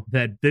now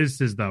that this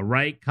is the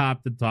right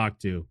cop to talk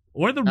to,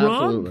 or the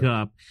wrong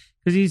cop,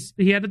 because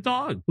he had a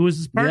dog who was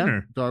his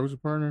partner. Yeah, dog was a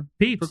partner.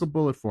 Pete took a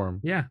bullet for him.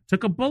 Yeah,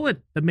 took a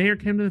bullet. The mayor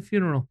came to the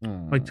funeral,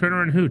 like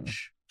Turner and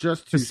Hooch.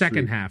 Just the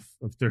second half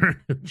of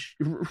Turner and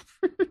Hooch.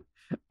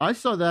 I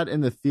saw that in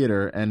the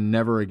theater and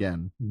never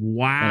again.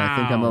 Wow. And I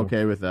think I'm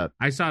okay with that.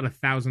 I saw it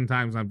 1,000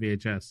 times on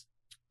VHS.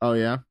 Oh,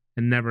 yeah?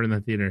 And never in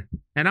the theater.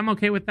 And I'm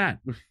okay with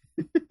that.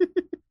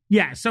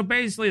 Yeah, so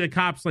basically the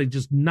cops like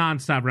just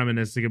nonstop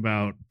reminiscing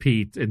about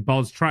Pete, and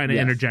Paul's trying to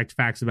interject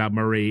facts about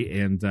Marie,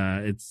 and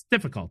it's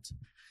difficult.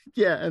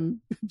 Yeah, and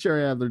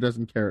Jerry Adler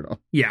doesn't care at all.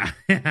 Yeah.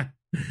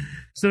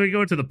 So we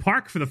go to the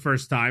park for the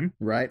first time.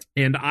 Right.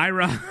 And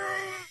Ira...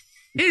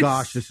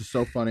 Gosh, this is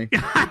so funny.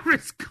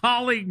 Ira's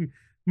calling...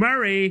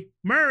 Murray,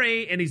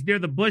 and he's near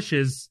the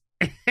bushes,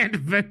 and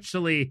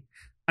eventually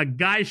a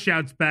guy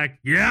shouts back,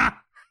 yeah.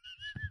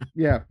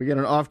 Yeah, we get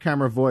an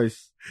off-camera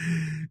voice.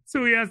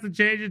 So he has to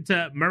change it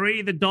to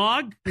Murray the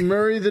dog?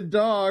 Murray the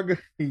dog,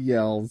 he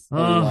yells a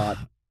lot.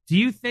 Do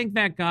you think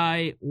that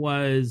guy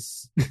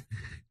was...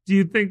 Do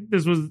you think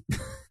this was...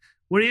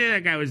 What do you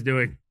think that guy was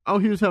doing? Oh,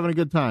 he was having a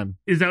good time.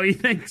 Is that what you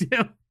think,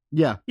 too?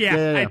 Yeah.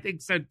 Yeah, I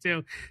think so,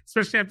 too.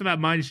 Especially after that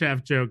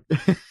mineshaft joke.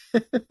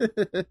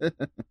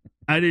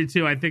 I do,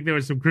 too. I think there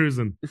was some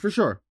cruising. For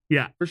sure.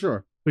 Yeah. For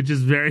sure. Which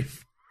is very,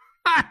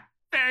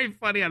 very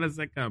funny on a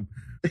sitcom.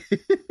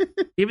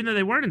 Even though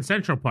they weren't in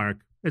Central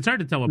Park. It's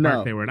hard to tell what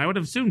park they were in. I would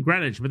have assumed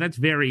Greenwich, but that's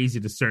very easy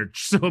to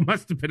search. So it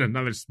must have been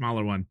another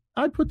smaller one.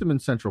 I'd put them in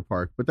Central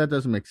Park, but that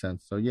doesn't make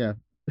sense. So, yeah.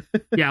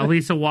 Yeah,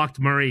 Lisa walked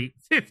Murray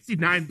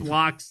 59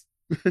 blocks.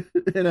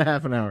 In a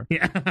half an hour.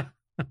 Yeah.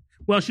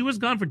 Well, she was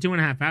gone for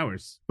 2.5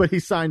 hours. But he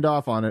signed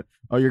off on it.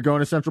 Oh, you're going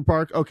to Central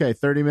Park? Okay,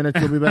 30 minutes,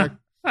 we'll be back.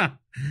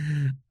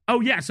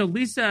 Oh, yeah. So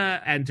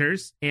Lisa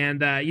enters,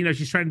 and,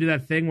 she's trying to do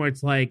that thing where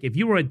it's like, if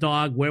you were a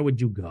dog, where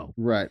would you go?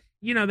 Right.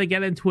 They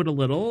get into it a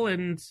little,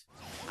 and...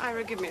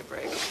 Ira, give me a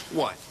break.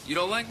 What? You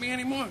don't like me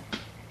anymore?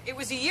 It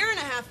was a year and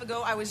a half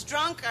ago. I was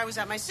drunk. I was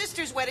at my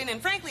sister's wedding,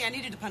 and frankly, I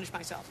needed to punish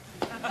myself.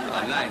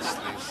 Oh, nice,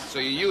 Lisa. So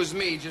you used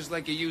me just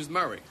like you used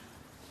Murray.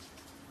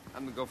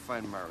 I'm gonna go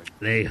find Murray.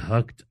 They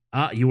hooked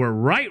up. You were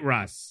right,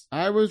 Russ.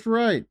 I was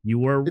right. You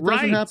were It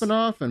right. doesn't happen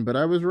often, but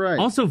I was right.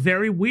 Also,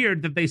 very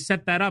weird that they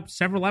set that up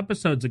several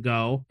episodes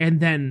ago and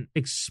then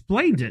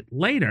explained it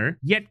later,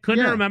 yet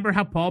couldn't remember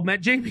how Paul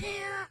met Jamie.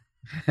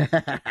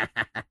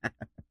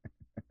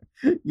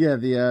 Yeah,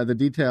 the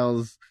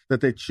details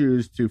that they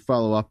choose to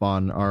follow up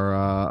on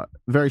are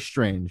very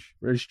strange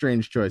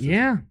choices.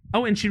 Yeah.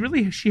 Oh, and she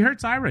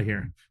hurts Ira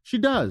here. She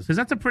does. Because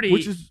that's a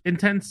pretty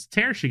intense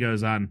tear she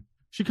goes on.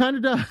 She kind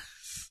of does.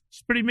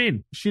 She's pretty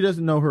mean. She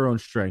doesn't know her own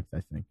strength,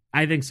 I think.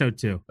 I think so,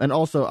 too. And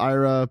also,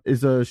 Ira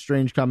is a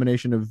strange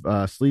combination of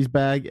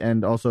sleazebag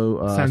and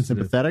also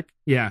sympathetic.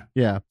 Yeah.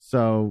 Yeah.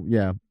 So,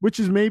 yeah. Which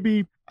is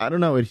maybe, I don't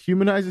know, it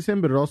humanizes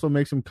him, but it also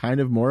makes him kind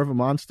of more of a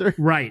monster.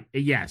 Right.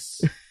 Yes.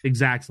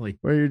 Exactly.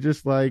 Where you're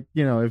just like,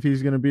 if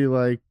he's going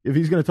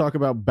to talk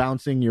about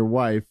bouncing your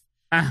wife,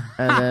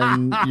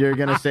 and then you're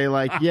going to say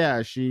like,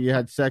 yeah, she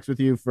had sex with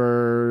you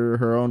for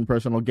her own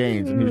personal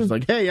gains. And he's just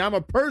like, hey, I'm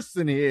a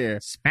person here.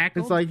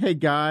 Spackled? It's like, hey,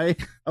 guy,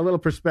 a little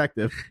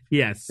perspective.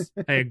 Yes,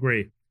 I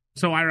agree.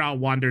 So Ira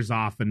wanders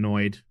off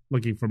annoyed,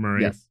 looking for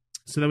Murray. Yes.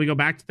 So then we go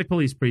back to the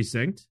police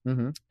precinct,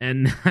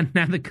 and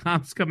now the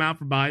cops come out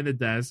from behind the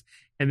desk,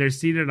 and they're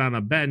seated on a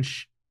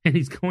bench, and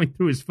he's going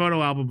through his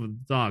photo album of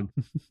the dog.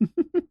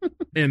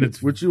 And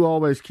it's which you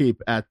always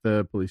keep at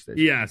the police station.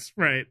 Yes,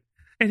 right.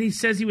 And he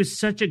says he was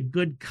such a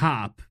good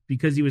cop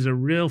because he was a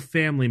real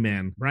family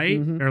man, right?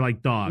 Or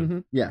like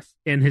dog. Yes.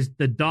 And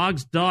the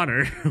dog's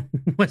daughter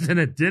was in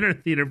a dinner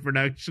theater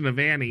production of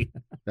Annie.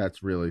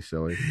 That's really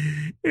silly.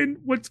 And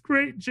what's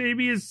great,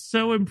 Jamie is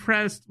so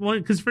impressed. Well,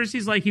 because first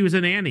he's like, he was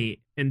in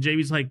Annie. And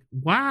Jamie's like,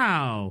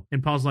 wow.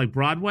 And Paul's like,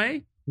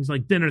 Broadway? He's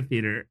like, dinner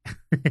theater.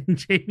 And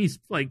Jamie's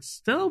like,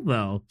 still,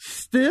 though.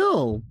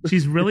 Still.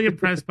 She's really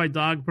impressed by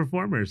dog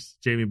performers,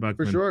 Jamie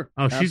Buckman. For sure.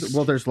 Oh, she's...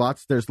 Well, there's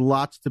lots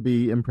to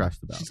be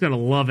impressed about. She's going to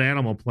love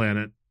Animal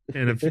Planet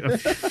in a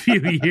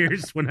few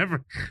years,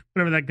 whenever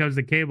that comes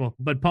to cable.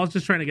 But Paul's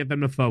just trying to get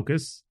them to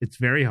focus. It's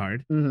very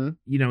hard.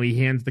 He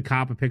hands the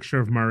cop a picture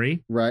of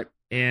Murray. Right.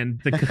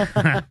 And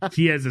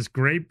he has this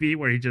great beat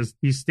where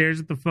he stares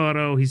at the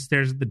photo. He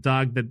stares at the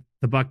dog that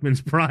the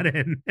Buckmans brought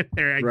in.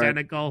 They're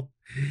identical. Right.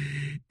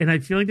 And I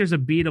feel like there's a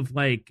beat of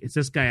like, is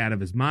this guy out of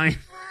his mind?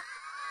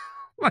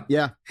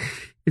 Yeah.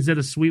 Is it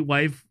a sweet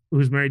wife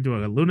who's married to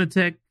a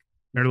lunatic?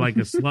 Or like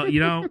a slow,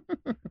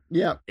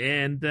 Yeah.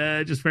 And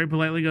just very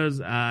politely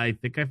goes, I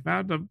think I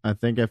found him. I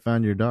think I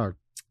found your dog.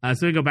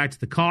 So we go back to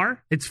the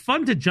car. It's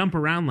fun to jump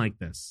around like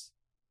this.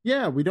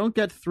 Yeah, we don't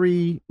get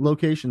 3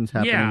 locations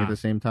happening at the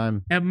same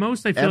time. At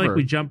most, I feel like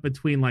we jump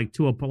between like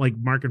two, like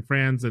Mark and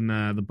Franz and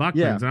the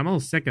Buckmans, and I'm a little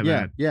sick of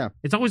that. Yeah,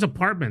 it's always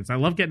apartments. I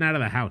love getting out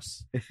of the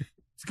house.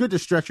 It's good to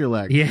stretch your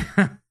legs. Yeah.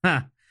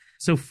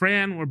 So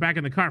we're back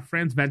in the car.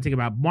 Fran's venting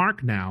about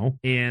Mark now,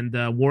 and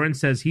Warren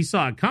says he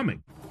saw it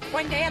coming.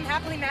 One day I'm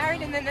happily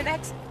married, and then the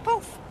next,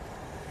 poof.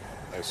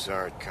 I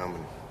saw it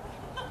coming.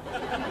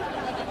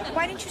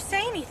 Why didn't you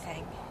say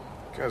anything?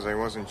 Because I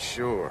wasn't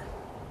sure.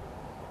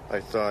 I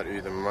thought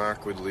either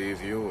Mark would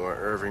leave you or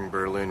Irving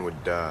Berlin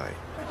would die.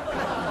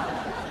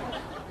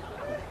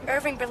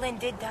 Irving Berlin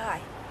did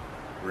die.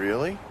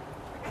 Really?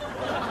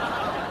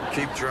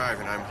 Keep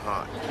driving, I'm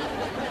hot.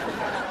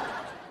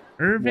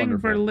 Irving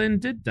Berlin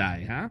did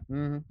die, huh?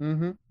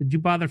 Did you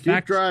bother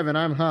Keep driving,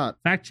 I'm hot.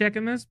 Fact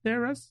checking this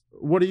there, Russ?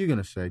 What are you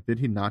going to say? Did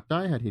he not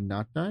die? Had he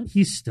not died?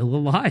 He's still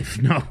alive.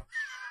 No.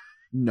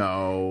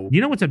 No. You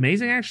know what's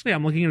amazing, actually?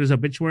 I'm looking at his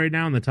obituary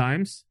now in the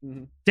Times.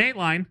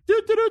 Dateline.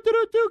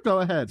 Go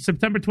ahead.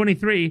 September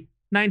 23,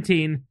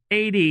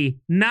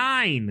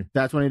 1989.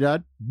 That's when he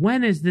died?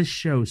 When is this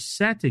show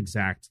set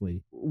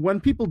exactly?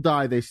 When people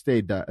die, they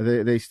stay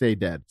they stay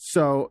dead.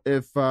 So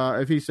if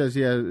he says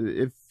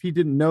if he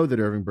didn't know that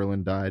Irving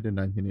Berlin died in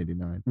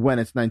 1989, when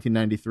it's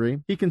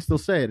 1993, he can still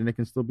say it and it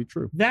can still be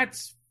true.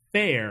 That's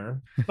fair,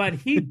 but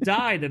he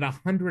died at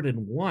 101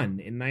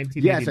 in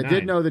 1989. Yes, I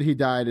did know that he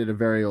died at a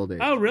very old age.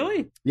 Oh,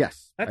 really?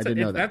 Yes, I did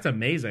know that. That's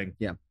amazing.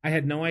 Yeah. I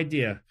had no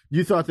idea.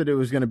 You thought that it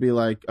was going to be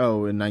like,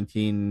 in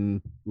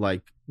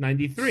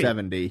 93,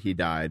 70 he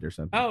died or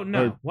something. Oh,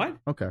 no. What?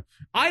 Okay.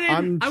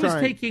 I was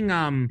taking,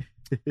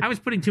 I was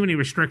putting too many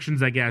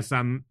restrictions, I guess.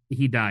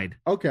 He died.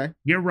 Okay.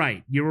 You're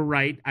right. You were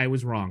right. I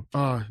was wrong.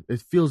 Oh, it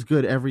feels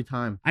good every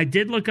time. I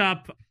did look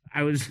up.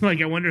 I was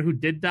like, I wonder who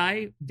did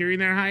die during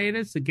their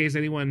hiatus in case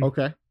anyone.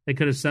 Okay. They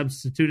could have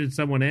substituted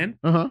someone in.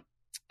 The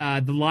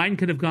line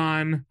could have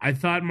gone, I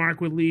thought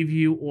Mark would leave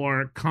you,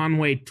 or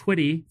Conway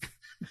Twitty,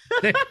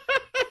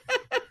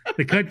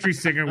 the country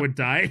singer, would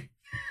die.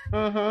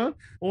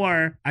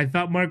 Or I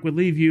thought Mark would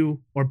leave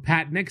you, or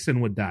Pat Nixon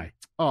would die.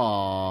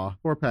 Aw,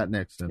 poor Pat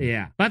Nixon.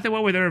 Yeah. But they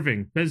went with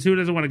Irving, because who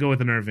doesn't want to go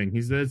with an Irving?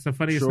 It's the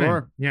funniest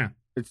Sure. thing. Yeah.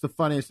 It's the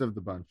funniest of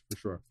the bunch, for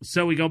sure.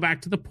 So we go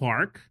back to the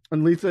park.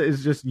 And Lisa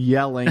is just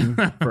yelling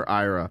for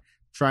Ira,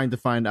 trying to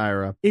find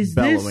Ira,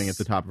 bellowing at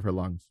the top of her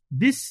lungs.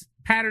 This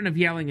pattern of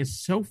yelling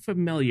is so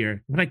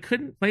familiar, but I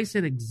couldn't place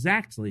it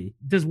exactly.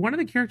 Does one of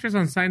the characters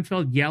on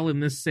Seinfeld yell in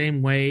this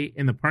same way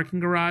in the parking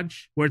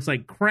garage, where it's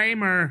like,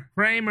 Kramer,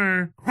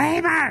 Kramer,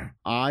 Kramer?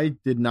 I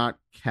did not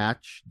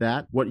catch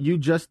that. What you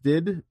just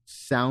did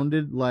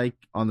sounded like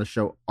on the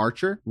show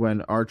Archer,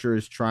 when Archer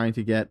is trying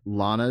to get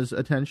Lana's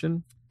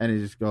attention, and he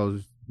just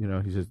goes,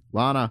 he says,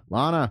 Lana,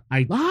 Lana,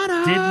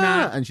 Lana! Did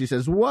not... And she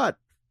says, what?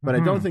 But I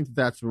don't think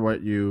that's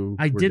what you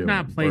I were did doing,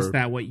 not place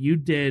that. What you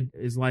did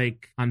is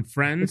like on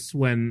Friends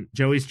when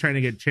Joey's trying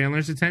to get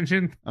Chandler's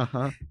attention.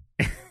 Uh-huh.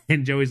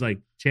 And Joey's like,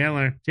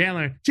 Chandler,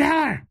 Chandler,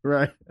 Chandler!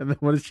 Right. And then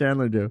what does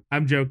Chandler do?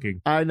 I'm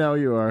joking. I know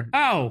you are.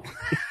 Oh!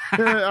 I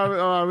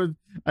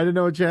didn't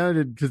know what Chandler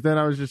did, because then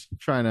I was just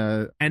trying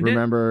to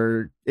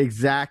remember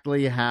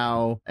exactly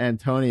how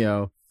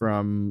Antonio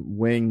from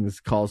Wings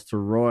calls to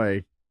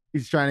Roy.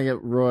 He's trying to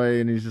get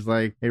Roy, and he's just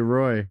like, hey,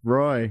 Roy.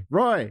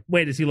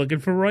 Wait, is he looking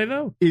for Roy,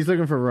 though? He's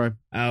looking for Roy.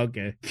 Oh,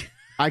 okay.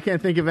 I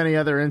can't think of any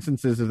other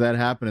instances of that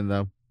happening,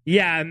 though.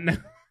 Yeah, no,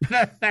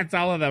 that's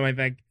all of them, I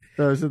think.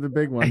 Those are the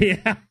big ones.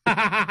 Yeah.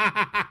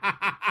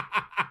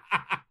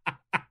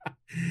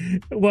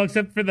 Well,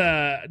 except for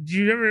did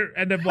you ever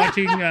end up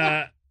watching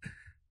the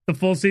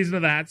full season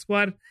of the Hat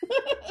Squad?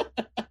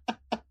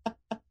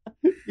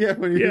 Yeah,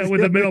 when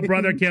the middle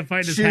brother can't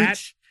find his hat.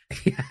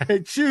 Hey,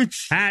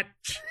 Chooch. Hat.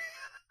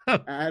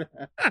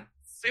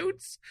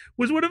 Suits?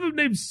 Was one of them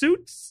named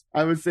Suits?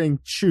 I was saying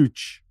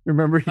Chooch.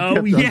 Remember, he kept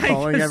on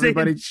calling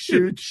everybody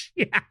Chooch.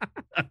 Yeah.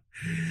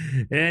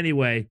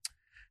 Anyway,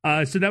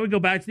 so then we go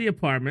back to the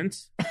apartment.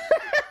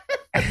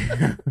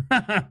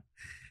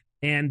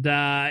 And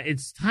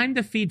it's time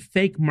to feed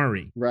fake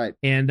Murray. Right.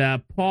 And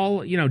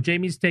Paul,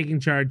 Jamie's taking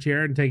charge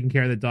here and taking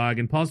care of the dog,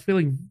 and Paul's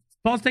taking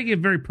it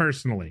very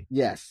personally.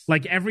 Yes.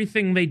 Like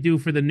everything they do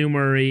for the new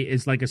Murray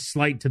is like a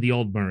slight to the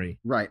old Murray.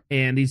 Right.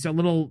 And he's a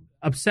little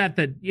upset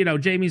that,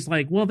 Jamie's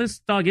like, well, this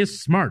dog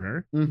is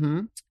smarter.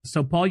 Mm-hmm.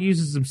 So Paul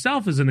uses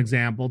himself as an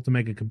example to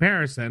make a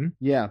comparison.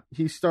 Yeah.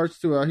 He starts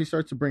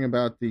to bring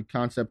about the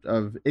concept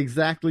of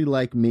exactly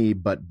like me,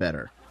 but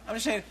better. I'm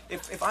just saying,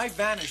 if I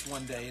vanished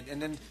one day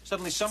and then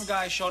suddenly some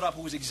guy showed up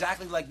who was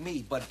exactly like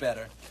me, but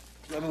better,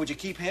 would you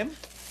keep him?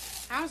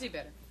 How's he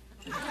better?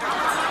 I'm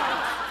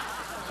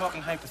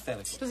talking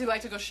hypothetically. Does he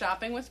like to go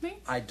shopping with me?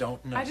 I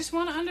don't know. I just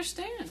want to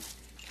understand.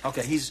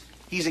 Okay, he's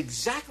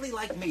exactly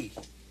like me,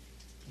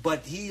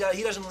 but he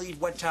doesn't leave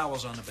wet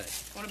towels on the bed.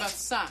 What about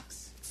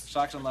socks?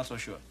 Socks, I'm not so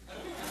sure.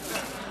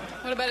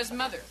 What about his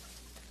mother?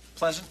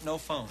 Pleasant, no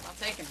phone. I'll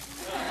take him.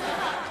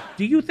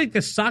 Do you think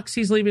the socks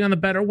he's leaving on the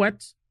bed are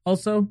wet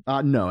also?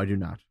 No, I do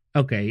not.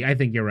 Okay, I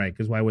think you're right,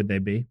 because why would they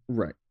be?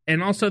 Right.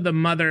 And also the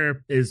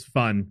mother is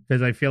fun,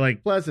 because I feel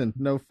like... Pleasant,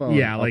 no phone.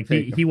 Yeah, like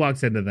he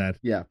walks into that.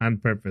 Yeah. On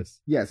purpose.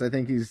 Yes, I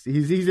think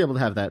he's able to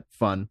have that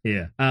fun.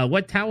 Yeah.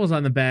 Wet towels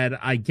on the bed,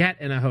 I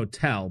get in a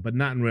hotel, but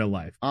not in real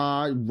life.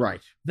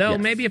 Right. Though yes.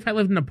 Maybe if I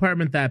lived in an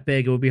apartment that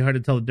big, it would be hard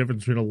to tell the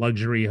difference between a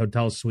luxury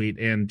hotel suite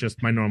and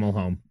just my normal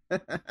home.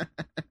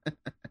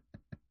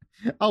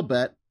 I'll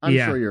bet. I'm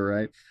sure you're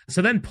right.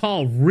 So then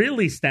Paul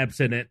really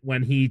steps in it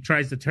when he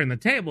tries to turn the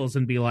tables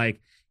and be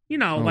like,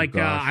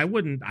 I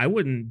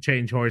wouldn't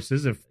change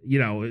horses if,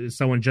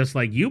 someone just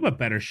like you but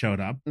better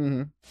showed up.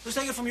 Mm-hmm. Let's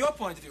take it from your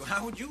point of view.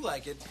 How would you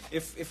like it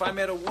if I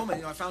met a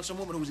woman, I found some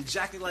woman who was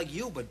exactly like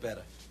you but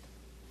better?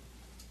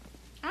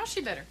 How's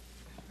she better?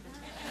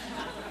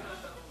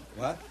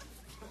 What?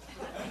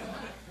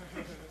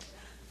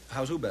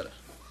 How's who better?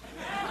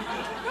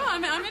 No,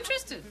 I'm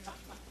interested.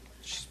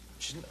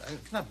 She's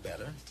not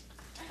better.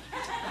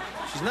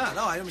 She's not.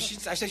 No, I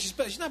say she's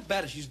better. She's not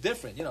better. She's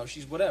different.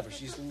 She's whatever.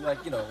 She's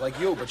like, like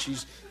you, but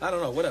she's, I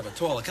don't know, whatever,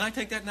 taller. Can I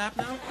take that nap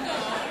now?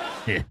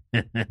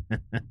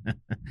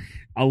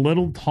 A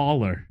little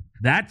taller.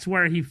 That's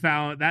where he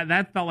found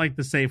that felt like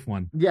the safe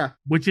one. Yeah.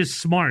 Which is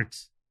smart.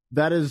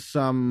 That is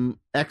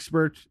some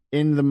expert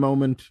in the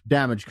moment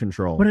damage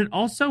control. But it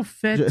also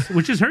fit,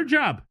 which is her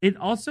job. It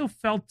also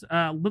felt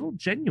a little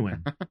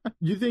genuine.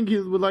 You think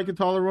you would like a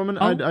taller woman?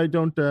 I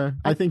don't.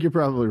 I think you're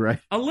probably right.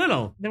 A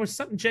little. There was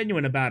something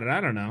genuine about it. I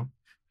don't know.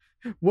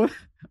 What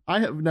I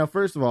have now.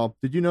 First of all,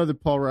 did you know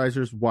that Paul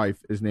Reiser's wife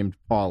is named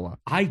Paula?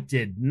 I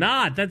did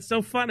not. That's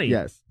so funny.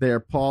 Yes, they are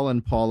Paul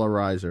and Paula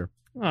Reiser.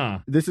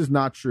 This is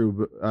not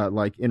true, but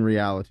like in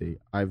reality,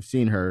 I've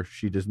seen her.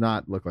 She does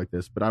not look like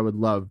this, but I would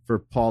love for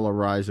Paula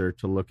Reiser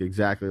to look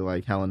exactly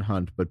like Helen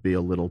Hunt, but be a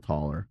little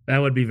taller. That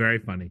would be very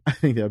funny. I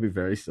think that would be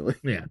very silly.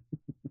 Yeah.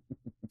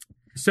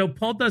 So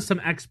Paul does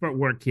some expert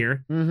work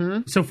here.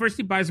 Mm-hmm. So first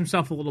he buys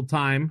himself a little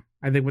time,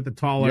 I think, with the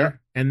taller. Yep.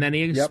 And then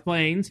he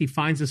explains, he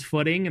finds his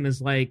footing and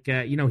is like,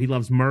 he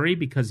loves Murray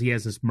because he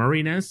has this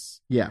Murrayness.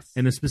 Yes.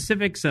 And the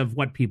specifics of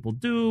what people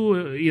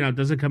do,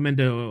 doesn't come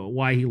into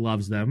why he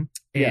loves them.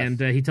 Yes.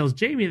 And he tells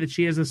Jamie that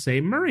she has the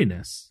same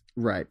Murrayness.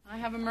 Right. I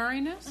have a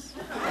Murrayness?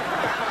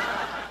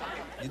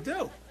 You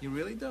do. You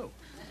really do.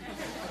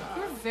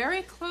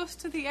 very close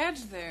to the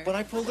edge there. But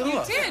I pulled it You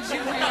off. did. You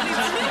really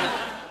did.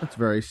 That's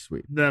very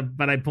sweet.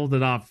 But I pulled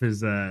it off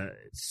is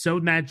so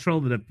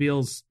natural that it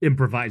feels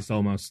improvised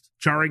almost.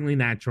 Jarringly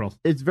natural.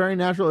 It's very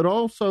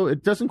natural.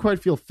 It doesn't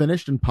quite feel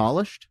finished and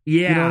polished.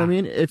 Yeah. You know what I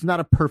mean? It's not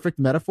a perfect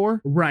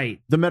metaphor. Right.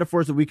 The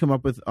metaphors that we come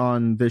up with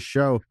on this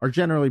show are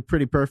generally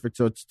pretty perfect,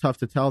 so it's tough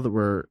to tell that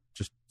we're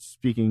just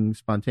speaking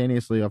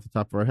spontaneously off the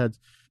top of our heads.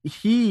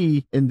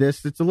 In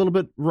this, it's a little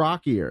bit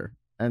rockier,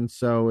 and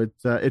so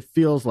it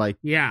feels like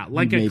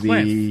like a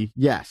cliff.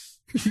 Yes,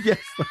 yes,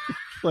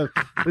 like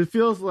a cliff. It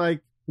feels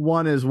like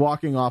one is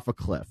walking off a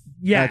cliff.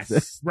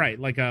 Yes, right,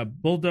 like a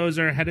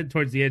bulldozer headed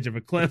towards the edge of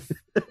a cliff.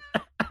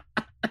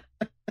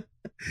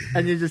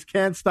 And you just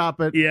can't stop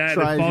it. Yeah,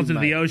 and it falls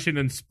into the ocean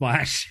and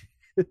splash.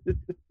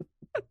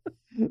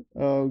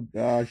 Oh,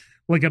 gosh.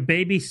 Like a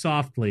baby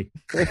softly.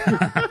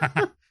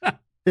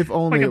 If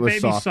only like it was a baby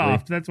softly.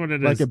 soft. That's what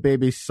it is. Like a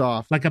baby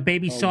soft. Like a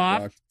baby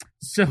soft. gosh.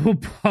 So,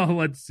 Paul,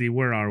 let's see.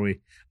 Where are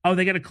we? Oh,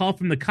 they get a call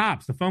from the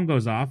cops. The phone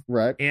goes off.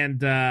 Right.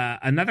 And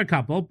another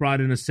couple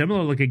brought in a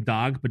similar-looking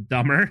dog, but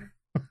dumber,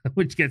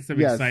 which gets them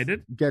Yes,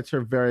 excited. Gets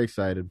her very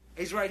excited.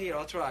 He's right here.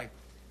 I'll try.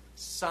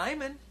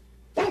 Simon?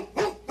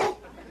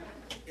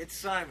 It's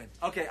Simon.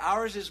 Okay,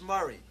 ours is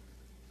Murray.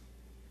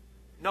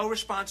 No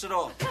response at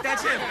all.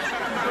 That's him.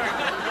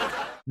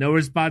 No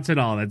response at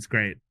all. That's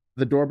great.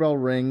 The doorbell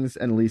rings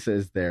and Lisa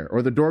is there.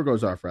 Or the door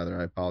goes off, rather.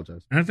 I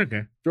apologize. That's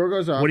okay. Door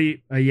goes off. What do you...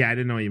 yeah, I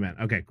didn't know what you meant.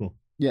 Okay, cool.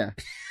 Yeah.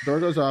 Door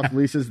goes off.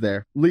 Lisa's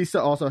there.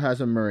 Lisa also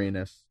has a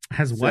Murriness.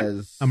 Has what?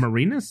 Says- A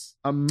Marinus?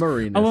 A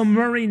Murriness. Oh, a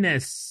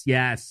Murriness.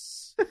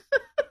 Yes.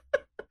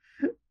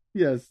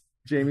 Yes.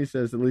 Jamie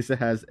says that Lisa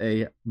has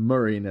a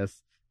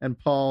Murriness. And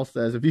Paul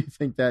says, if you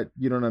think that,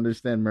 you don't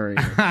understand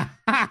Murriness.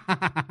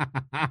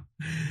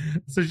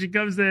 So she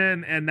comes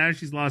in, and now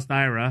she's lost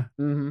Ira.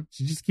 Mm-hmm.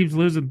 She just keeps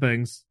losing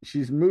things.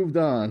 She's moved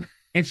on.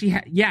 And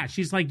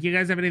she's like, you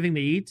guys have anything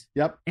to eat?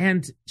 Yep.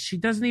 And she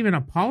doesn't even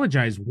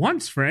apologize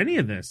once for any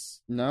of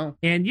this. No.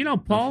 And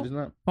No, she's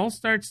not. Paul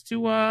starts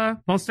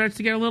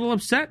to get a little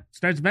upset,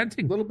 starts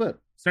venting. A little bit.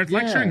 Starts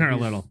lecturing her a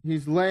little.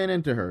 He's laying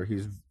into her.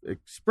 He's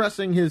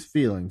expressing his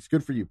feelings.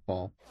 Good for you,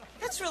 Paul.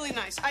 That's really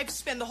nice. I've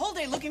spent the whole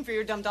day looking for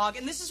your dumb dog,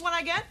 and this is what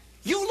I get?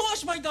 You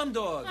lost my dumb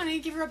dog. Honey,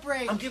 give her a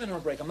break. I'm giving her a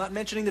break. I'm not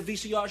mentioning the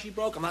VCR she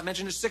broke. I'm not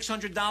mentioning the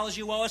 $600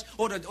 you owe us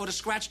or the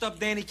scratched up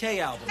Danny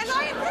Kaye album. And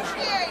I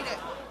appreciate it.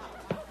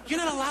 You're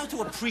not allowed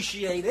to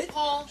appreciate it.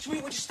 Paul.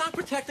 Sweet, would you stop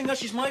protecting her?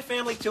 She's my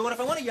family, too. And if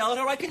I want to yell at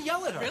her, I can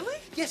yell at her. Really?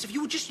 Yes, if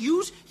you would just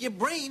use your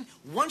brain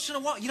once in a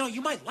while,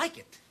 you might like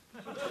it.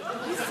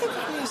 You think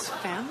of me as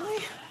family?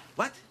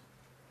 What?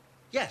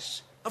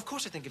 Yes. Of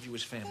course I think of you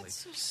as family. That's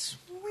so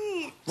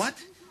sweet. What?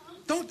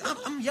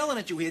 I'm yelling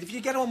at you here. If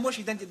you get all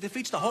mushy, then it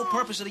defeats the whole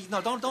purpose of the... No,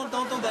 don't do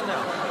that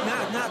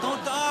now. No,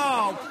 don't...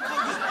 Oh.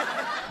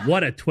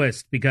 What a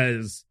twist,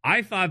 because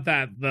I thought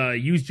that the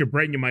use your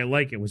brain, you might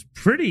like it was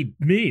pretty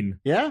mean.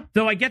 Yeah?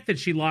 Though I get that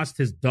she lost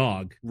his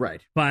dog. Right.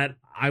 But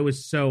I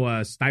was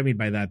so stymied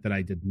by that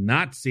I did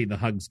not see the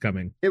hugs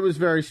coming. It was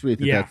very sweet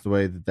that that's the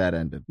way that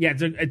ended. Yeah,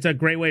 it's a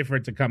great way for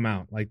it to come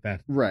out like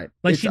that. Right.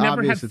 Like it's she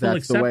never had obvious full that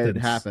that's the way it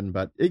acceptance. happened,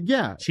 but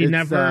She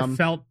never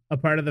felt a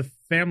part of the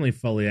family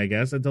fully, I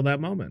guess, until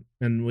that moment.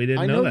 And we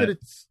didn't know that.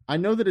 I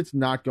know that it's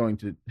not going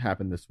to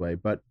happen this way,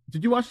 but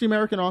did you watch The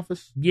American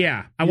Office?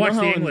 Yeah, I watched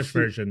the English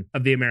version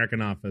of The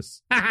American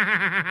Office.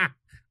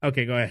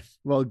 Okay, go ahead.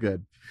 Well,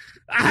 good.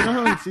 You know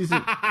how in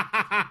season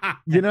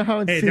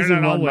Hey, they're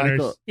season not all one, winners.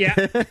 Michael,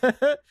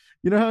 Yeah.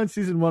 You know how in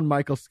season 1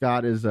 Michael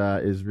Scott is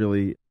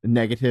really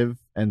negative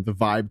and the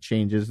vibe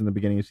changes in the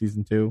beginning of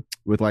season 2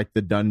 with like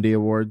the Dundee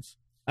Awards?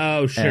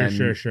 Oh, sure.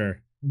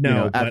 No, you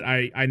know, but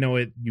I know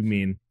what you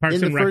mean. Parks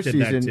in and the Rec first did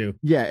season, that too.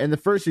 Yeah, in the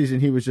first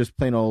season, he was just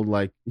plain old,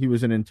 like, he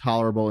was an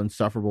intolerable,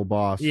 insufferable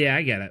boss. Yeah,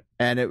 I get it.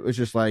 And it was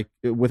just like,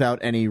 without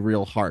any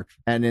real heart.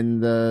 And in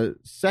the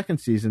second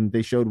season,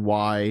 they showed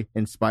why,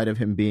 in spite of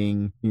him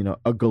being,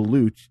 a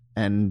galoot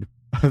and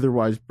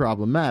otherwise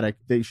problematic,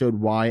 they showed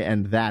why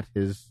and that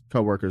his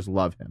coworkers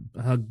love him.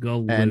 A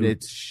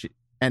galoot.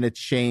 And it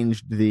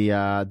changed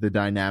the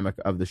dynamic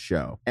of the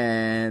show.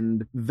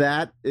 And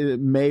that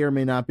may or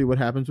may not be what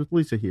happens with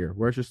Lisa here,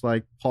 where it's just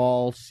like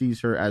Paul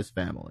sees her as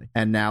family.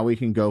 And now we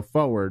can go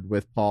forward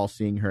with Paul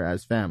seeing her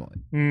as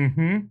family.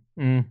 Good.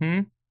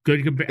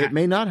 It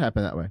may not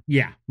happen that way.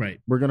 Yeah,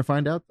 right. We're going to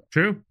find out, though.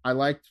 True. I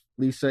liked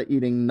Lisa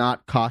eating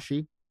not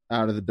kashi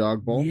out of the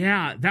dog bowl.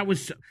 Yeah, that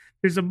was...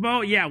 There's a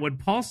when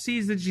Paul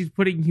sees that she's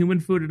putting human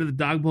food into the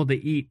dog bowl to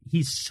eat,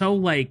 he's so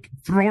like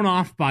thrown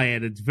off by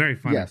it. It's very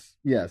funny.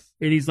 Yes.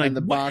 And he's like, and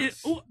the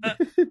box, does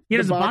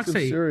the box of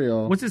say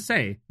cereal. What's it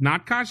say?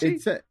 Not kashi?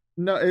 It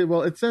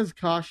says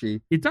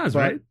kashi. It does, but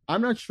right?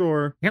 I'm not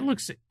sure. It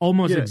looks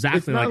almost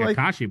exactly like a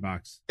kashi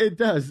box. It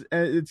does.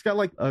 It's got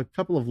like a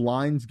couple of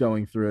lines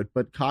going through it,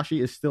 but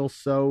kashi is still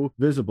so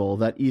visible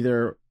that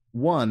either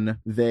one,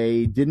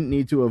 they didn't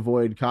need to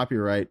avoid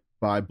copyright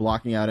by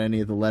blocking out any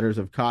of the letters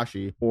of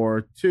kashi,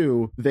 or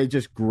two, they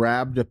just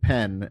grabbed a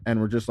pen and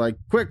were just like,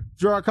 quick,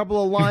 draw a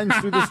couple of lines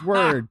through this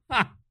word.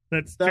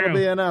 That'll true.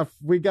 be enough.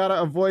 We got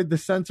to avoid the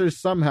censors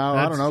somehow.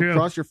 I That's don't know. true.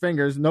 Cross your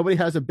fingers. Nobody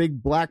has a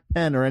big black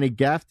pen or any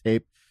gaff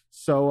tape.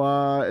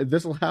 So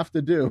this will have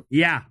to do.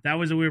 Yeah, that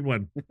was a weird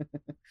one.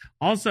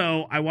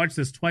 Also, I watched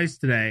this twice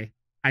today.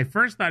 I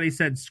first thought he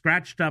said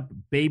scratched up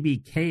Baby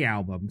K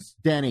albums.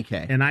 Danny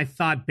K. And I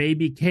thought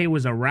Baby K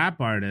was a rap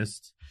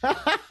artist.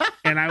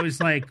 And I was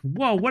like,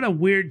 whoa, what a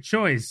weird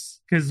choice.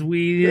 Because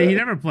he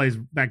never plays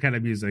that kind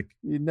of music.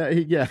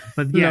 Yeah.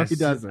 But No, yes, he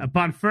doesn't.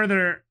 upon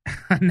further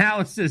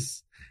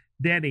analysis,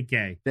 Danny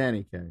K.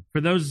 Danny K.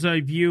 For those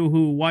of you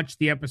who watched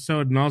the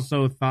episode and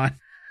also thought,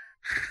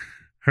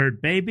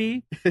 heard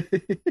baby.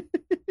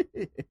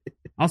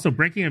 Also,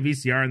 breaking a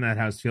VCR in that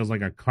house feels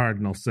like a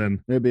cardinal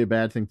sin. It'd be a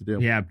bad thing to do.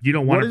 Yeah, you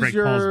don't want What to is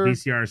break Paul's your-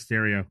 VCR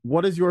stereo.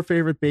 What is your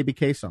favorite Baby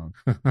K song?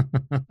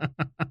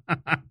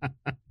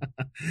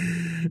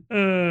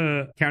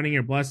 Counting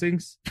Your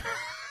Blessings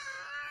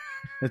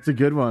It's a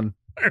good one.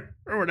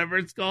 or whatever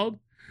it's called.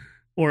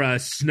 Or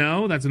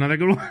Snow, that's another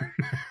good one.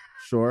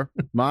 Sure.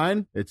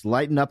 Mine, it's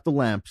Lighten Up the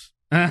Lamps.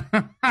 Yeah,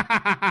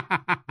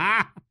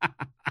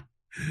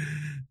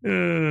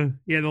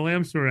 the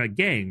lamps were a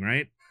gang,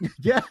 right?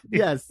 Yeah,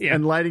 yes. Yeah.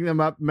 And lighting them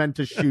up meant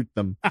to shoot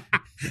them.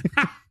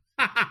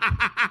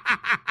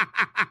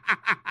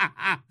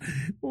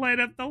 Light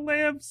up the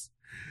lamps.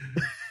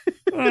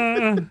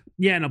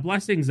 Yeah, no,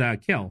 blessings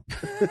kill.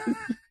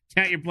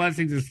 Count your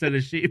blessings instead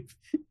of sheep.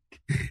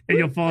 And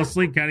you'll fall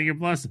asleep counting your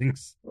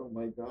blessings. Oh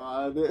my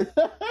God.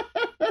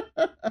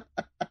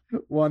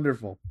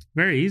 Wonderful.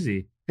 Very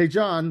easy. Hey,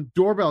 John,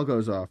 doorbell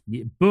goes off.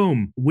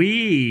 Boom.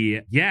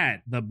 We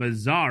get the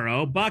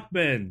Bizarro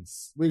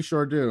Buckmans. We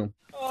sure do.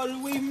 Oh,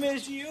 do we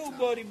miss you,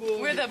 buddy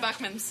boy? We're the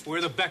Buckmans.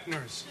 We're the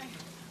Beckners.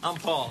 I'm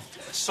Paul.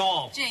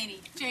 Saul.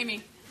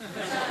 Jamie.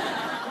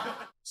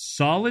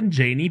 Saul and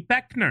Janie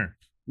Beckner.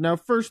 Now,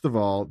 first of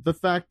all, the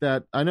fact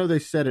that I know they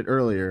said it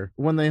earlier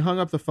when they hung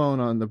up the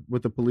phone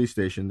with the police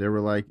station, they were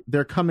like,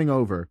 "They're coming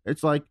over."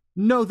 It's like,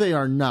 no, they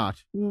are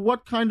not.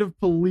 What kind of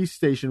police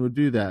station would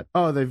do that?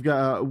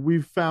 Oh,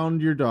 we've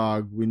found your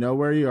dog. We know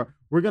where you are.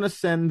 We're going to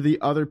send the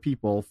other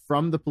people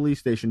from the police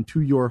station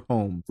to your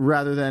home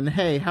rather than,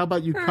 hey, how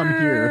about you come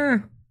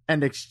here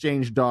and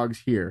exchange dogs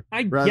here?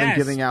 I rather guess, than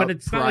giving out but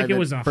it's not like it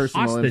was a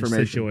personal hostage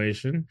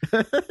information.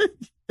 situation.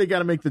 They got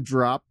to make the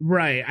drop.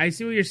 Right. I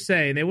see what you're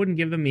saying. They wouldn't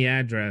give them the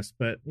address,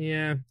 but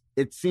yeah.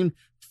 It seemed,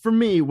 for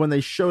me, when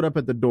they showed up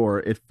at the door,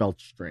 it felt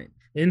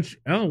strange.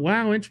 Oh,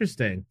 wow.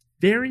 Interesting.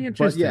 Very But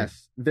interesting.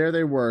 yes, there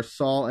they were,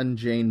 Saul and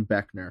Jane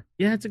Beckner.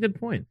 Yeah, that's a good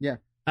point. Yeah.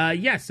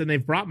 Yes, and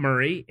they've brought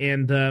Murray,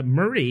 and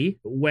Murray,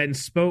 when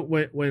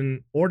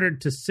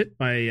ordered to sit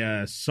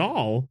by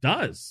Saul,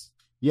 does.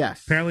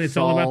 Yes. Apparently it's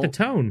all about the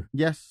tone.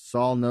 Yes,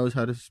 Saul knows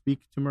how to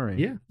speak to Murray.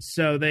 Yeah.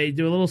 So they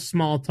do a little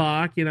small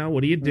talk,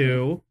 what do you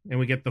do? And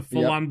we get the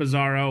full-on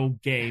Bizarro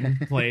game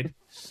played.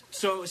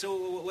 So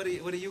what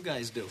do you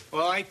guys do?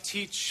 Well, I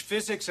teach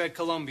physics at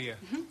Columbia.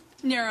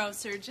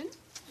 Neurosurgeon.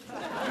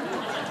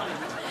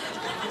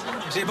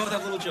 So you both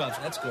have little jobs.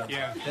 That's good.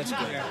 Yeah. That's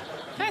good. Yeah.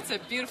 That's a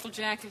beautiful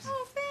jacket.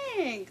 Oh,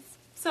 thanks.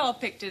 Saul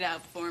picked it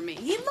out for me.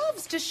 He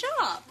loves to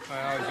shop.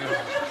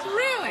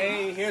 Really?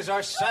 Hey, here's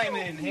our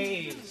Simon.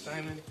 Hey,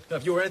 Simon.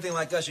 If you were anything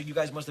like us, you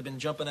guys must have been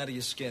jumping out of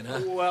your skin, huh?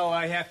 Well,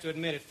 I have to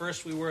admit, at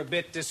first we were a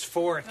bit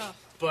dysphoric.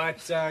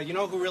 But you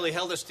know who really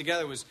held us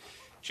together was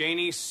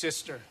Janie's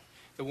sister.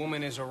 The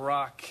woman is a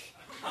rock.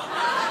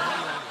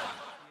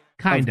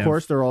 Kind of. Of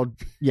course,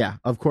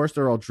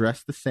 they're all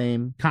dressed the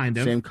same. Kind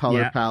of. Same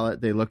color Yeah.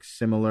 palette. They look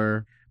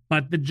similar.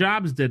 But the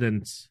jobs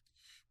didn't.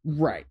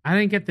 Right. I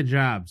didn't get the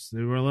jobs.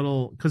 They were a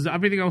little, because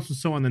everything else was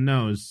so on the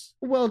nose.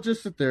 Well,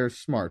 just that they're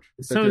smart.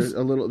 So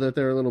That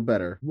they're a little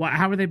better.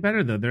 How are they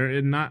better, though?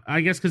 They're not,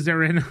 I guess because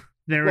they're in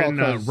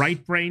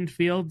right-brained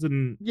fields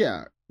and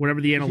Yeah.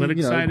 whatever the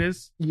analytics side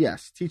is.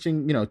 Yes,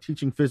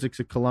 teaching physics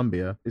at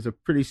Columbia is a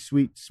pretty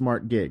sweet,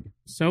 smart gig.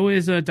 So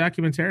is a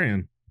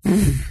documentarian.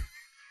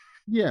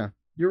 Yeah,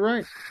 you're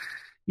right.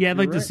 Yeah, I'd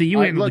like You're to right. see you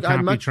handle Look, the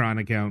Computron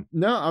account.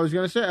 No, I was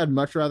going to say I'd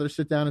much rather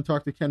sit down and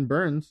talk to Ken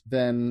Burns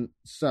than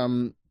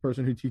some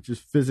person who teaches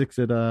physics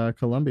at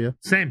Columbia.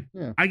 Same.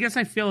 Yeah. I guess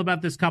I feel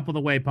about this couple the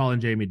way Paul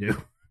and Jamie do.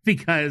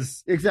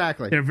 Because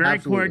exactly, they're very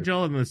Absolutely.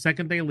 cordial, and the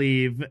second they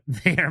leave,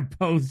 they are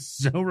both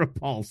so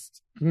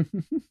repulsed.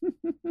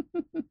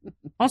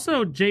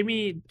 Also,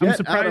 Jamie, I'm Get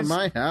surprised out of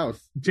my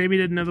house. Jamie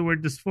didn't know the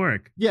word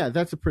dysphoric. Yeah,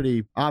 that's a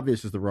pretty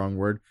obvious is the wrong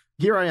word.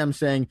 Here I am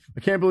saying, I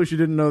can't believe she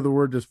didn't know the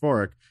word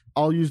dysphoric.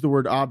 I'll use the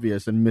word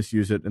obvious and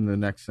misuse it in the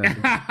next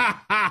sentence.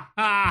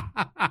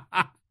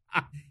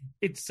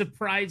 It's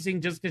surprising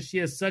just because she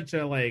has such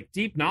a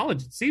deep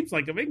knowledge, it seems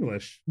like, of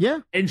English. Yeah.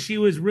 And she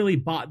was really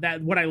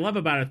that. What I love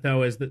about it,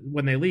 though, is that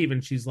when they leave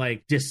and she's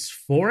like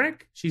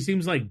dysphoric, she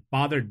seems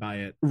bothered by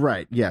it.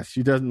 Right. Yes.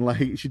 She didn't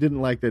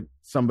like that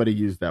somebody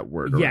used that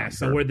word.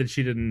 Yes, a word that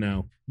she didn't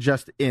know.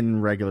 Just in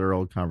regular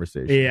old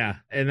conversation. Yeah.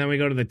 And then we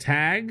go to the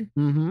tag.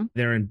 Mm-hmm.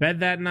 They're in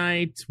bed that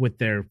night with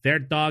their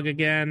dog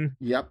again.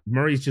 Yep.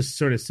 Murray's just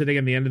sort of sitting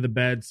at the end of the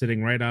bed,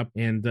 sitting right up.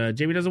 And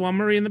Jamie doesn't want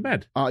Murray in the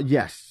bed.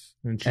 Yes.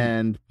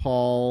 And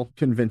Paul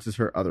convinces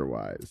her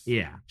otherwise.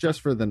 Yeah.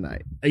 Just for the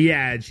night.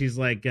 Yeah, and she's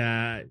like,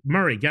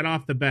 Murray, get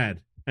off the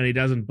bed. And he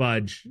doesn't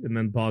budge. And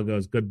then Paul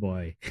goes, good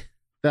boy.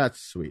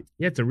 That's sweet.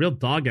 Yeah, it's a real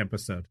dog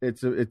episode.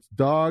 It's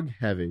dog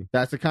heavy.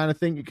 That's the kind of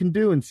thing you can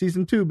do in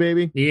season 2,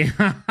 baby.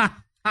 Yeah.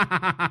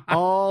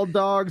 All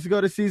dogs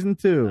go to season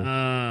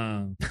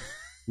 2.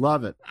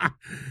 Love it.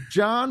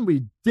 John,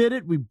 we did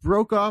it. We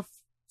broke off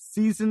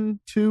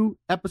season 2,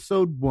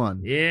 episode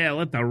 1. Yeah,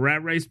 let the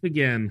rat race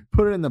begin.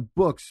 Put it in the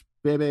books,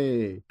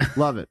 baby.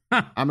 Love it.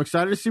 I'm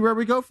excited to see where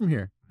we go from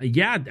here.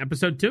 Yeah,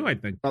 episode 2, I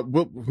think.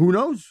 Well, who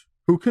knows?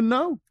 Who can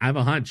know? I have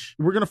a hunch.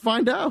 We're going to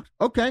find out.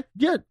 Okay,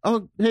 good.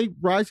 Oh, hey,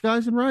 Rise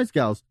Guys and Rise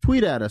Gals,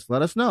 tweet at us.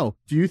 Let us know.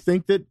 Do you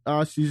think that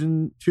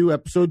season 2,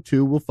 episode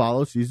 2 will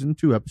follow season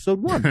 2,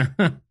 episode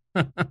 1?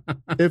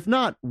 If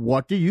not,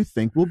 what do you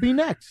think will be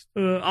next?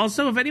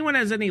 Also, if anyone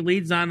has any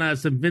leads on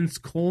some Vince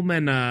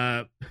Coleman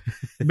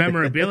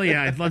memorabilia,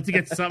 I'd love to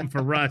get something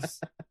for Russ.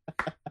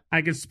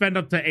 I could spend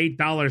up to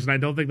 $8, and I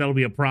don't think that'll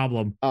be a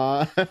problem.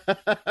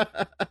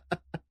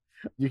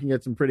 You can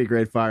get some pretty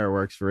great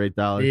fireworks for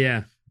 $8.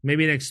 Yeah.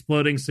 Maybe an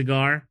exploding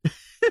cigar.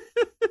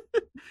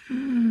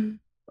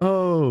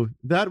 Oh,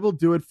 that will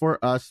do it for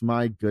us.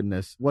 My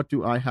goodness. What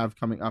do I have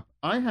coming up?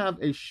 I have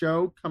a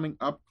show coming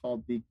up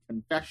called The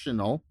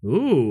Confessional.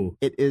 Ooh.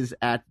 It is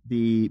at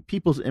the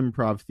People's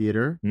Improv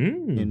Theater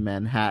in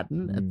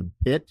Manhattan at the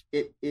Pit.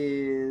 It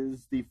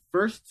is the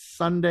first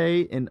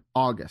Sunday in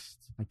August.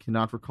 I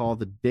cannot recall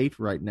the date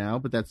right now,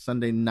 but that's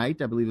Sunday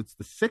night. I believe it's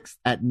the 6th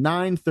at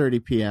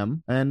 9:30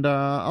 p.m. And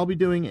I'll be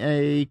doing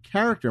a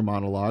character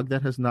monologue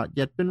that has not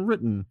yet been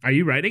written. Are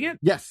you writing it?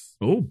 Yes.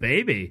 Oh,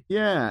 baby.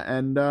 Yeah,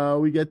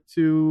 and we get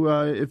to,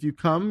 if you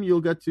come,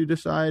 you'll get to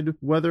decide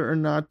whether or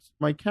not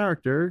my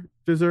character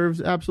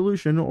deserves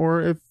absolution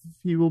or if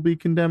he will be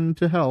condemned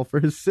to hell for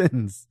his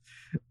sins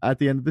at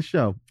the end of the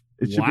show.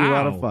 It should be a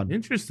lot of fun.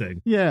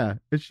 Interesting. Yeah,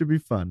 it should be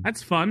fun.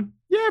 That's fun.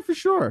 Yeah, for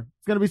sure.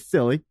 It's going to be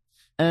silly.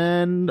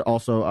 And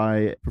also,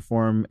 I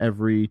perform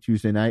every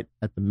Tuesday night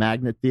at the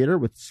Magnet Theater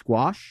with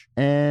Squash.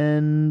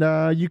 And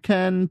you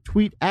can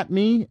tweet at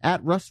me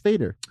at Russ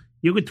Fader.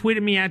 You could tweet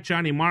at me at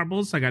Johnny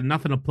Marbles. I got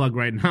nothing to plug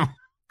right now.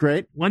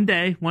 Great. One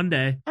day.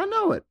 I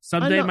know it.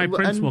 Someday my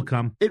prince will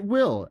come. It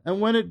will. And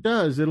when it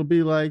does, it'll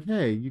be like,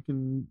 hey, you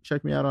can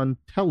check me out on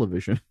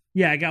television.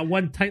 Yeah, I got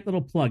one tight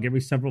little plug every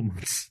several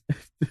months.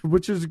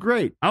 Which is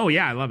great. Oh,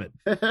 yeah, I love it.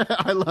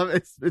 I love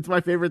it. It's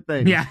my favorite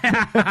thing.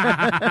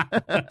 Yeah.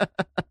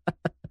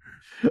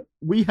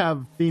 We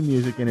have theme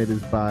music, and it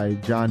is by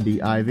John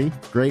D. Ivy.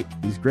 Great.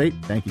 He's great.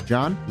 Thank you,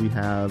 John. We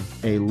have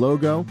a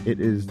logo. It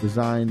is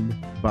designed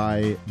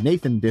by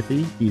Nathan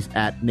Diffie. He's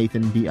at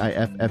Nathan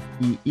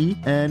Diffee,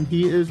 and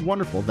he is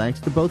wonderful. Thanks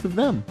to both of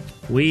them.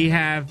 We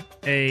have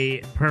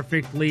a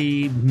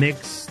perfectly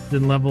mixed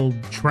and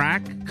leveled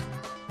track,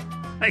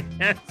 I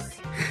guess.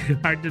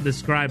 Hard to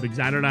describe because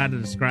I don't know how to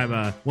describe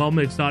a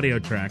well-mixed audio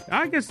track.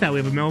 I guess that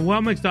we have a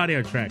well-mixed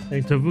audio track.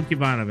 Thanks to Vuk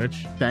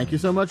Ivanovich. Thank you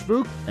so much,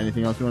 Vuk.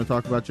 Anything else you want to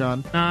talk about,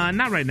 John?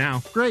 Not right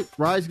now. Great.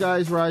 Rise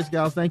Guys, Rise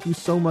Gals, thank you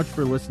so much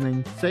for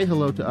listening. Say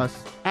hello to us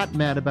at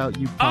Mad About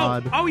You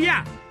Pod. Oh,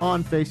 yeah.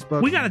 On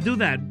Facebook. We got to do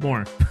that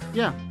more.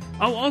 Yeah.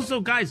 Oh, also,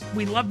 guys,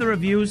 we love the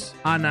reviews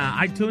on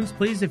iTunes.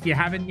 Please, if you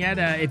haven't yet,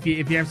 if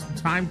you have some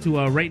time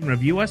to rate and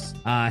review us,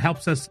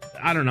 helps us,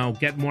 I don't know,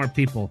 get more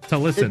people to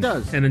listen. It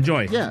does. And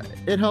enjoy. Yeah,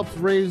 it helps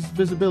raise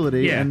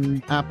visibility,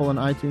 and Apple and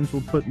iTunes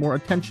will put more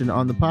attention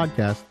on the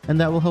podcast,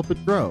 and that will help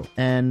it grow.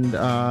 And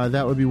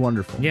that would be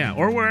wonderful. Yeah,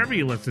 or wherever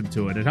you listen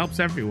to it. It helps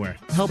everywhere.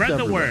 Helps Spread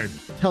everywhere. the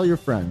word. Tell your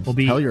friends. We'll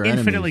be tell your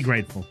infinitely enemies.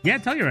 grateful. Yeah,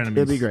 tell your enemies.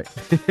 It'd be great.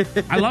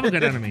 I love a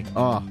good enemy.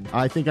 Oh,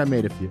 I think I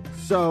made a few.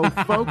 So,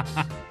 folks.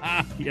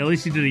 At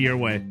least you did it your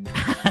way.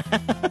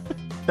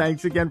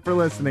 Thanks again for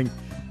listening.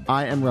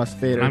 I am Russ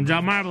Fader. I'm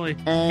John Marbley.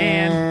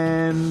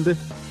 And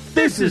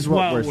this is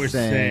what we're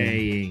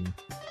saying.